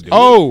big niggas.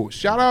 Oh,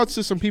 shout out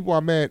to some people I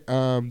met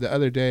the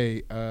other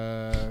day.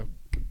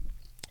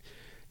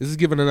 This is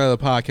giving another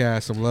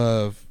podcast some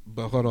love,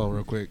 but hold on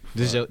real quick.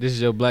 This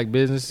is your black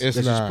business. It's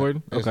that not. you're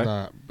supporting? It's Okay.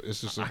 not.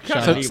 It's just a So,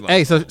 shout out.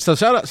 Hey, so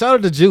shout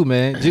out to Jew,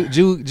 man.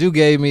 Jew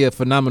gave me some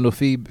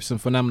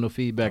phenomenal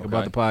feedback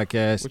about the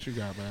podcast. What you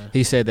got, man?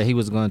 He said that he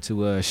was going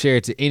to share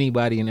it to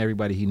anybody and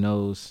everybody he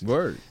knows.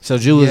 Word. So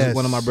Jew Yes. is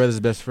one of my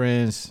brother's best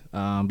friends,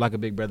 like a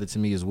big brother to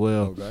me as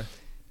well. Okay.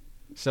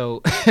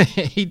 So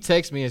he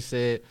texted me and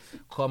said,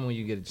 "Call me when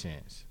you get a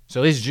chance."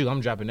 So it's Jew.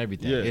 I'm dropping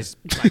everything. Yeah. It's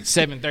like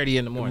 7:30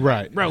 in the morning.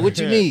 Right. Bro, what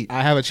you need?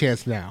 I have a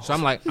chance now. So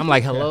I'm like,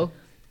 hello.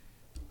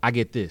 I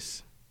get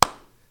this.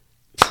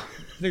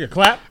 Nigga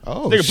clap.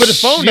 Oh, Nigga put his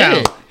phone shit.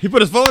 down. He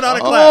put his phone down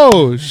and clap.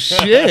 Oh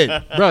shit!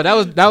 Bro, that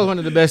was one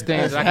of the best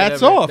things.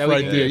 Hats off that we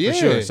right can there, get,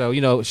 for yeah. sure.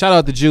 So shout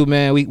out to Jew,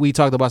 man. We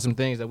talked about some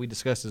things that we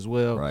discussed as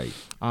well. Right.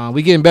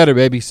 We getting better,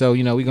 baby. So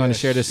we're going to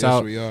share this yes,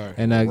 out. we are.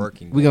 And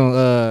Working. we're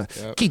gonna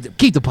Yep.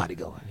 keep the party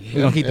going.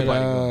 We're gonna keep the And,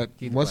 party going.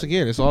 Keep the once party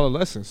again, it's all a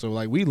lesson. So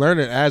like we learn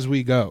it as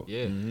we go. going.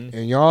 Yeah. Mm-hmm.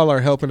 And y'all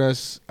are helping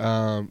us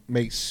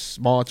make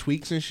small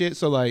tweaks and shit.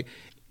 So like,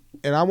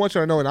 and I want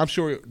y'all to know, and I'm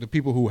sure the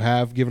people who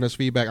have given us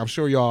feedback, I'm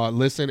sure y'all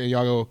listen and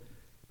y'all go,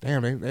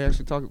 damn, they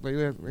actually talked.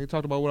 They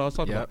talked about what I was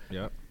talking about.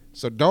 Yep.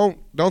 So don't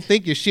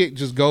think your shit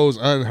just goes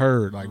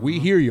unheard. Like we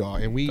hear y'all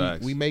and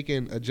Facts. we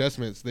making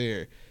adjustments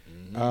there.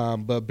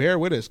 But bear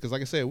with us because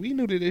like I said, we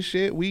new to this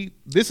shit.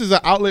 This is an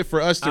outlet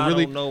for us to I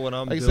really don't know what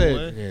I'm like I doing.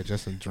 said, yeah,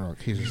 Justin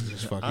drunk. He's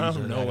just fucking. I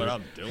don't know what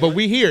I'm doing. But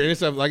we here.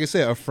 It's like I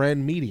said, a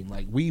friend meeting.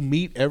 Like we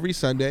meet every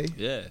Sunday.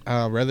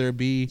 Yeah. Whether it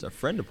be It's a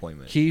friend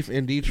appointment. Keith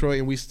in Detroit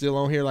and we still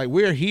on here. Like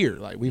we're here.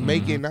 Like we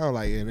make it now.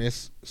 Like and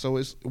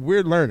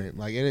we're learning.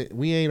 Like and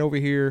we ain't over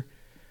here.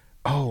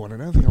 Oh, and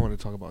another thing I want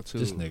to talk about too.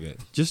 This nigga,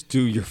 just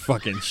do your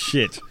fucking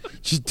shit.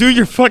 Just do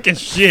your fucking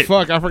shit.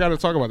 Fuck, I forgot to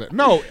talk about that.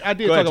 No, I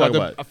did Go talk ahead,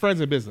 about the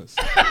friends in business.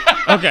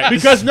 Okay.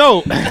 Because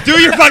no, do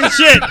your fucking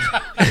shit.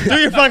 Do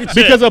your fucking shit.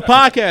 because of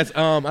podcasts.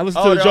 I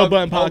listen to the Joe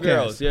Budden podcast.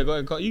 Girls. Yeah, go ahead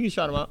and call. You can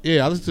shout them out.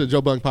 Yeah, I listen to the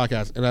Joe Budden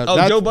podcast,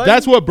 and Joe Budden?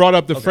 that's what brought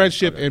up the Okay,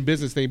 friendship okay. and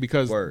business thing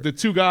because Word. the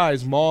two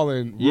guys, Maul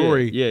and Yeah,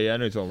 Rory, Yeah, I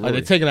know you're talking they're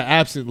Rory. taking an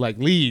absent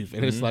leave,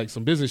 and it's like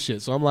some business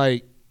shit. So I'm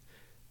like,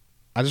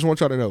 I just want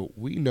y'all to know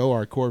we know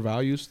our core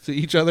values to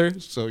each other,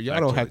 so y'all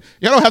don't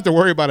have to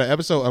worry about an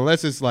episode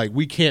unless it's like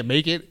we can't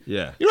make it.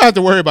 Yeah. You don't have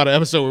to worry about an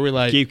episode where we're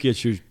like, Keith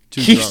gets you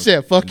too Keith drunk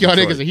said, "Fuck in y'all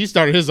Detroit. niggas," and he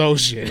started his own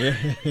shit.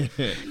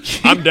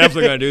 I'm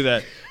definitely gonna do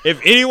that. If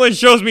anyone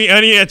shows me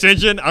any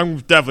attention, I'm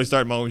definitely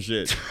starting my own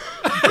shit.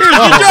 Here's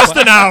just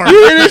an hour.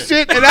 You hear this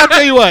shit, and I'll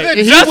tell you what,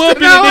 he will be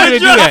the nigga to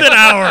do Just that. an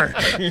hour.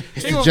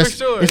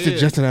 It's the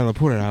Justin Allen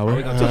Porter hour.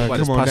 We're gonna talk about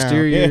his come on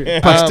posterior.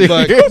 down.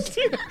 Posterior.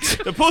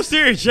 The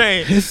posterior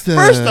chain. It's the-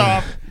 First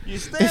off, you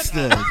stand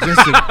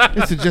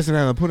It's the Justin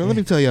Allen Porter. Let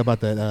me tell you about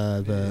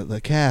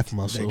the calf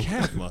muscle. the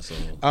calf muscle.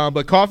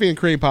 But Coffee and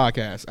Cream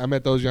podcast. I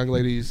met those young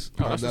ladies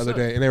the that's other what's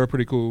day, and they were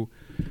pretty cool.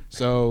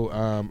 So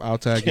I'll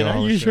tag Can y'all. I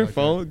and use shit your like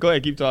phone? Go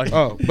ahead, keep talking. that.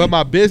 Oh, but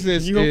my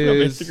business You gonna put up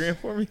is Instagram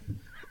for me?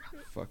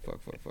 Fuck.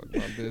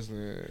 My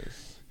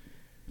business.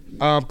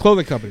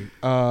 Clothing company.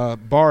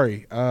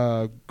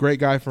 BAARI. Great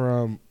guy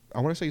from. I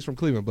want to say he's from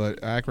Cleveland,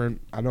 but Akron.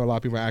 I know a lot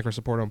of people in Akron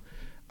support him.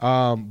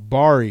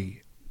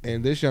 BAARI.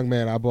 And this young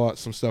man, I bought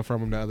some stuff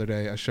from him the other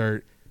day, a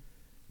shirt.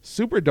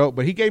 Super dope,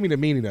 but he gave me the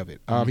meaning of it.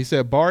 He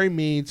said BAARI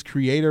means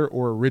creator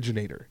or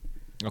originator.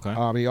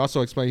 Okay. He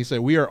also explained, he said,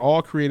 we are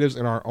all creatives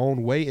in our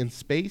own way in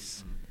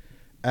space.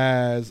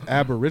 As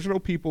Aboriginal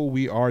people,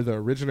 we are the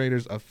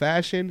originators of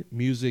fashion,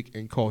 music,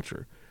 and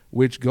culture,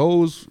 which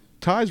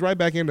ties right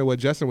back into what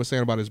Justin was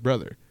saying about his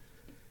brother.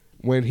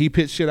 When he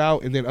pits shit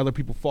out and then other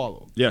people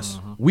follow. Yes.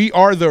 We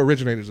are the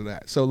originators of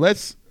that. So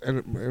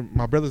and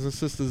my brothers and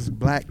sisters,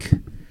 black,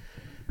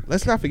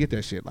 let's not forget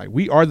that shit. Like,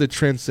 we are the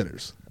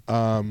trendsetters.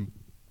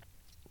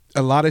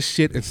 A lot of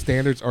shit and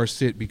standards are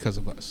set because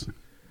of us.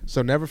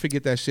 So never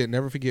forget that shit.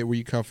 Never forget where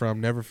you come from.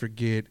 Never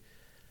forget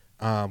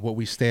what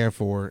we stand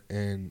for.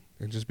 And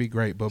and just be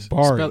great. But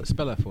BAARI,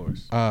 spell that for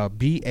us.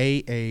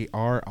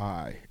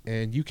 BAARI,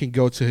 and you can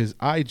go to his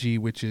IG,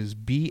 which is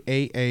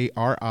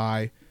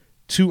BAARI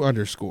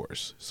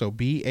 2_. So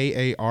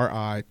BAARI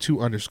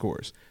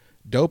 2_.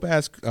 Dope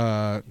ass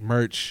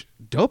merch,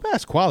 dope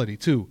ass quality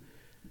too.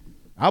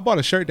 I bought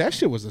a shirt. That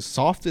shit was the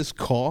softest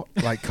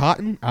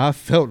cotton I've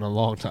felt in a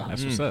long time.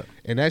 That's what's up.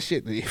 And that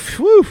shit,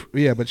 whew,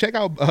 yeah. But check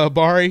out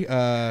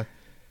BAARI.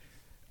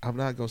 I'm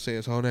not gonna say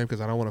his whole name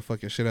because I don't want to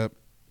fuck your shit up.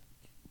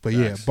 But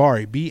yeah,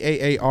 BAARI,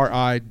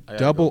 BAARI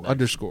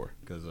 _.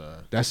 Because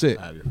that's it.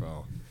 I have your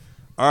phone.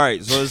 All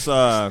right, so it's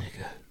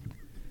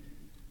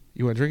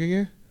You want to drink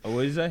again?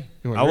 what did you say?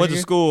 You I went to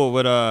school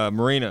with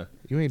Marina.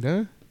 You ain't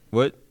done?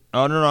 What?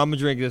 Oh no, I'm gonna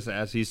drink this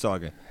as he's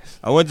talking.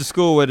 I went to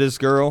school with this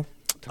girl.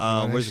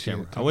 Where's the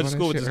camera? I went to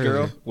school with this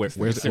girl. Where's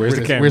the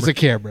camera? Where's the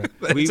camera?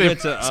 We went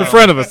to It's in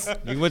front of us.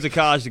 we went to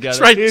college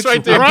together. It's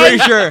right there. I'm pretty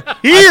sure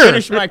Here. I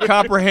finished my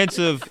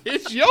comprehensive.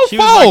 It's your She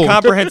phone. was my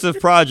comprehensive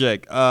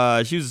project.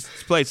 She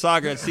played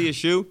soccer at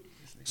CSU,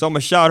 so I'm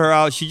gonna shout her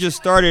out. She just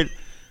started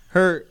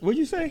her. What'd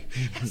you say?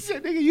 I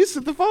said, nigga, you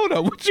set the phone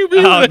up. What you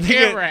mean Oh, with the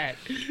nigga. camera at?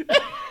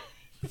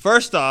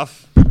 First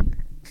off,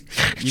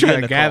 you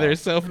Trying to gather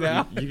herself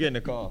now. You getting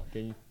a call?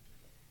 Can you?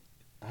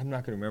 I'm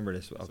not gonna remember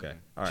this. Okay,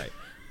 all right.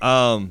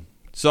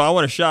 So I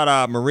want to shout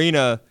out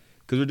Marina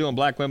because we're doing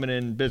Black Women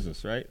in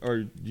Business, right?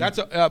 Or That's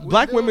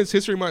Black Women's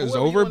History Month is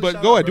over,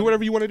 but go ahead, do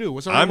whatever you want to do.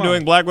 What's on your I'm mind?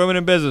 doing Black Women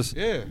in Business.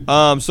 Yeah.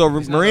 So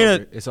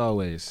Marina, It's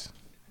always.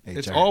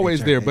 It's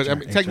always there, but I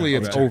mean, technically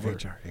it's over.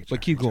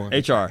 But keep going.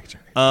 HR.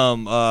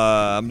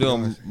 I'm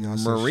doing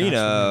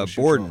Marina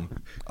Borden.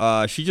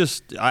 She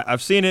just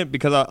I've seen it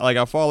because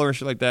I follow her and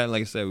shit like that. And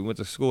like I said, we went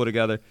to school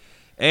together,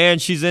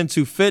 and she's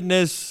into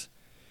fitness.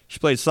 She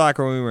played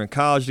soccer when we were in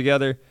college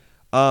together.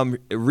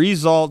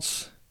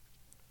 Ri-sults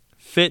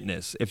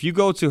Fitness. If you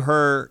go to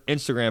her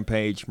Instagram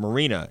page,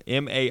 Marina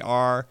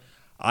MARINA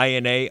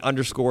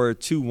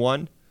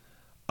 _21.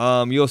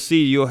 You'll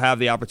see you'll have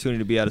the opportunity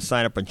to be able to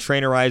sign up and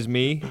trainerize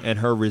me and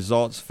her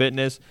Ri-sults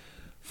Fitness.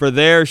 For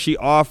there, she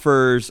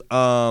offers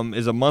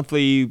is a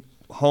monthly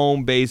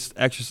home-based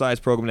exercise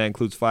program that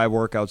includes 5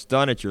 workouts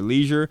done at your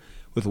leisure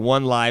with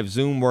 1 live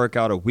Zoom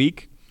workout a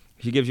week.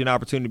 She gives you an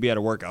opportunity to be able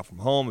to work out from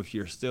home if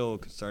you're still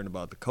concerned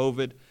about the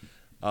COVID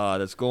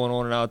that's going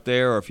on out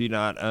there, or if you're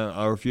not,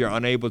 or if you're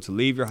unable to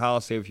leave your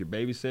house, say if you're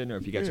babysitting, or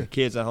if you got your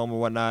kids at home or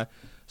whatnot.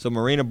 So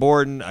Marina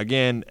Borden,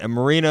 again, and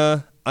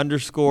Marina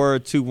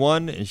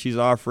 _21, and she's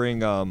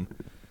offering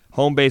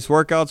home-based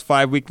workouts,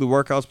 5 weekly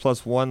workouts,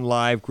 plus 1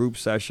 live group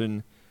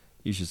session.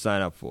 You should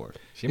sign up for it.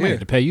 She might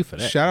have to pay you for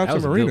that. Shout out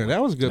to Marina.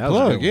 That was a good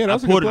plug. Yeah, that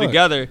was a good pulled plug. it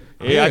together.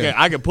 Yeah,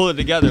 I can pull it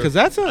together Because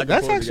that's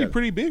actually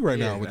pretty big right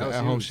now with the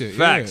at-home shit.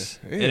 Facts.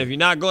 Yeah. And if you're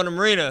not going to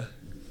Marina,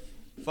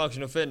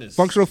 Functional Fitness.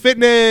 Functional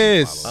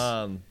Fitness.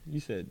 You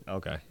said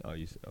okay. Oh,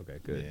 you said okay.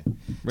 Good.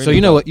 Yeah. So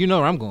you know what? You know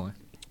where I'm going.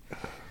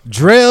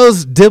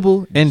 Drell's,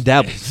 Dibble, and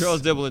Dabbles.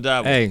 Drell's, Dibble, and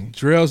Dabbles. Hey,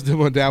 Drell's,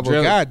 Dibble, and Dabble.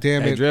 God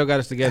damn it. Drell got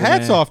us together.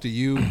 Hats man. off to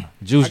you.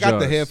 Juice I got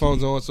jars. the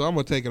headphones on, so I'm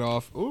gonna take it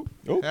off. Ooh,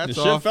 hats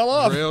the off. shit fell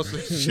off. Shit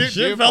Shit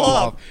did fell fall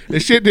off. The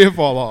shit did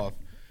fall off.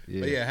 Yeah.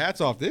 But yeah,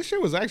 hats off. This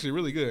shit was actually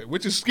really good,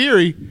 which is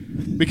scary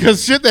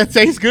because shit that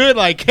tastes good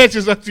like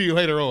catches up to you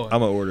later on. I'm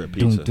gonna order a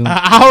pizza. An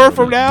hour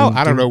from now,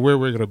 I don't know where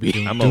we're gonna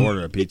be. I'm gonna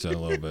order a pizza in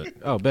a little bit.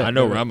 Oh, bet. I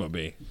know where I'm gonna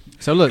be.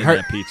 So look,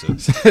 Her her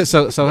pizza.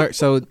 so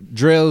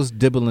Drell's,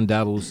 Dibble, and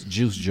Dabbles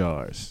juice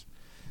jars.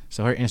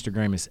 So her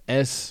Instagram is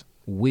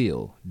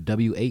SWheele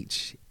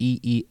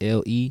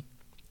WHEELE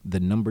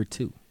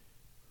 2.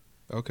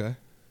 Okay.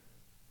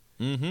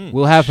 Mm-hmm.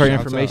 We'll have her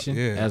Shouts information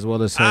out, yeah. as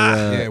well as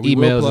her we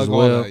will emails plug as all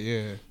well. that,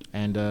 yeah.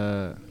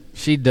 And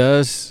she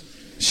does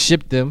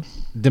ship them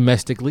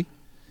domestically.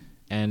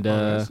 And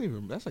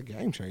that's a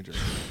game changer.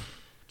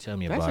 tell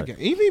me That's about a it.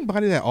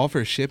 Anybody that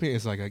offers shipping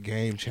is like a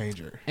game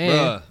changer.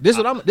 And this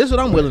what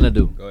I'm willing to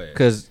do. Go ahead.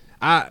 Cause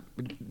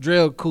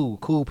Drell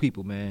cool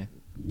people, man.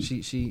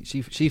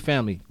 She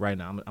family right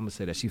now. I'm gonna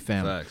say that she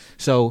family. Facts.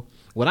 So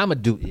what I'm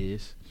gonna do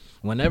is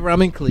whenever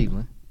I'm in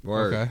Cleveland,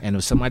 Word. Okay. and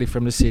if somebody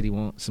from the city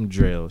wants some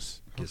Drells,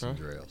 Get some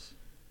Drells.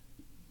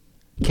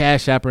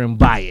 Cash App her and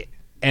buy it,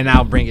 and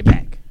I'll bring it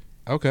back.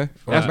 Okay.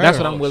 That's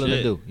what I'm willing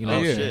to do. You know,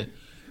 yeah. Shit.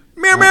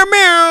 Meow, meow,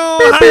 meow.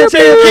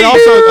 And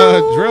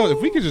also, Drell,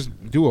 if we could just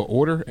do an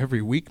order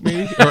every week,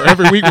 maybe, or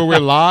every week when we're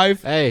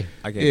live. hey,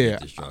 I can't Yeah.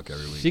 get this drunk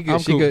every week. she I'm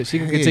can cool. she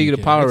can Yeah, continue you to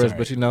can. power That's us, all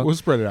but right. you know, we'll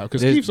spread it out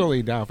because there's- Keith's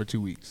only down for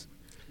 2 weeks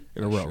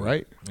in a row,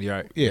 right? you're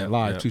right. Yeah,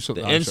 live. yeah. 2 so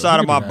The live inside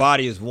shows. of my We can do that.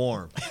 body is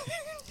warm.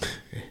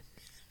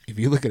 If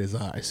you look at his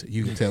eyes,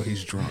 you can tell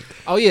he's drunk.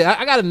 Oh yeah,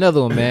 I got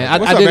another one, man.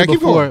 What's I up, did man? it Keep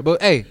before, going. but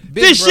hey, big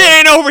This bro, shit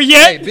ain't over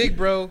yet. Hey, big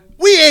bro,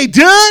 We ain't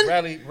done.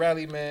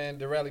 rally, man.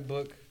 The rally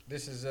book.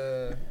 This is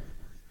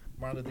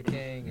Martin Luther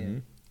King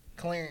and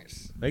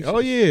Clarence. Oh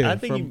yeah, I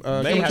think from you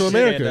may Coming have to to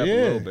America. stand up a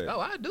Yeah, little bit. Oh,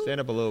 I do.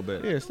 Stand up a little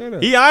bit. yeah, stand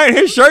up. He ironed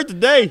his shirt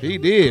today. He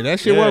did. That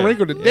shit Yeah. wasn't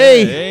wrinkled Yeah,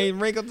 today. it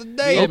ain't wrinkled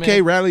today. Yeah, Okay,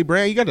 man. Rally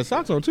Brand, you got the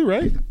socks on too,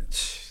 right?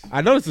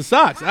 I noticed the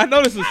socks. My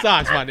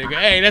nigga.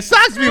 Hey, the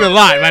socks mean a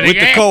lot, my nigga. With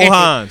the Cole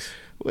Hans.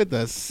 With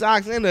the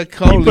socks and the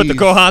Cole's. He put the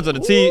Cole Hans on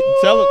the tee.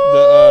 Tell him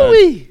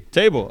the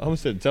Table. I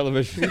almost said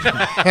television.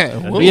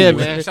 Yeah,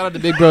 man. Shout out to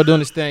Big Bro doing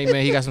this thing,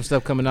 man. He got some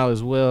stuff coming out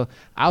as well.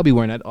 I'll be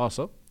wearing that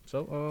also.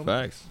 So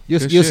facts. You'll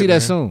see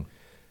that soon.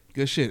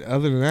 Good shit.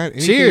 Other than that,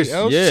 cheers.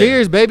 Else? Yeah.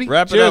 Cheers, baby.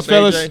 Wrap it cheers, up,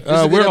 fellas.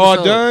 We're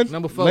all done.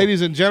 Number 4.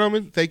 Ladies and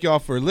gentlemen, thank y'all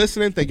for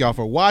listening. Thank y'all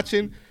for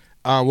watching.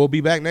 We'll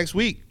be back next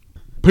week.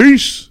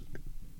 Peace.